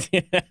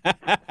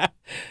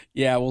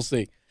 Yeah, we'll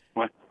see.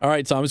 What? All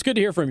right, Tom. It's good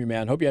to hear from you,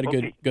 man. Hope you had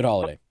a good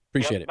holiday.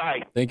 Appreciate it.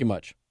 Bye. Thank you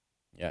much.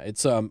 Yeah,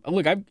 it's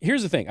look.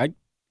 Here's the thing.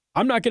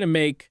 I'm not going to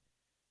make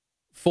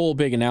full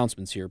big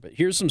announcements here, but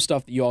here's some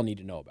stuff that you all need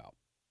to know about.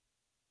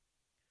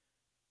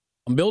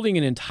 I'm building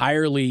an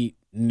entirely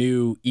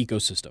new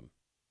ecosystem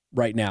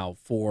right now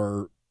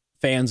for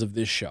fans of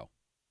this show.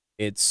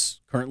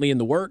 It's currently in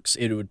the works.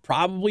 It would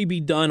probably be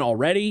done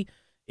already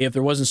if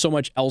there wasn't so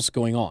much else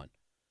going on.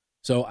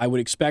 So I would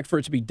expect for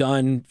it to be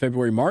done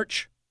February,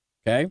 March.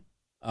 Okay.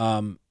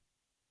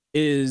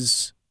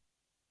 Is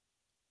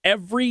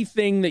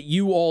everything that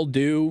you all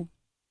do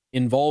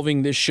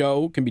involving this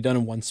show can be done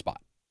in one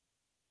spot.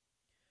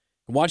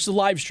 You can watch the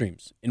live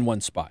streams in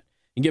one spot.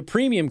 You can get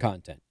premium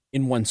content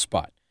in one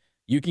spot.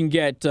 You can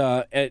get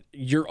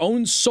your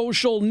own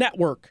social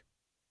network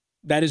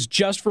that is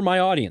just for my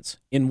audience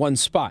in one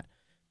spot.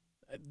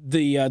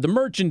 The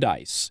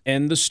merchandise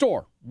and the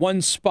store,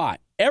 one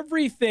spot.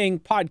 Everything,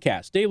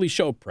 podcast, daily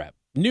show prep,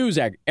 news,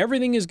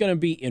 everything is going to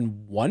be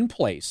in one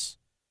place.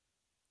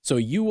 So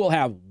you will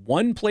have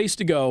one place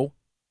to go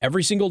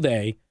every single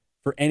day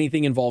for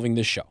anything involving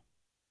this show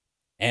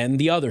and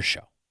the other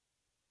show.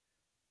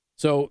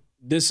 So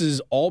this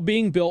is all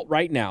being built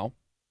right now.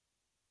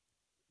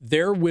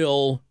 There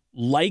will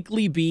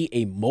likely be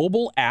a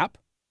mobile app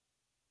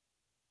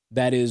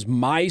that is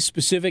my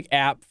specific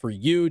app for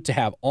you to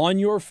have on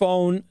your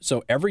phone.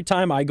 So every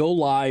time I go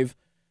live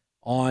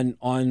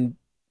on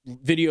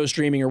video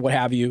streaming or what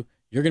have you,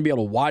 you're going to be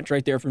able to watch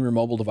right there from your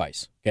mobile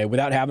device, okay,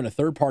 without having a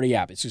third-party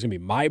app. It's just going to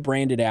be my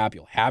branded app.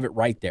 You'll have it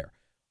right there.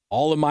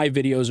 All of my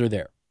videos are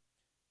there.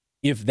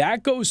 If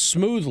that goes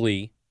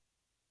smoothly,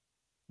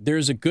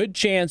 there's a good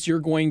chance you're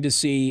going to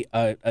see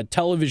a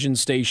television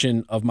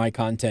station of my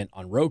content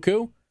on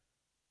Roku,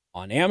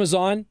 on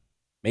Amazon,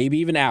 maybe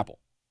even Apple.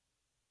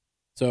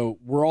 So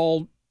we're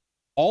all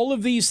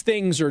of these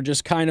things are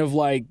just kind of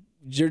like,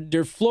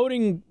 they're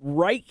floating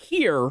right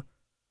here,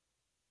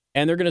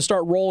 and they're going to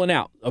start rolling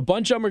out. A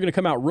bunch of them are going to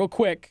come out real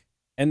quick,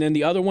 and then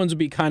the other ones will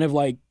be kind of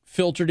like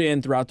filtered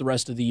in throughout the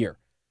rest of the year.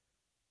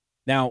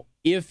 Now,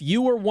 if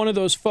you were one of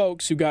those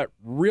folks who got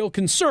real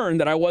concerned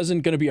that I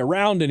wasn't going to be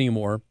around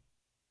anymore,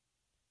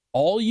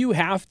 all you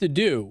have to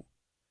do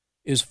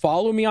is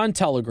follow me on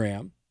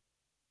Telegram,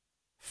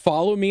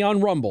 follow me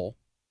on Rumble,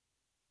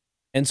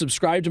 and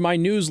subscribe to my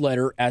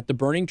newsletter at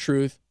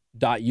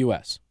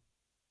theburningtruth.us.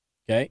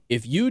 Okay?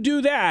 If you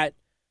do that,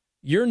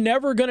 you're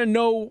never going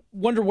to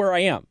wonder where I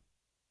am.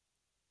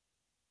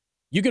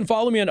 You can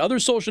follow me on other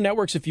social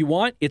networks if you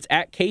want. It's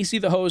at Casey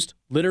the Host,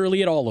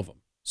 literally at all of them.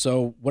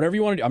 So whatever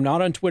you want to do. I'm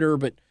not on Twitter,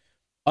 but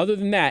other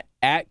than that,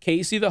 at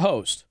Casey the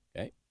Host.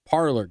 Okay?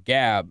 Parler,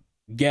 Gab,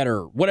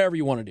 Getter, whatever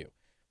you want to do.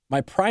 My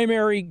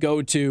primary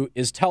go-to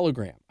is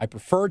Telegram. I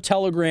prefer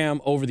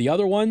Telegram over the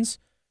other ones,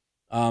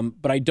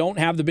 but I don't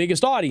have the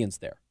biggest audience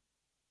there.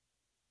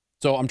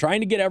 So I'm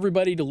trying to get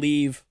everybody to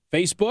leave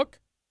Facebook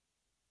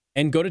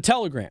and go to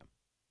Telegram.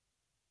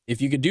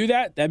 If you could do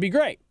that, that'd be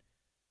great.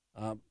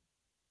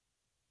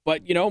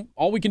 But, you know,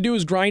 all we can do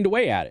is grind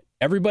away at it.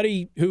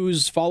 Everybody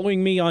who's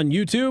following me on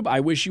YouTube,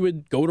 I wish you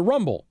would go to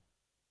Rumble.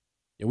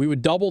 You know, we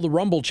would double the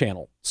Rumble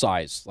channel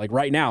size, like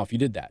right now, if you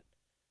did that.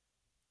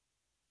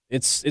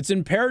 It's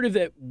imperative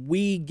that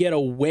we get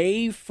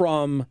away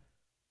from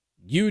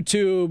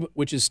YouTube,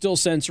 which is still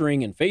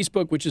censoring, and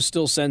Facebook, which is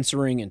still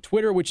censoring, and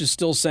Twitter, which is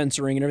still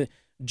censoring, and everything.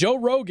 Joe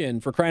Rogan,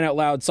 for crying out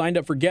loud, signed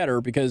up for Getter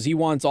because he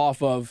wants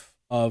off of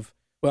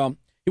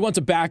he wants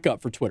a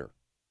backup for Twitter.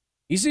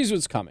 He sees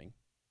what's coming.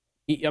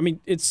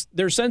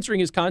 They're censoring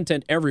his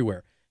content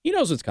everywhere. He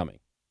knows what's coming.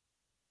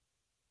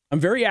 I'm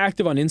very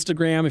active on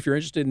Instagram. If you're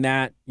interested in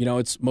that, you know,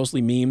 it's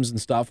mostly memes and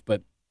stuff,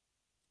 but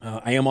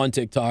I am on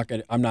TikTok.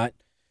 I'm not,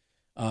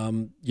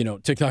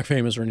 TikTok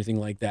famous or anything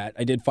like that.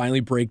 I did finally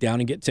break down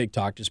and get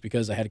TikTok just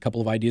because I had a couple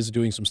of ideas of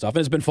doing some stuff, and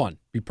it's been fun, to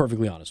be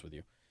perfectly honest with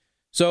you.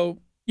 So,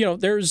 you know,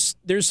 there's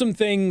some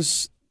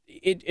things,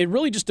 it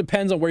really just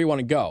depends on where you want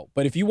to go.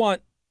 But if you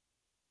want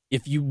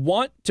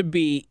to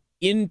be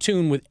in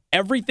tune with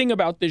everything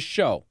about this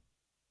show,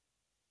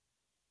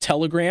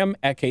 Telegram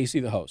at Casey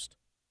the Host,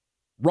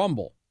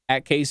 Rumble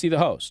at Casey the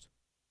Host,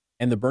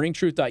 and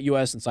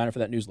theburningtruth.us, and sign up for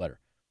that newsletter.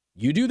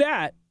 You do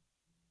that,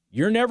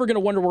 you're never going to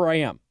wonder where I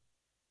am.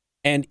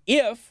 And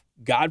if,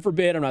 God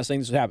forbid, I'm not saying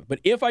this would happen, but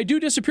if I do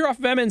disappear off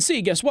of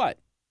MNC, guess what?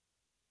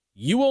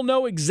 You will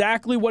know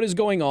exactly what is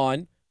going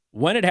on,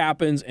 when it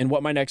happens, and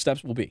what my next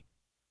steps will be.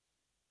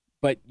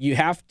 But you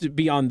have to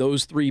be on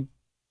those three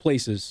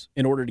places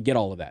in order to get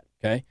all of that,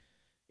 okay?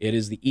 It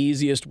is the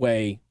easiest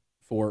way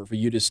for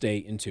you to stay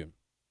in tune.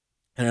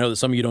 And I know that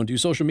some of you don't do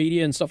social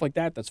media and stuff like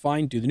that. That's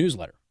fine. Do the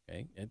newsletter,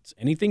 okay? It's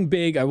anything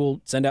big, I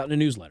will send out in a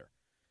newsletter.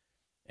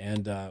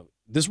 And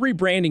this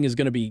rebranding is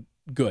going to be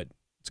good.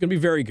 It's going to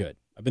be very good.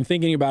 I've been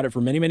thinking about it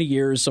for many, many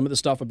years. Some of the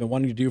stuff I've been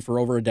wanting to do for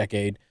over a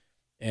decade.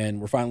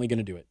 and we're finally going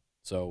to do it.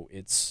 So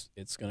it's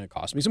going to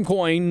cost me some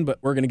coin, but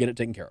we're going to get it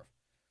taken care of.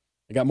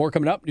 I got more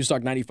coming up.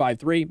 Newstalk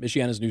 95.3,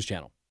 Michiana's news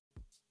channel.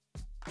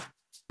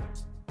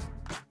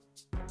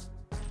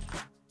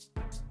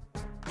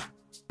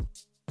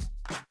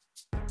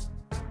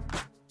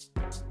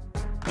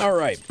 All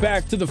right,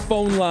 back to the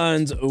phone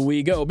lines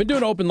we go. Been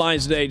doing open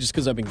lines today just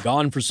because I've been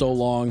gone for so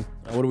long.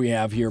 What do we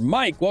have here?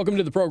 Mike, welcome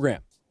to the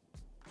program.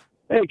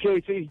 Hey,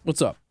 Casey.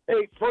 What's up?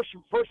 Hey,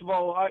 first of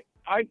all,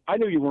 I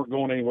knew you weren't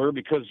going anywhere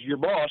because your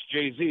boss,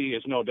 Jay-Z,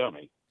 is no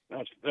dummy.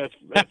 That's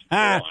full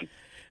on.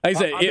 Like I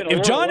said,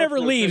 if John ever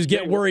leaves,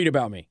 get worried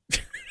about me.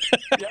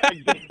 Yeah,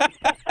 exactly.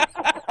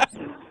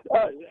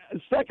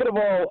 Second of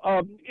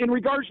all, in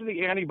regards to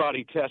the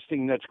antibody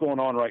testing that's going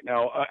on right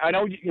now, I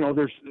know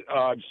there's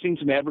I've seen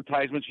some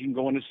advertisements. You can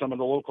go into some of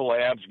the local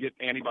labs, get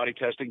antibody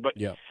testing, but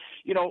yeah.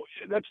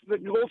 That's the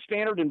gold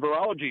standard in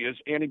virology is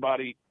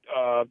antibody.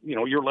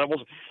 Your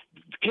levels.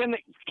 Can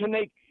they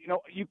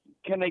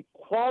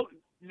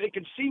they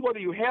can see whether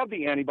you have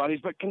the antibodies,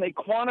 but can they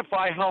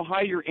quantify how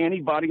high your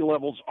antibody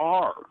levels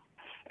are?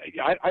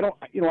 I don't.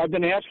 I've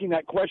been asking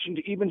that question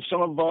to even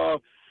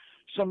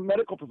some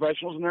medical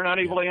professionals, and they're not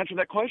able to answer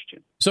that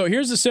question. So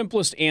here's the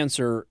simplest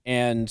answer,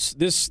 and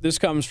this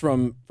comes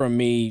from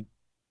me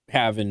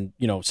having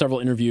several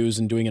interviews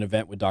and doing an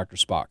event with Dr.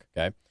 Spock.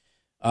 Okay,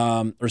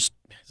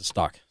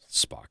 Spock.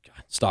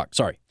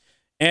 Sorry,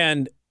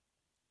 and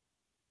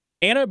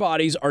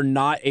antibodies are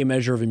not a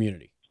measure of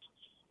immunity.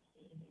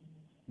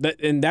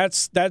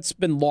 That's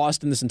been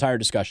lost in this entire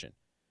discussion.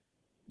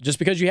 Just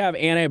because you have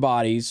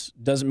antibodies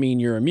doesn't mean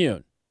you're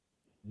immune.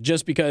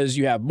 Just because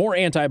you have more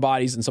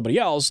antibodies than somebody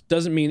else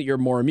doesn't mean that you're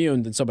more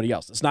immune than somebody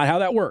else. That's not how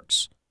that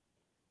works.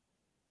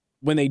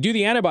 When they do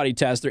the antibody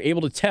test, they're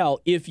able to tell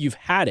if you've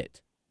had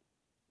it.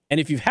 And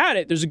if you've had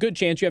it, there's a good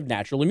chance you have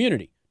natural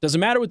immunity.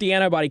 Doesn't matter what the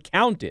antibody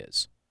count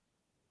is.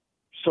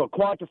 So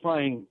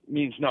quantifying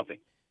means nothing.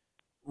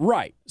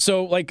 Right.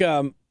 So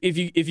if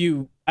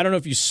you I don't know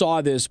if you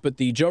saw this, but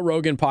the Joe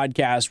Rogan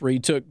podcast where he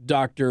took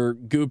Dr.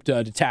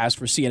 Gupta to task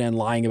for CNN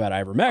lying about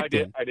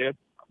ivermectin. I did.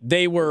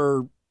 They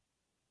were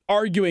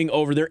arguing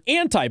over their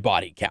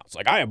antibody counts.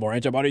 Like, I have more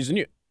antibodies than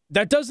you.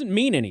 That doesn't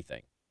mean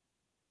anything.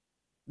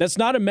 That's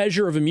not a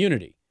measure of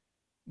immunity.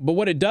 But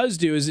what it does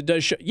do is it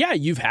does show, yeah,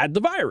 you've had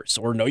the virus,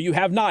 or no, you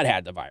have not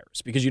had the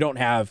virus because you don't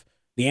have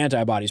the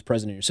antibodies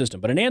present in your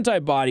system. But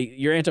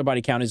your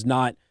antibody count is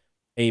not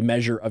a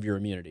measure of your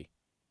immunity.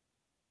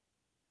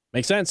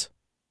 Make sense?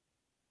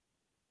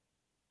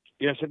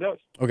 Yes, it does.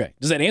 Okay.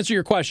 Does that answer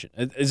your question?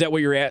 Is that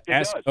what you're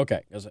asking?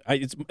 Okay.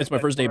 It's my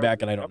first day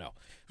back, and I don't know.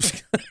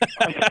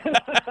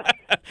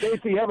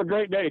 Casey, have a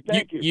great day.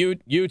 Thank you.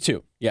 You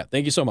too. Yeah.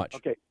 Thank you so much.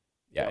 Okay.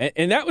 Yeah.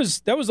 And that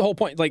was the whole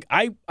point. Like,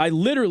 I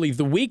literally,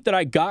 the week that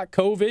I got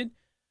COVID,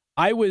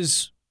 I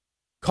was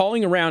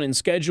calling around and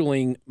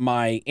scheduling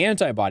my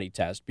antibody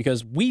test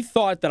because we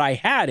thought that I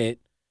had it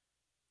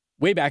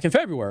way back in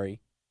February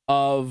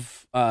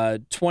of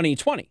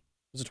 2020.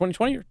 Was it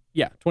 2020?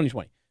 Yeah,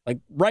 2020. Like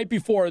right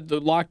before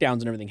the lockdowns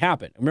and everything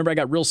happened. Remember, I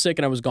got real sick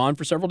and I was gone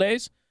for several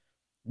days.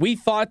 We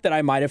thought that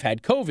I might have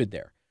had COVID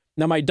there.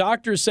 Now, my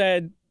doctor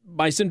said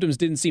my symptoms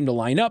didn't seem to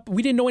line up.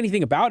 We didn't know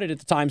anything about it at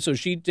the time. So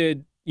she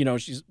did,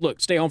 look,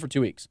 stay home for 2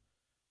 weeks.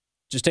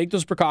 Just take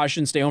those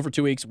precautions, stay home for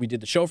 2 weeks. We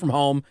did the show from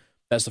home.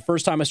 That's the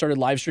first time I started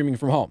live streaming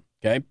from home.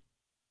 Okay.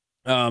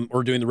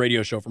 Or doing the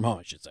radio show from home,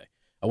 I should say.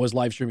 I was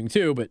live streaming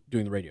too, but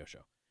doing the radio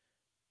show.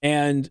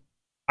 And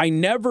I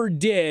never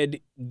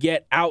did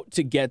get out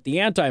to get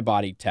the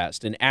antibody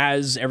test. And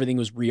as everything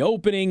was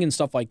reopening and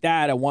stuff like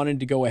that, I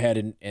wanted to go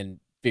ahead and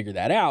figure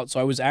that out.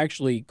 So I was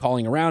actually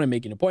calling around and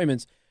making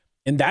appointments.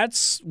 And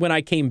that's when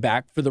I came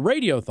back for the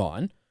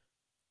Radiothon.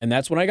 And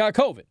that's when I got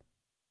COVID.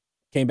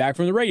 Came back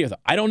from the Radiothon.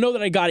 I don't know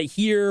that I got it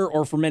here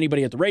or from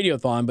anybody at the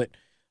Radiothon, but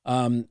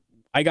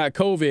I got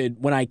COVID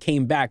when I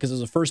came back because it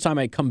was the first time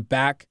I'd come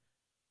back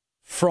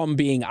from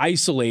being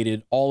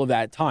isolated all of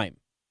that time.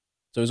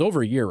 So it was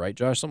over a year, right,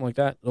 Josh? Something like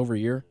that. Over a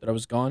year that I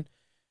was gone.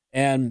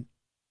 And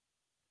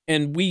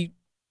we,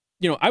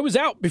 I was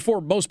out before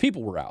most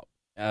people were out,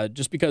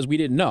 just because we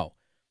didn't know.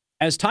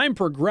 As time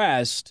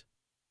progressed,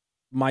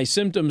 my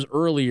symptoms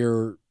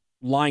earlier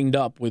lined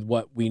up with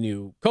what we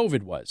knew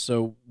COVID was.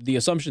 So the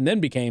assumption then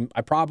became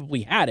I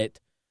probably had it.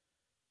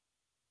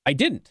 I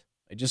didn't.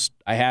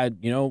 I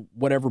had,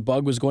 whatever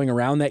bug was going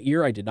around that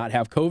year. I did not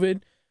have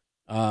COVID.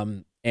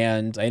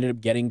 And I ended up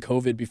getting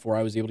COVID before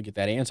I was able to get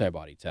that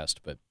antibody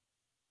test. But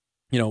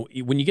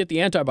when you get the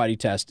antibody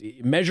test,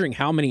 measuring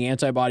how many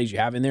antibodies you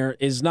have in there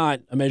is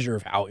not a measure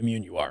of how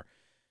immune you are.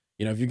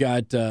 If you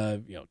got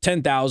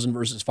 10,000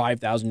 versus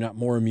 5,000, you're not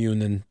more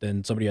immune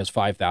than somebody who has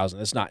 5,000.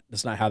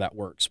 That's not how that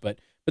works. But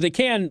they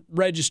can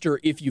register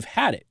if you've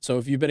had it. So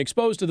if you've been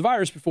exposed to the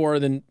virus before,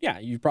 then yeah,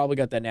 you've probably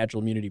got that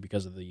natural immunity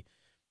because of the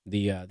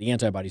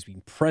antibodies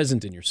being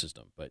present in your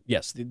system. But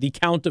yes, the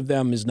count of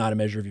them is not a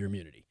measure of your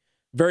immunity.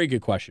 Very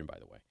good question, by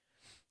the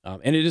way.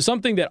 And it is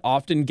something that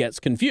often gets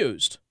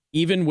confused.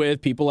 Even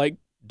with people like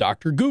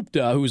Dr.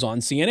 Gupta, who's on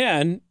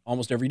CNN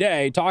almost every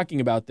day talking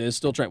about this,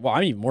 still trying, well,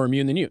 I'm even more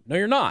immune than you. No,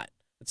 you're not.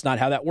 That's not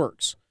how that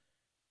works.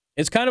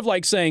 It's kind of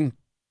like saying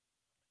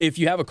if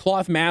you have a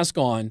cloth mask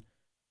on,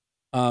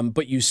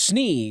 but you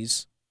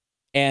sneeze,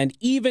 and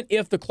even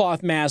if the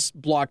cloth mask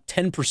blocked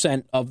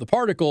 10% of the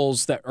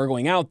particles that are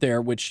going out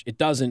there, which it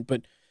doesn't,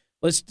 but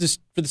let's just,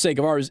 for the sake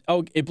of ours,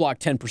 it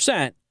blocked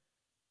 10%,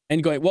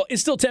 and going, well,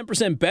 it's still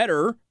 10%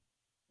 better.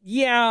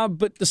 Yeah,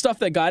 but the stuff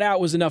that got out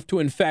was enough to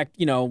infect,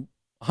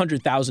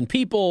 100,000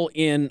 people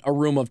in a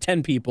room of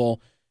 10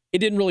 people. It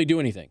didn't really do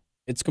anything.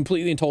 It's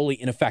completely and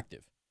totally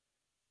ineffective.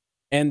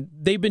 And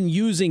they've been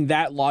using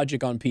that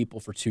logic on people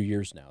for 2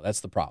 years now.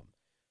 That's the problem.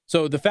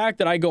 So the fact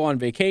that I go on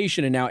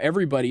vacation and now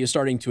everybody is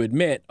starting to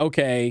admit,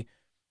 okay,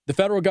 the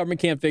federal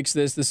government can't fix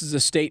this. This is a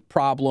state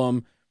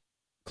problem.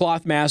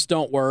 Cloth masks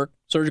don't work.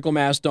 Surgical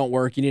masks don't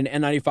work. You need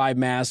an N95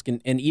 mask,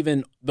 and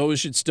even those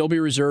should still be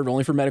reserved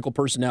only for medical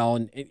personnel.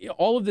 And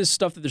all of this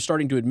stuff that they're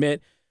starting to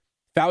admit,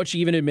 Fauci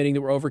even admitting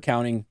that we're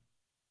overcounting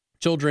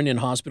children in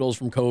hospitals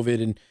from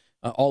COVID and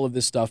all of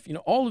this stuff.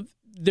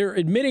 They're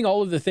admitting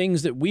all of the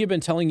things that we have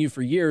been telling you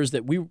for years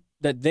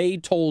that they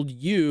told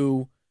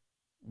you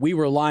we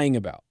were lying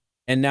about.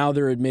 And now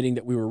they're admitting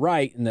that we were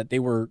right and that they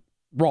were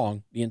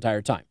wrong the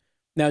entire time.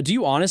 Now, do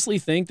you honestly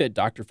think that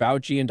Dr.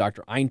 Fauci and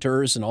Dr.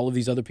 Einters and all of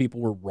these other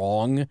people were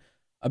wrong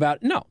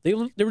about? No, they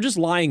were just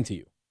lying to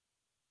you.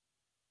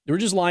 They were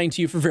just lying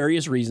to you for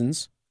various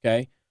reasons.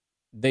 Okay,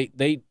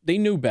 they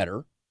knew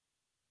better.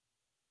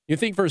 You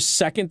think for a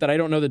second that I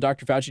don't know that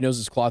Dr. Fauci knows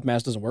his cloth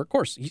mask doesn't work? Of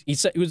course, he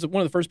said he was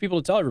one of the first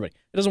people to tell everybody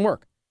it doesn't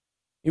work.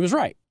 He was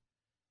right.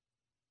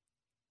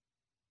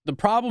 The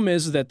problem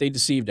is that they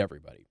deceived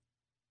everybody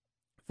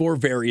for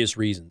various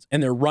reasons,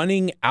 and they're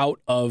running out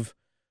of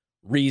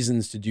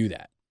reasons to do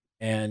that.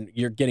 And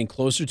you're getting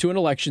closer to an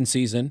election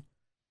season,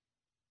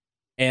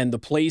 and the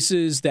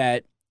places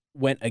that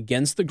went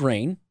against the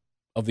grain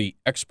of the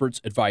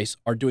experts' advice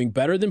are doing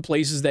better than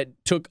places that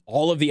took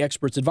all of the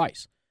experts'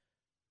 advice.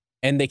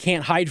 And they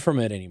can't hide from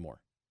it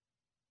anymore.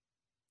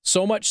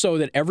 So much so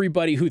that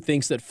everybody who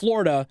thinks that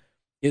Florida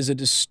is a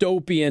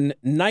dystopian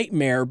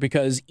nightmare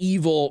because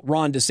evil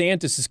Ron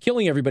DeSantis is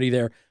killing everybody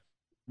there,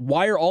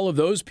 why are all of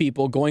those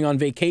people going on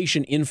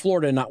vacation in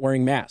Florida and not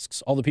wearing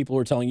masks? All the people who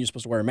are telling you you're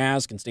supposed to wear a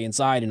mask and stay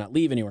inside and not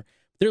leave anywhere.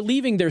 They're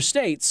leaving their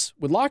states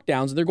with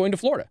lockdowns and they're going to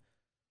Florida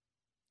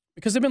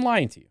because they've been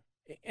lying to you.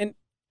 And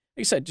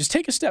like I said, just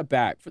take a step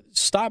back.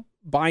 Stop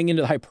buying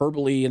into the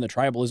hyperbole and the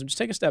tribalism. Just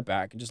take a step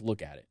back and just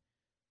look at it.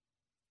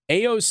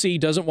 AOC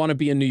doesn't want to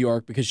be in New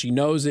York because she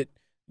knows that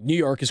New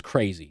York is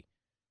crazy.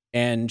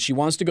 And she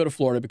wants to go to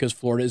Florida because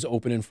Florida is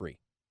open and free.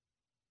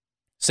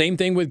 Same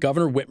thing with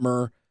Governor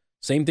Whitmer.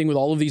 Same thing with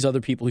all of these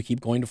other people who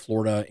keep going to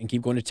Florida and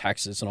keep going to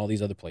Texas and all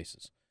these other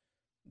places.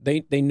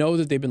 They know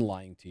that they've been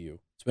lying to you.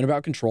 It's been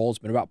about control. It's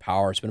been about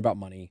power. It's been about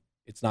money.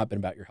 It's not been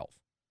about your health.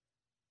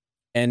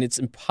 And it's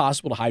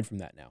impossible to hide from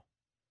that now.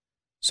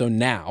 So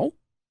now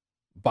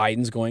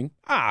Biden's going,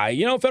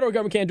 federal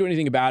government can't do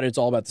anything about it. It's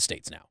all about the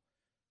states now.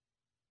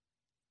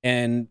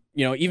 And,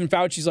 even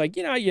Fauci's like,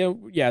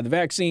 the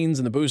vaccines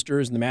and the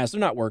boosters and the masks, they're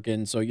not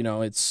working. So,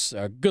 it's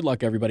good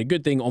luck, everybody.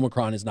 Good thing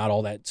Omicron is not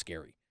all that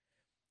scary.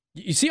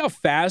 You see how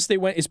fast they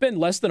went? It's been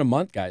less than a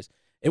month, guys.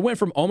 It went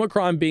from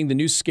Omicron being the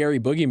new scary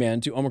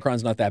boogeyman to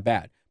Omicron's not that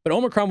bad. But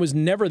Omicron was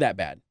never that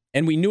bad.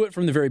 And we knew it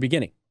from the very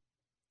beginning.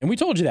 And we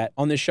told you that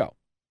on this show.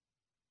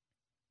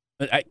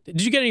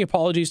 Did you get any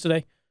apologies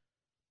today?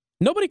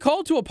 Nobody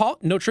called to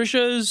apologize. No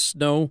Trisha's,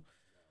 no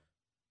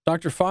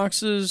Dr.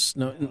 Fox's,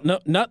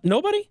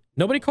 nobody?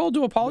 Nobody called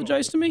to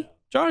apologize to me?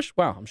 Josh?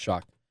 Wow, I'm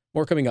shocked.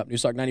 More coming up.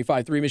 Newstalk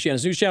 95.3,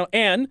 Michiana's News Channel.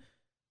 And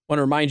want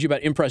to remind you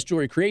about Impress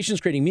Jewelry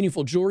Creations, creating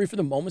meaningful jewelry for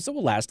the moments that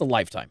will last a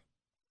lifetime.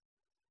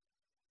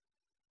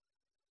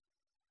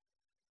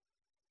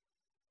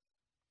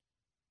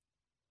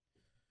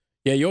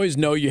 Yeah, you always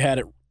know you had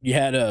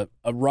a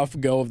rough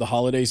go of the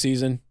holiday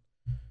season.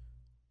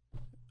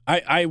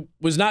 I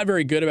was not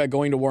very good about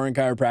going to Warren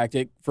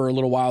Chiropractic for a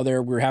little while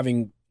there. We were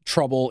having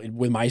trouble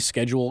with my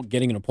schedule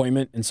getting an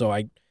appointment, and so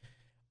I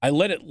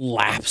let it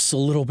lapse a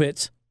little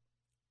bit.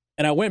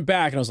 And I went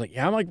back and I was like,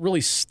 I'm like really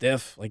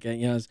stiff, like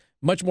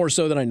much more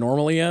so than I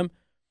normally am.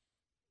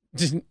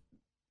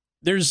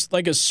 There's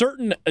like a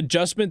certain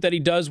adjustment that he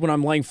does when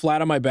I'm laying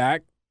flat on my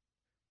back.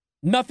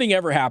 Nothing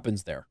ever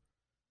happens there.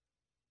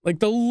 Like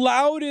the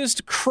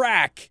loudest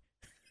crack.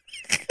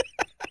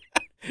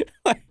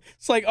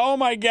 It's like, oh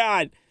my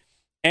God.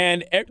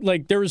 And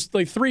like there was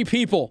like 3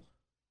 people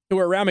who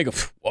were around me go,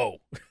 whoa.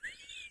 It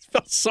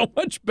felt so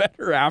much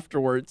better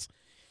afterwards.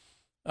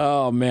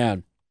 Oh,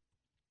 man.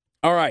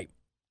 All right.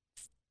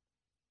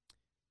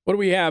 What do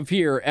we have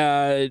here?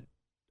 An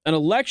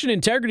election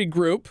integrity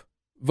group,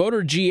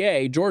 Voter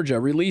GA, Georgia,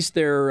 released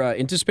their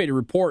anticipated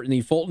report in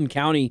the Fulton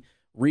County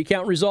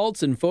recount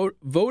results, and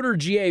Voter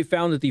GA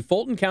found that the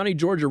Fulton County,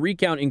 Georgia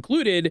recount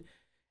included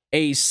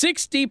a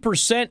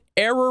 60%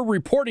 error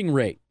reporting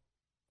rate.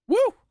 Woo!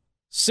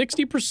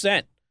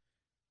 60%.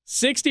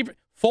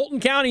 Fulton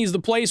County is the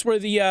place where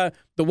the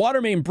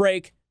water main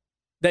break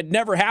that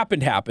never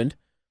happened.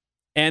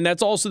 And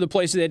that's also the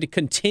place that they had to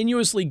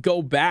continuously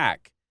go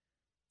back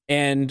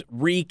and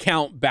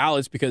recount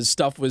ballots because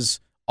stuff was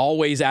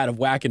always out of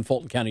whack in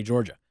Fulton County,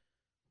 Georgia.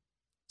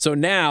 So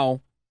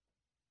now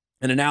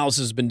an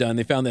analysis has been done.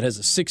 They found that it has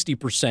a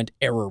 60%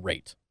 error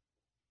rate.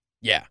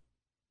 Yeah.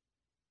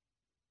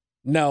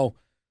 No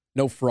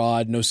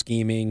fraud, no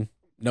scheming,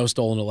 no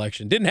stolen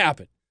election. Didn't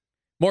happen.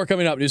 More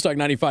coming up. News Talk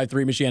 95.3,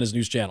 Michiana's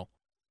news channel.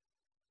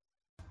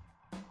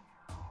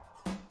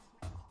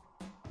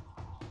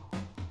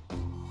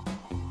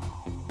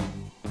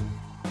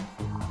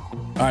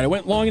 All right, I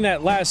went long in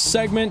that last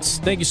segment.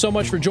 Thank you so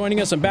much for joining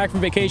us. I'm back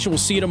from vacation. We'll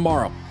see you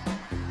tomorrow.